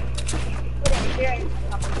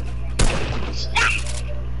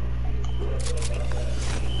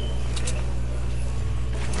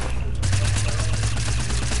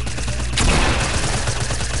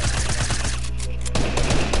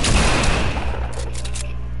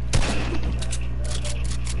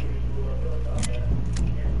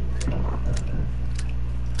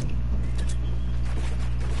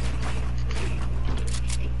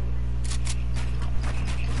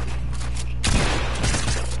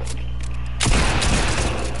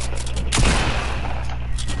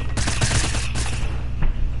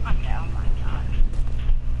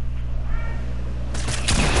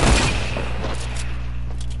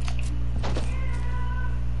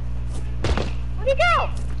 Where'd he go?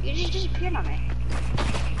 You just disappeared on me.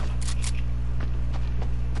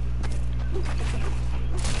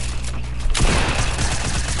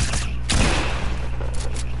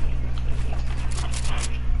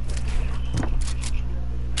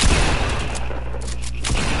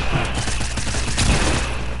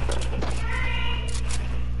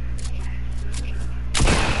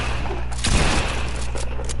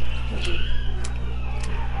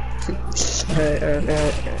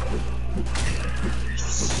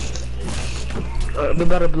 The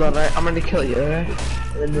better blood, right? I'm gonna kill you, alright?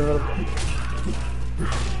 We're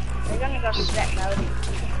gonna go sweat mode.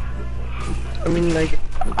 I mean, like,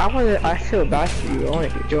 I feel bad for you. I wanna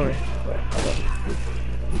get joined. But I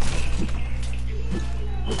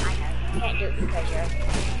know, you can't do it because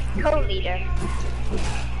you're co-leader.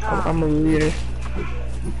 I'm a leader.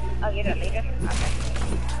 Oh, you're the leader? Okay.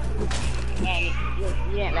 And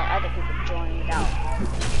you didn't let other people join without.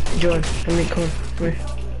 Join. Come here.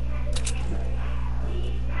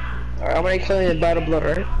 Alright, I'm gonna kill you in battle blood,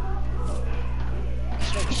 right?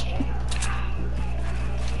 Switch.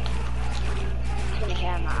 It's gonna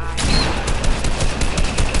hit my eyes.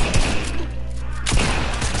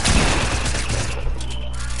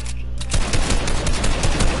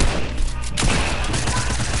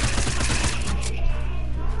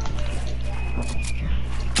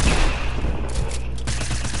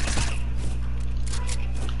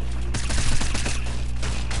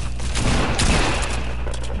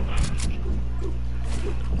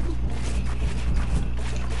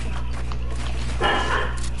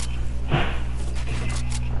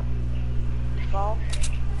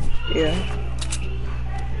 Yeah.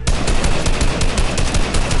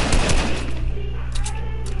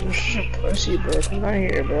 You're such a pussy, bro. Come down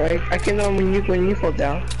here, bro. I can know when you fall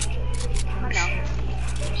down. I know.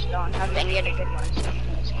 Just don't have any other good ones. I'm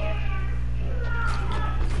kinda scared.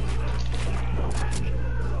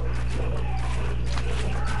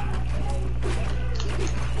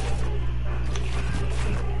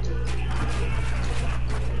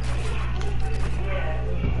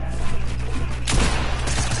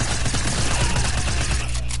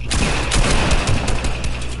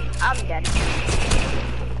 I'm dead.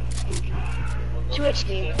 2 HP.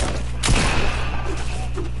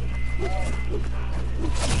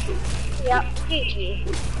 Yep, GG.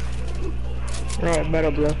 Alright,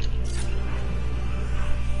 battle blood.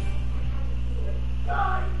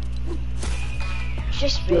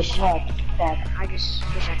 Just wish I just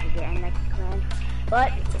wish I could get in like a clan.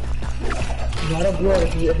 But Battle blood.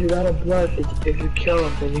 If you battle blood, if you kill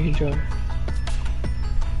him, then you can join.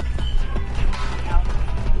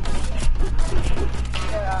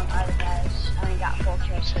 other guys only got 4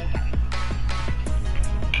 kills here.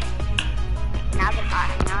 Now the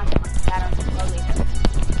battle leader.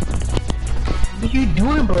 What are you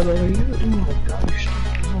doing, brother? Oh my gosh.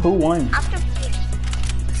 Who won? After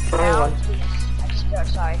No, it's Venus. I just feel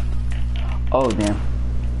sorry. Oh, damn.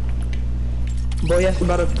 Voy a hacer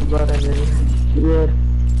para your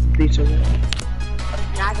pizza.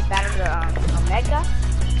 Now the battle to Omega.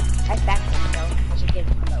 That's back to him though. There's a good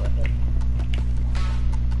combo with it.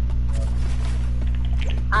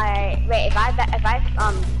 Wait, if I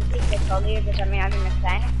defeat the co-leader, does that mean I'm in the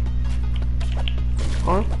clan?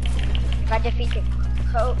 Huh? If I defeat the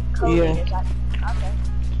co-leader, does that okay.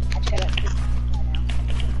 I just gotta keep right now.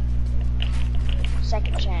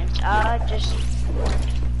 Second chance. Just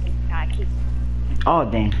keep. Oh,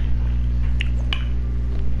 dang.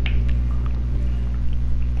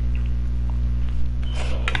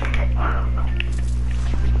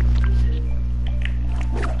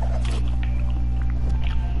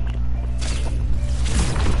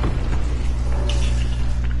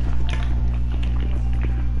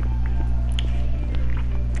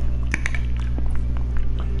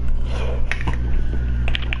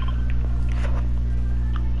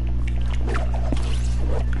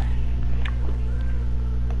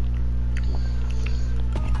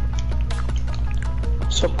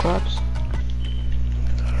 Sup, Claps?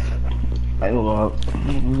 I will I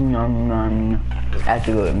have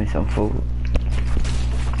to go get me some food.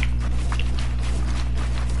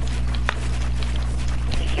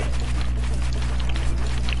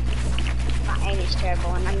 My aim is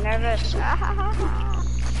terrible and I'm nervous.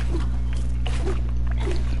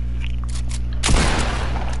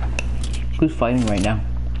 Who's fighting right now?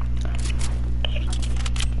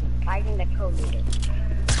 Fighting the co-leader.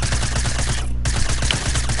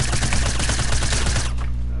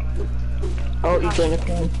 Oh, you joined the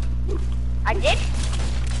clan. I did?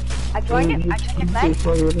 I joined it? I joined the clan?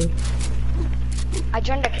 I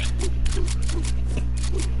joined the...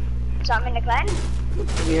 So I'm in the clan?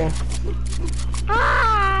 Yeah.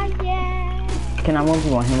 Ah, yeah! Can I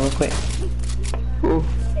 1v1 him real quick? Who?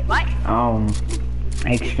 Wait, what?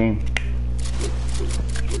 Extreme.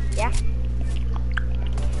 Yeah?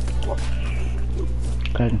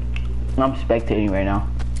 Good. I'm spectating right now.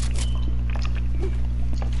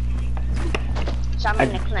 So I'm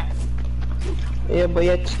in the clan. Yeah, but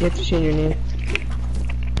you have to change your name.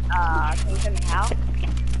 Can you tell me how?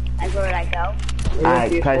 Like, where would I go?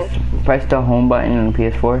 Alright, press the home button on the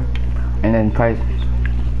PS4, and then press...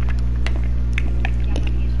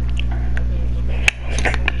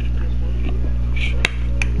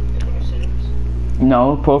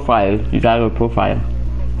 No, profile. You gotta go profile.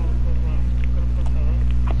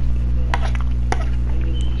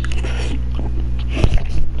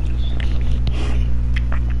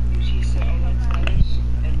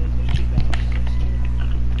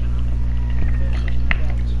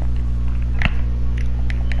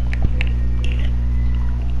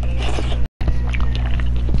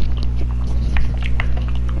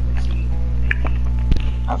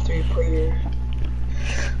 After you put your...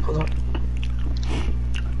 Hold on.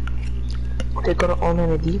 Okay, go to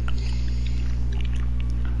online ID.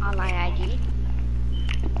 Online ID?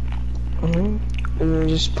 And then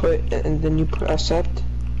just put, and then you put accept.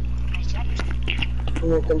 Accept?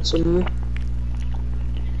 And then continue.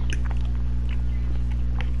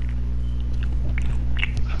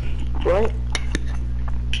 Right?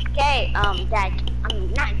 Okay, Dad,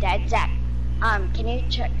 not Dad, Zach. Can you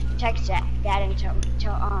text Dad and to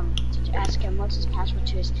ask him what's his password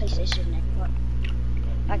to his PlayStation network?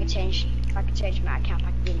 If I could change my account,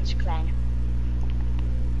 I could get his clan.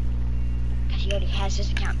 Cause he already has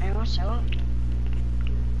his account now, so.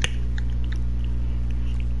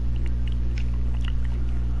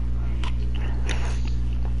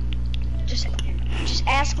 Just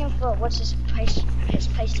ask him for what's his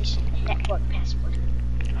PlayStation network password.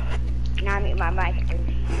 Now I mute my mic and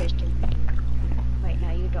here's to. Wait,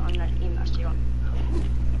 no, you don't. I'm not email still.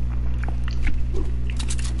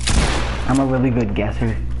 I'm a really good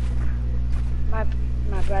guesser. My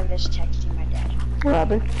brother's texting my dad. What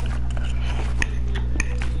happened?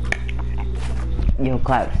 Yo,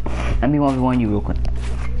 Claps, let me 1v1 you real quick.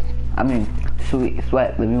 I mean,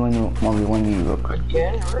 Sweat, let me 1v1 you real quick.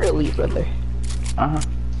 Again? Really, brother? Uh-huh.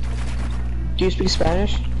 Do you speak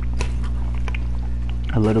Spanish?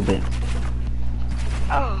 A little bit.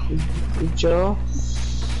 Oh. Joe?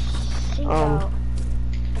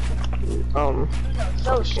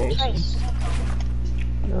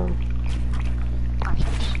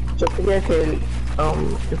 Yo quería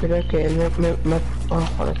que él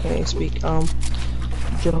ahora can I speak,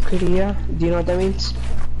 yo quería, do you know what that means?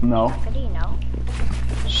 No. How do you know?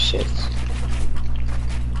 Shit.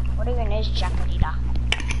 What even is Jacarita?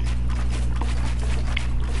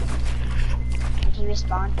 Did he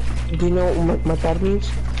respond? Do you know what matar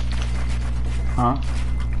means? Huh?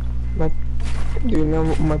 Do you know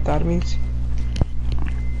what that means?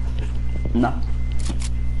 No.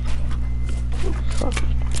 Fuck.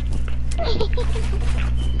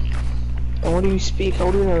 And what do you speak?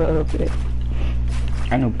 How do you know that up there?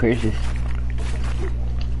 I know curses.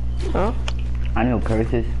 Huh? I know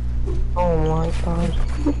curses. Oh my god.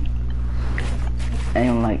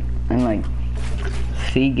 And like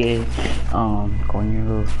sigue,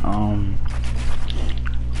 coño,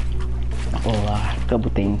 a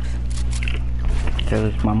couple things.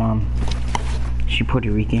 So my mom, she Puerto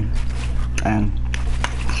Rican, and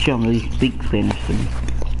she don't really speak Spanish to me.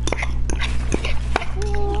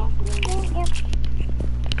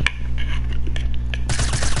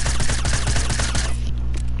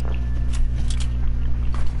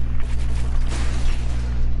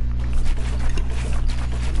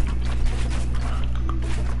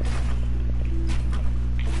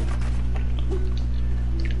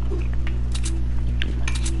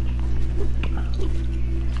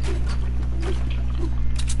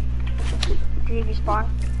 Respawn.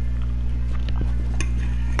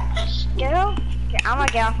 Skittle? Okay, I'm gonna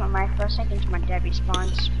get off my mic for a second until my dad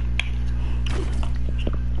respawns.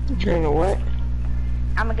 You're in a what?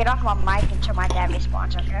 I'm gonna get off my mic until my dad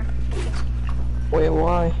respawns, okay? Wait,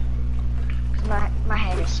 why? Cause my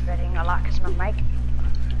head is spinning a lot because of my mic.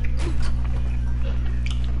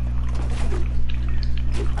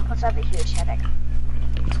 Plus I have a huge headache.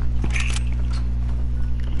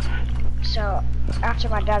 So, after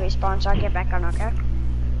my dad respawns, I'll get back on, okay?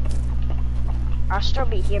 I'll still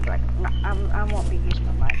be here, but I won't be using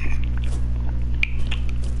my mic.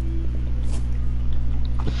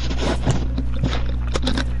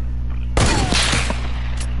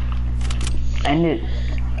 End it.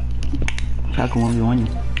 So I can 1v1 you.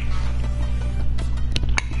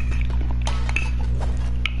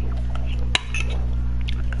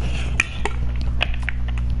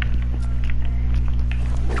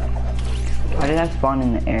 Why did I spawn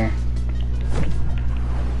in the air?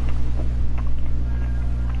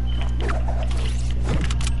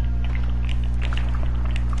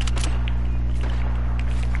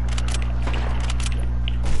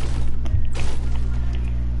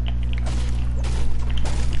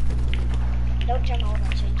 Don't turn all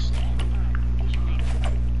that change to username.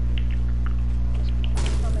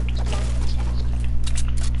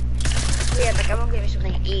 Yeah, like I'm gonna give you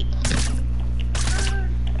something to eat.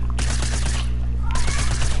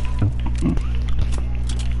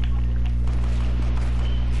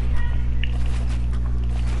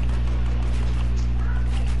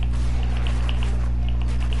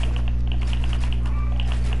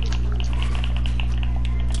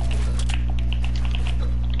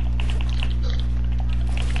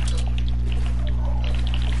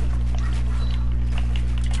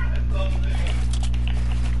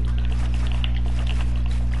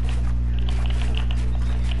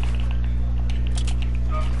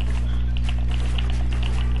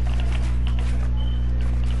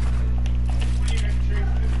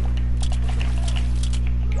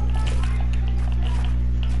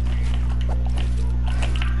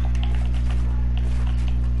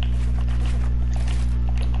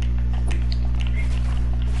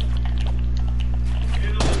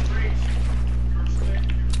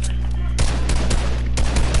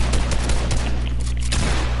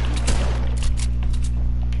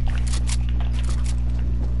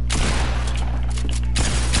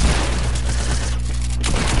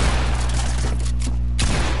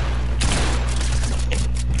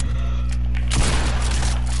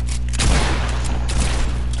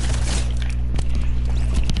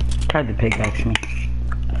 Tried to pickaxe me.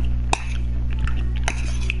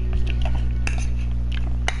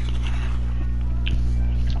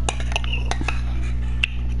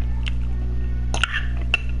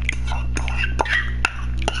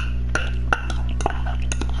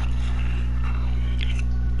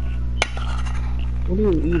 What are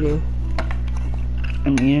you eating?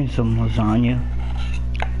 I'm eating some lasagna.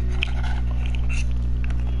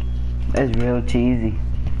 That's real cheesy.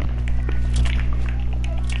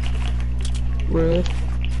 Really?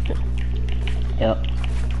 Yep.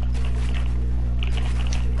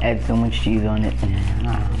 Add so much cheese on it.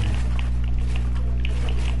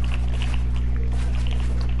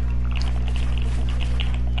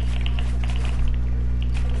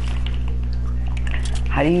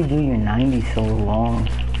 How do you do your 90 so long?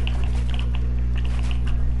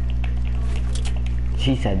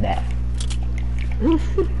 She said that.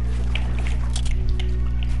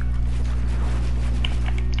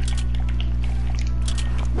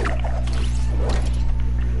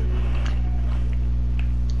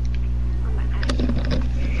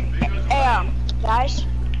 Guys?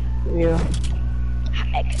 Yeah.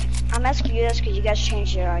 I'm asking you this because you guys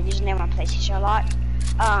changed your username on PlayStation a lot.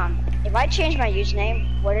 If I change my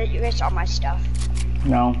username, would it erase all my stuff?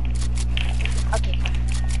 No. Okay.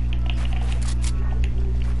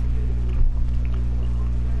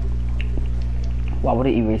 Why would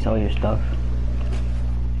it erase all your stuff?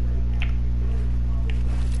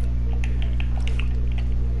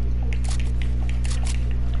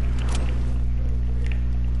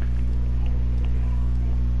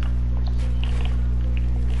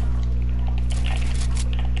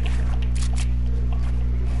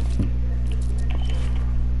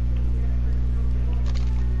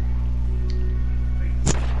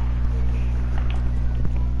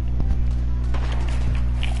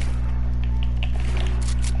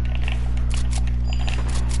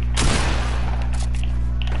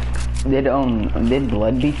 Did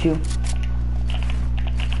Blood beat you?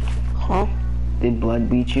 Huh? Did Blood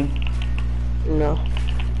beat you? No.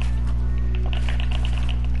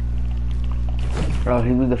 Oh,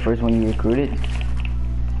 he was the first one you recruited?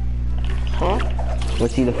 Huh?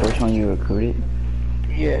 Was he the first one you recruited?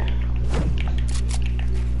 Yeah.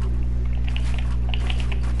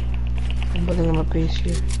 I'm building on my base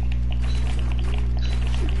here.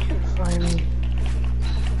 Can't find me.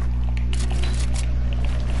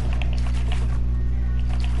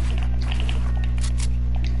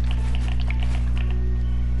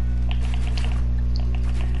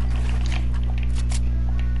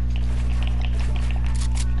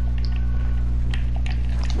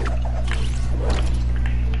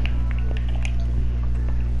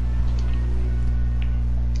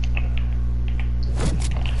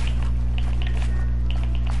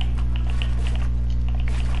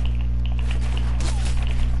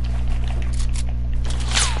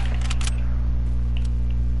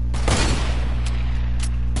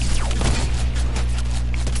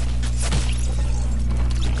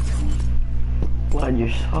 Blood, you're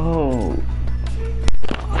so...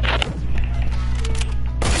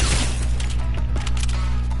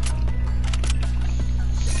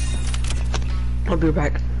 I'll be right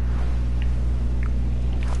back.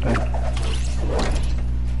 Okay.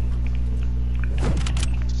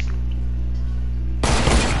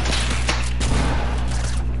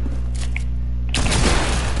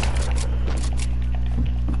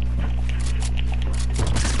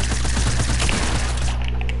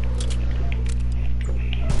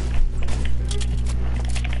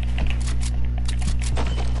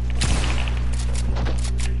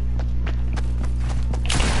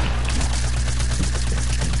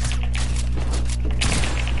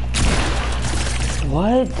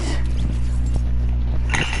 What?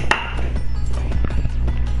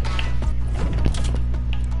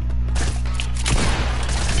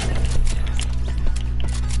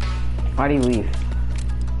 Why'd he leave?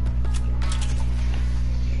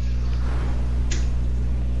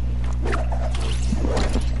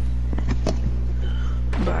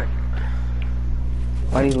 Back.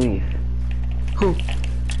 Why'd he leave? Who?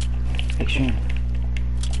 Extreme.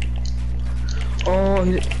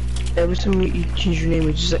 Oh, every time you change your name,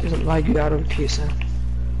 it just doesn't log you out of PSN.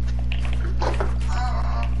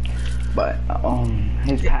 But,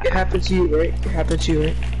 his It happened to you, right? It happened to you,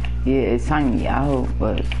 right? yeah, it signed me out,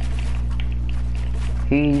 but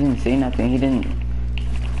he didn't say nothing. He didn't.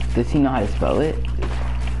 Does he know how to spell it?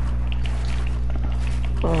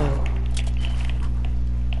 Oh.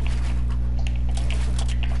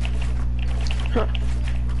 Huh.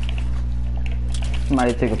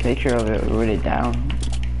 Somebody took a picture of it, wrote it down.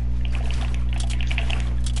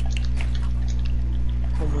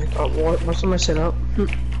 Oh my god, what's my setup?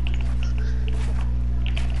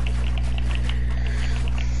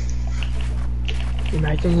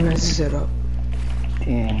 Imagine he messes it up.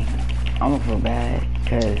 Dang, I'ma feel bad,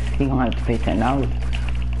 cause he gonna have to pay $10.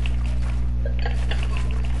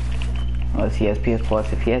 Unless he has PS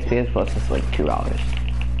Plus. If he has PS Plus, it's like $2.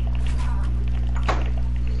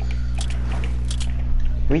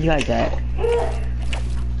 Where you guys at?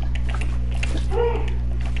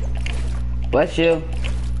 Bless you.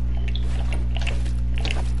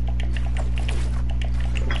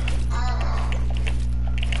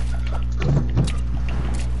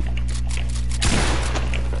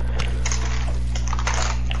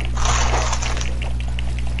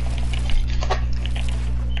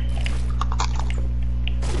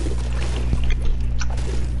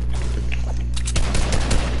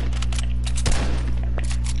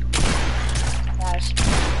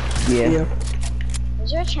 Yeah.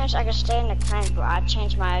 Is there a chance I could stay in the clan, but I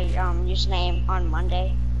change my username on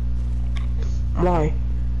Monday? Why?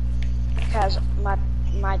 Because my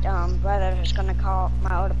brother is gonna call,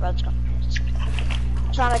 my older brother's gonna.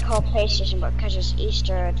 trying to call PlayStation, but because it's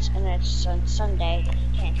Easter and it's on Sunday,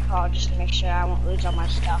 I can't call just to make sure I won't lose all my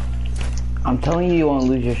stuff. I'm telling you, you won't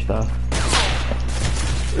lose your stuff.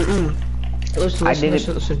 Listen.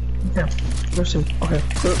 Yeah, listen. Okay,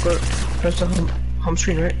 go. Press the home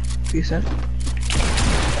screen, right? You said.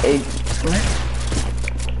 Right?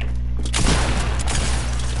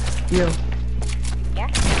 Yeah. Yeah?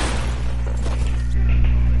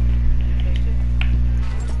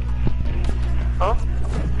 Huh?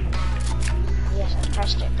 Yes, I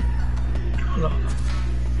pressed it. No.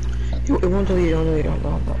 It won't tell you, no.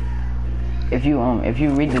 If you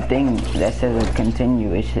read the thing that says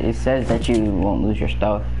continue, it says that you won't lose your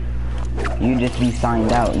stuff. You just be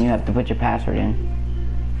signed out and you have to put your password in.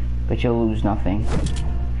 But you'll lose nothing.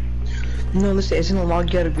 No, listen, it's in a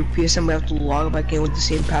log out of your PSN, we have to log back in with the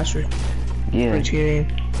same password. Yeah. Right to your name.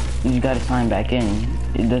 You just gotta sign back in.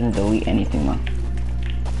 It doesn't delete anything though.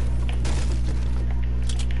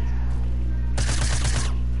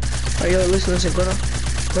 Alright, yo, listen, go to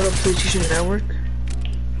PlayStation Network.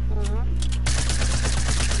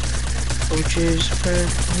 Which is,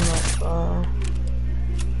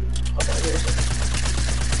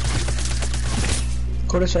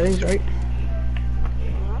 go to settings, right?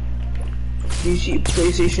 Do you see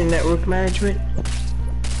PlayStation Network Management?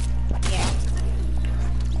 Yeah.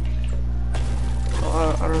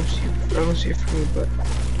 I don't see it for me, but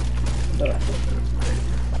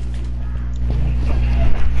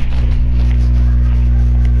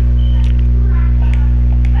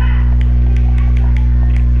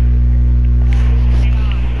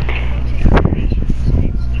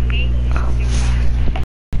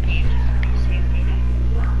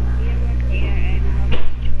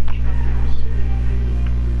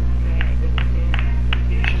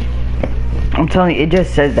I'm telling you, it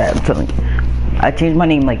just says that. I'm telling you. I changed my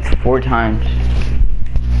name like 4 times.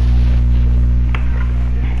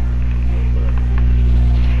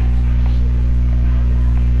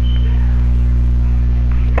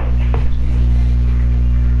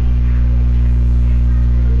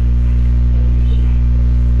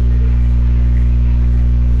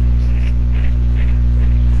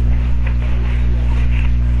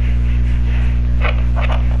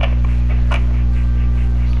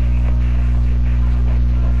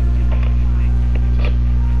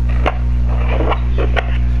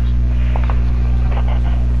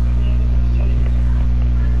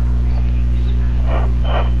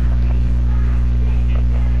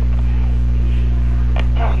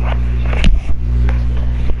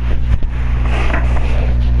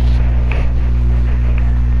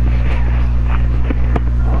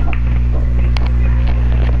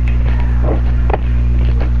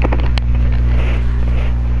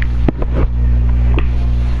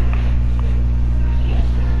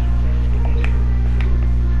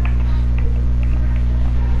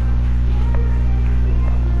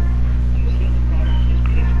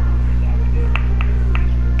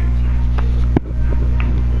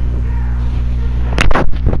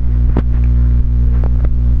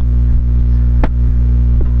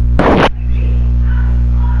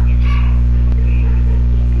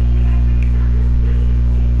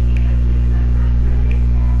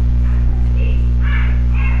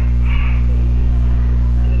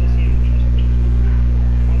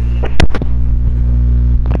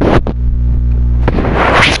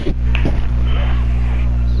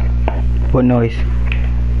 What noise?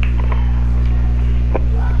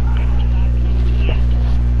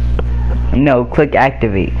 No, click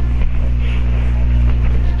activate.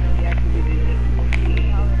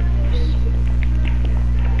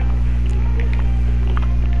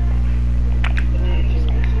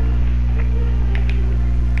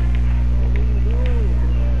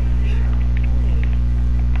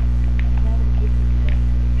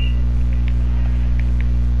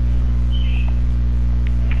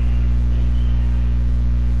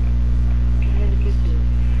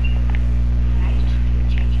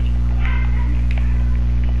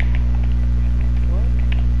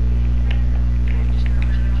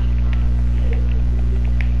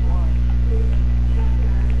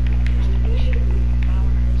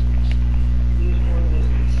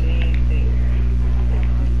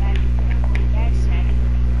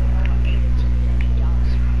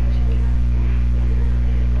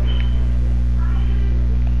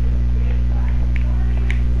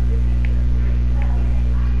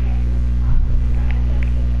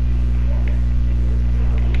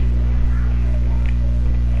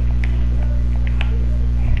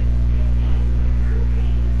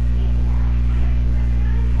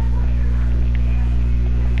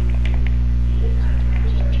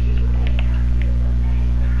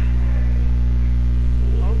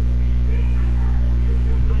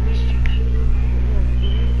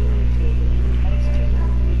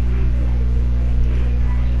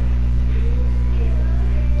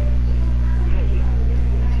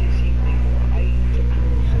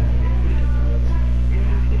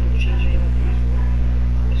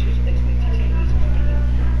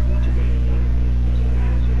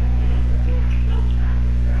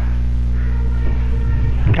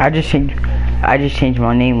 Yeah. I just changed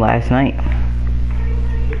my name last night.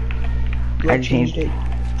 Yeah, I changed it.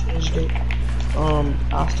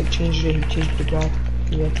 Ostic changed it. He changed the black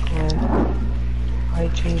clan. I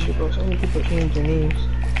changed it, bro. So many people changed their names.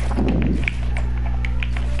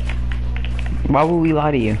 Why would we lie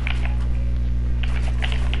to you?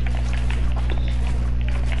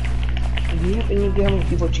 Do you have any idea how many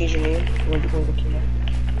people change their name when people came out?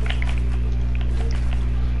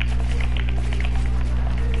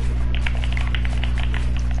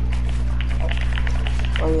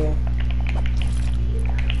 Oh yeah.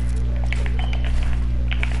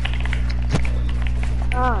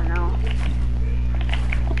 Oh no.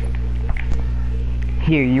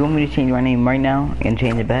 Here, you want me to change my name right now and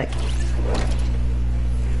change it back?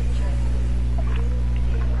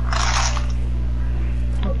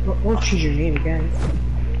 Don't choose your name again.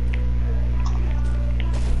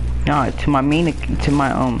 No, to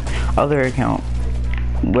my other account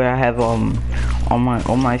where I have all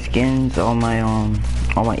my skins, all my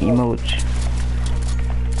emotes.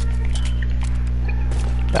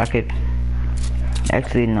 I could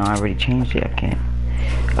actually no, I already changed it. I can't.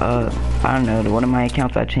 I don't know. One of my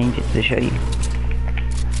accounts I changed it to show you.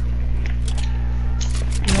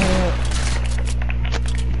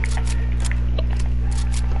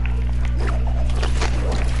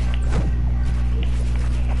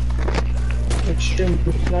 Extreme,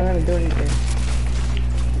 it's not gonna do anything.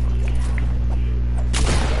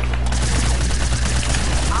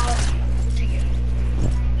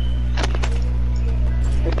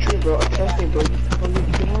 It's true, bro. Trust me, bro. You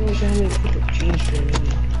don't understand how many people change their name.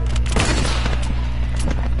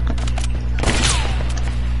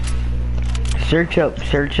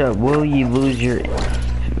 Search up, will you lose your...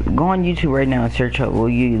 Go on YouTube right now and search up, will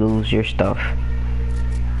you lose your stuff?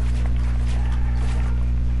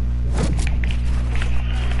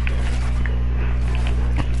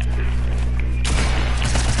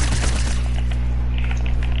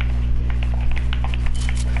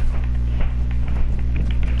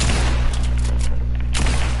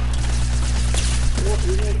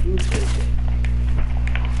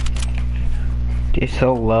 It's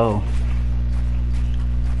so low.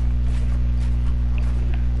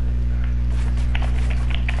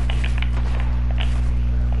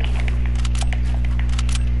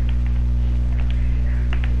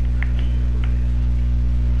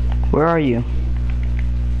 Where are you?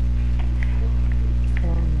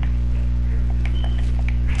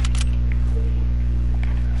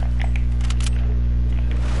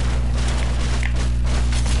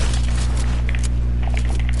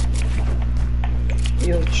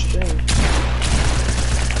 Yo, extreme.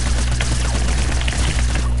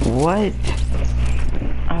 What?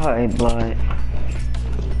 Alright, blood.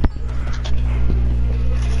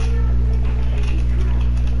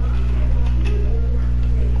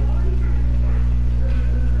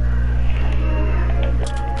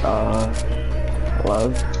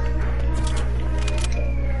 Love.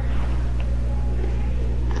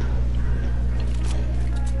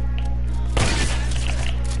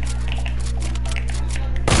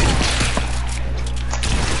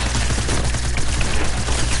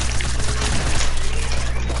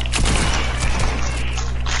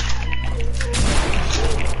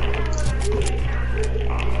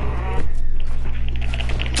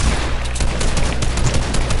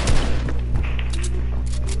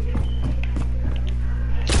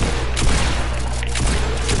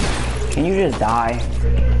 Can you just die?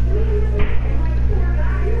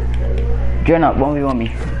 Join up, 1v1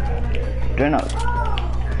 me. Join up.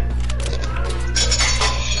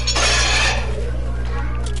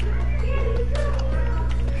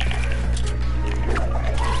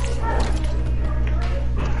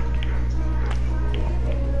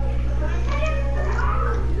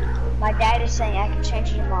 My dad is saying I can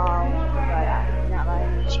change it tomorrow, but I'm not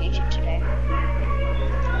letting me change it today.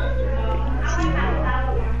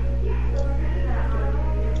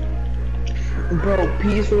 Bro,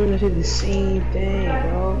 PS4 gonna say the same thing,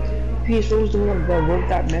 bro. PS4 was the one that wrote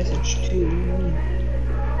that message too.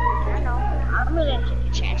 I know. I'm gonna take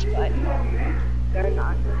a chance, but they're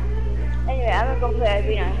not. Anyway, I'm gonna go play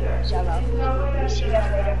Arena solo. See you guys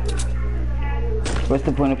later. What's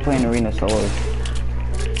the point of playing Arena solo?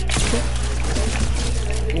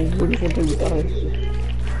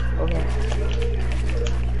 Okay.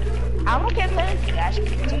 I'm okay playing with you guys.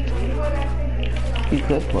 You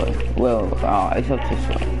could play. Well, it's up to you.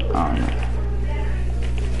 I don't know.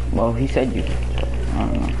 Well, he said you could play. I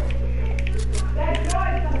don't know.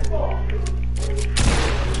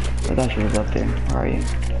 I thought she was up there. Where are you?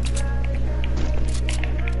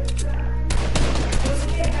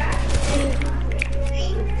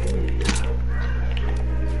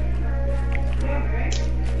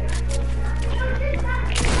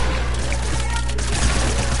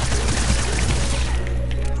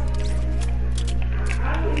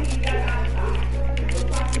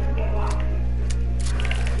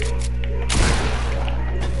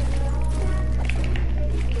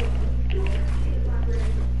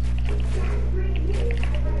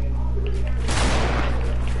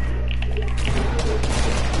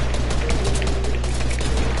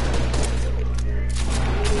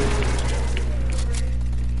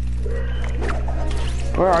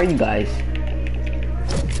 Where are you guys?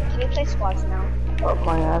 Can we play squads now? Up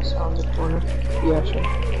my ass on the corner. Yeah, sure.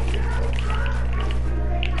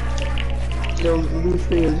 Yo, who's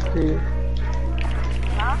creative?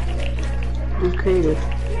 Huh? Who's creative?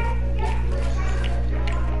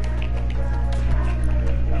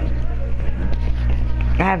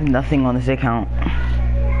 I have nothing on this account.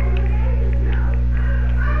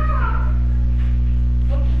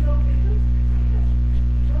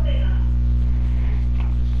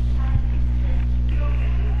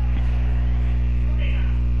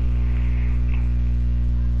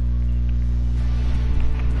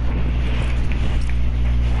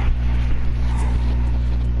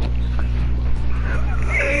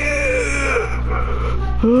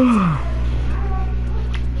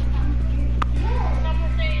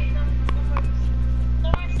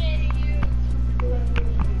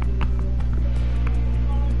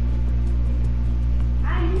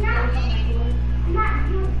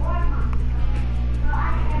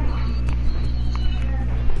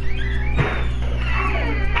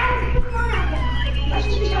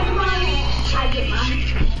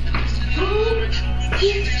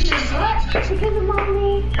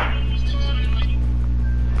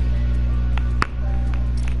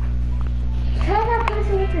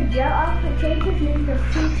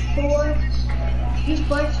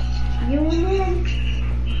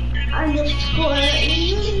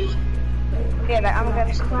 Okay, but I'm gonna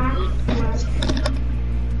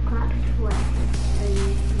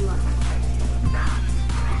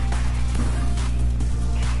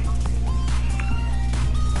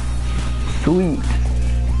Sweet.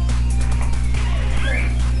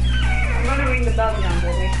 I'm gonna ring the bell now,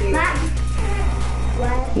 but make sure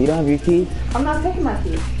You don't have your keys? I'm not taking my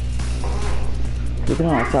keys. You can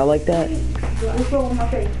outside like that? Let's go on my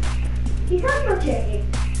face. He's not no checking.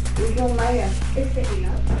 He's on my ear. It's sticking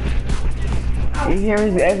up. Your hair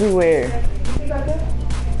is everywhere. You got this?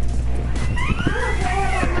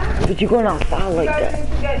 But you're going outside like that.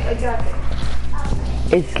 I got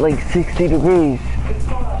it. It's like 60 degrees.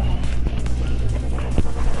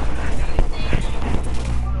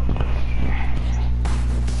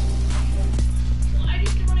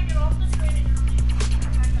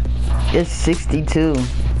 It's 62.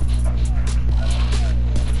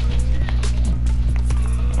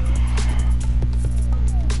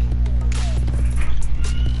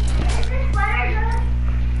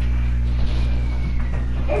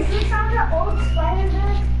 Is this on the old spider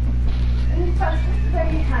bed? It's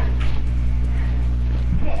very tight.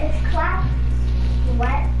 It's clap,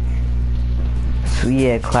 sweat. So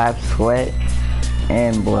yeah, clap, sweat,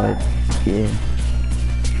 and blood. Yeah.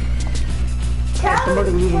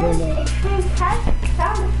 Somebody leave it in there. Extreme test.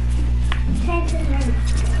 Change his name.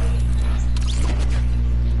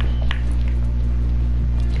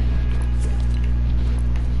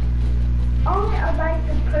 Only about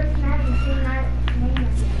the person has the same name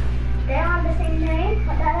as you. They have the same name,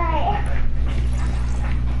 but they're like.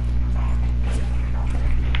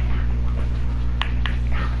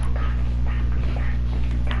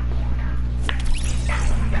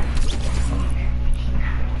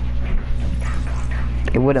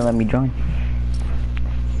 It wouldn't let me join.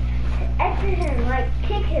 Exit him, like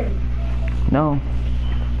kick him. No,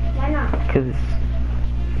 Why not? because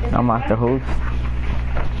I'm not the host.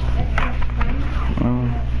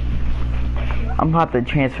 I'm about to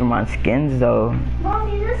transfer my skins though.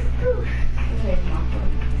 Mommy, this is too scary.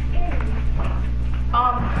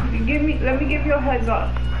 Let me give you a heads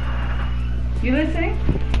up. You listening?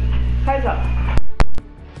 Heads up.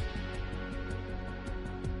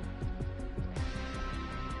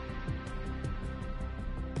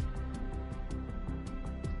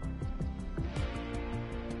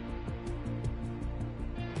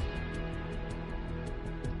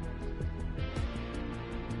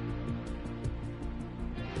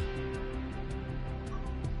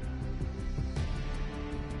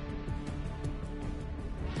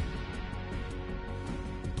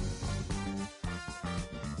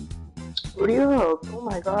 Hurry up! Oh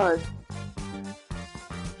my god.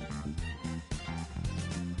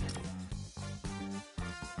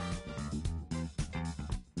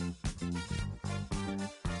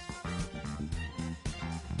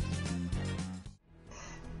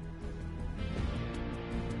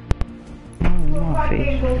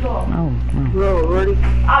 No. Bro, ready?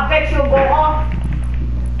 I bet you'll go off.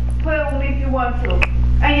 Put it with me if you want to.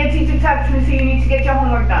 And your teacher texts me so you need to get your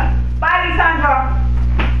homework done. Bye, Lissandra.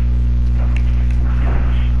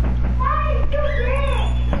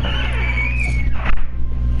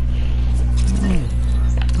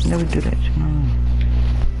 Never do that. No.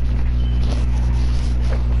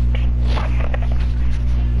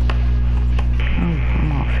 Oh,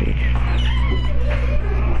 come on.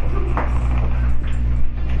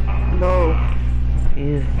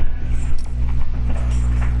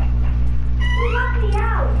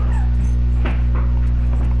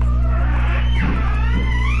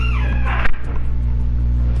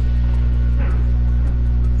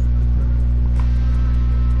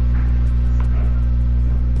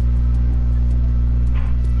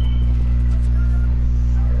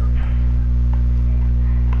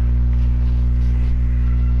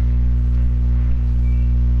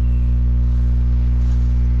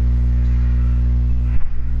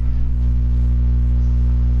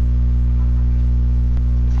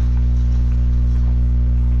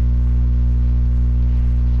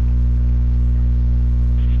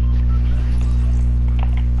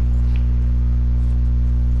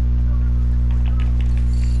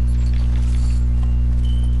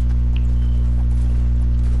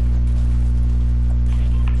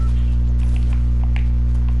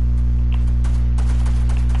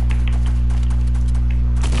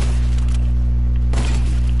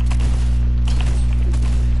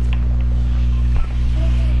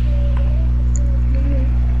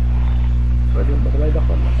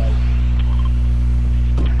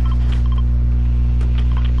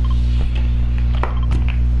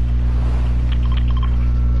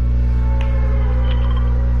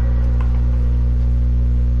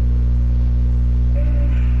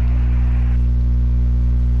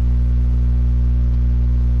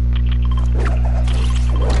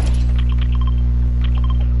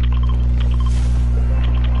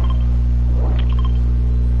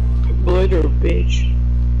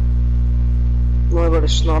 got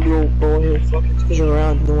a snobby old boy who fucking turns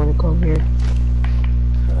around and don't want to come here.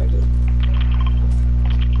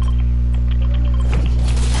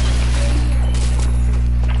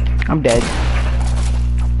 I'm dead.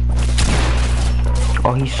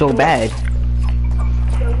 Oh, he's so bad.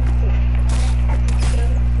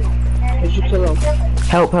 Did you kill him?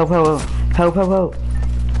 Help, help, help, help, help, help.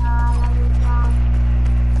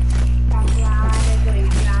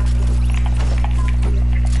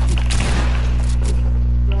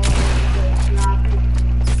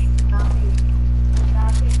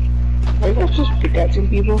 Are you guys just pickaxing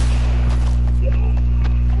people?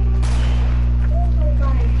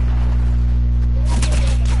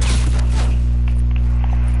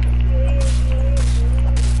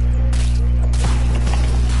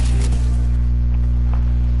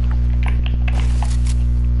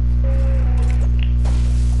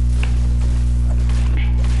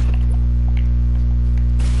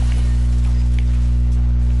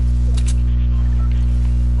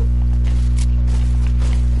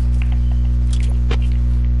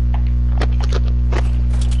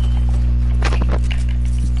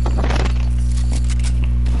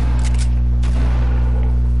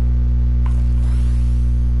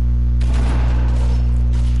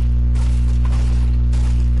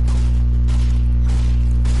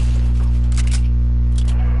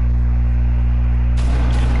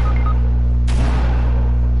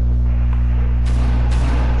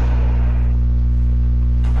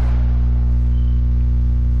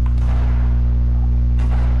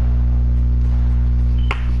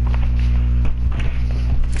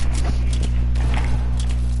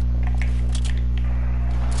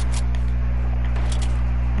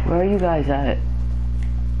 Where are you guys at?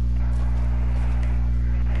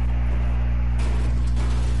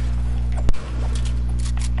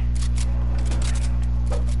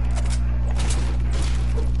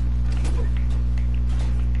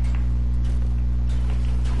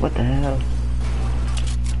 What the hell?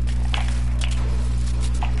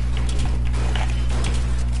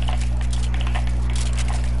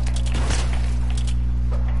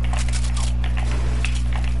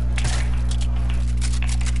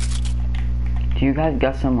 Do you guys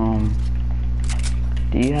got some,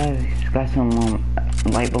 do you guys got some,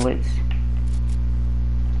 light bullets?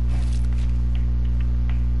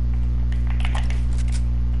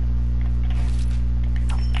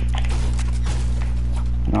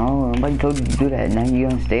 No, nobody told you to do that. Now you're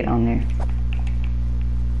gonna stay down there.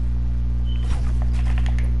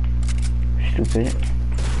 Stupid.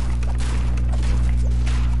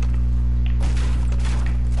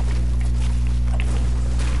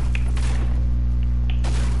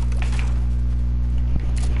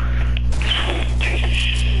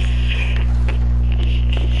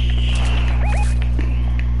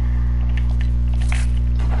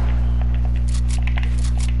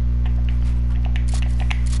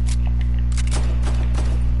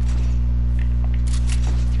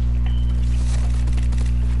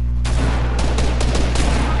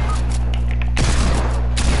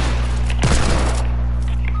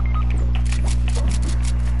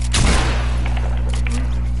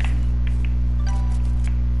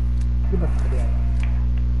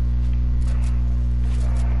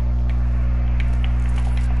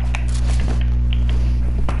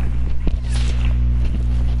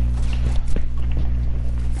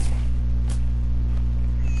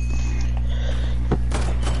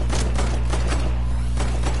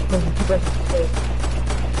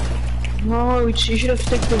 No, you should have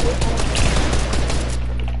stick to it.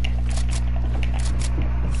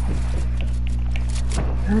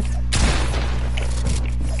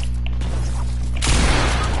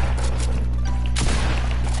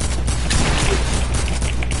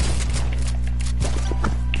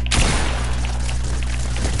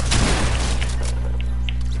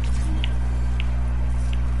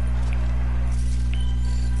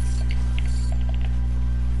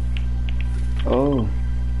 Oh.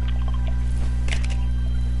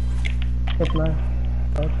 What's mine?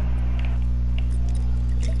 Okay.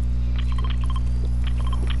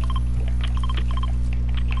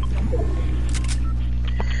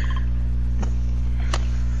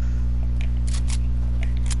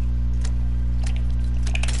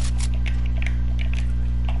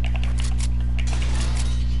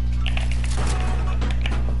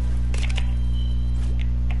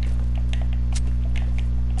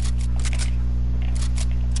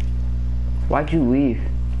 Why'd you leave?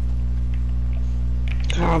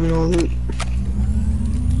 I have no loot.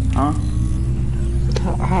 Huh?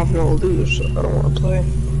 I have no loot, so I don't want to play.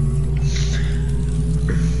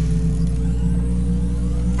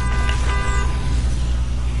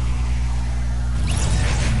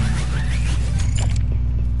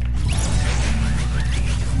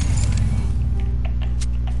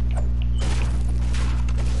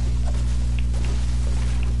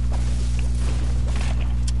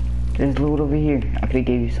 There's loot over here. I could've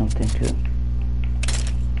gave you something too.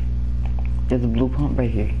 There's a blue pump right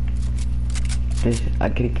here. I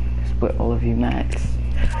could've split all of you mats.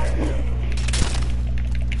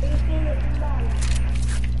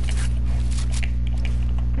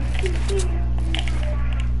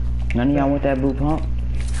 None of y'all want that blue pump?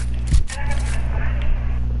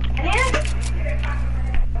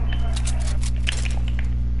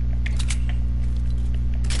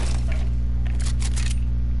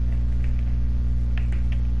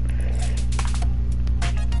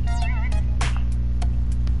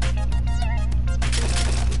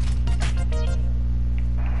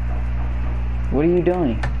 What are you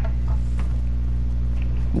doing?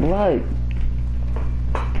 Blood.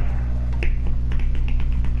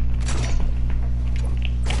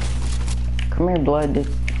 Come here, blood.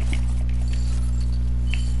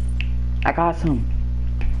 I got some.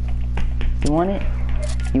 You want it?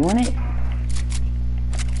 You want it?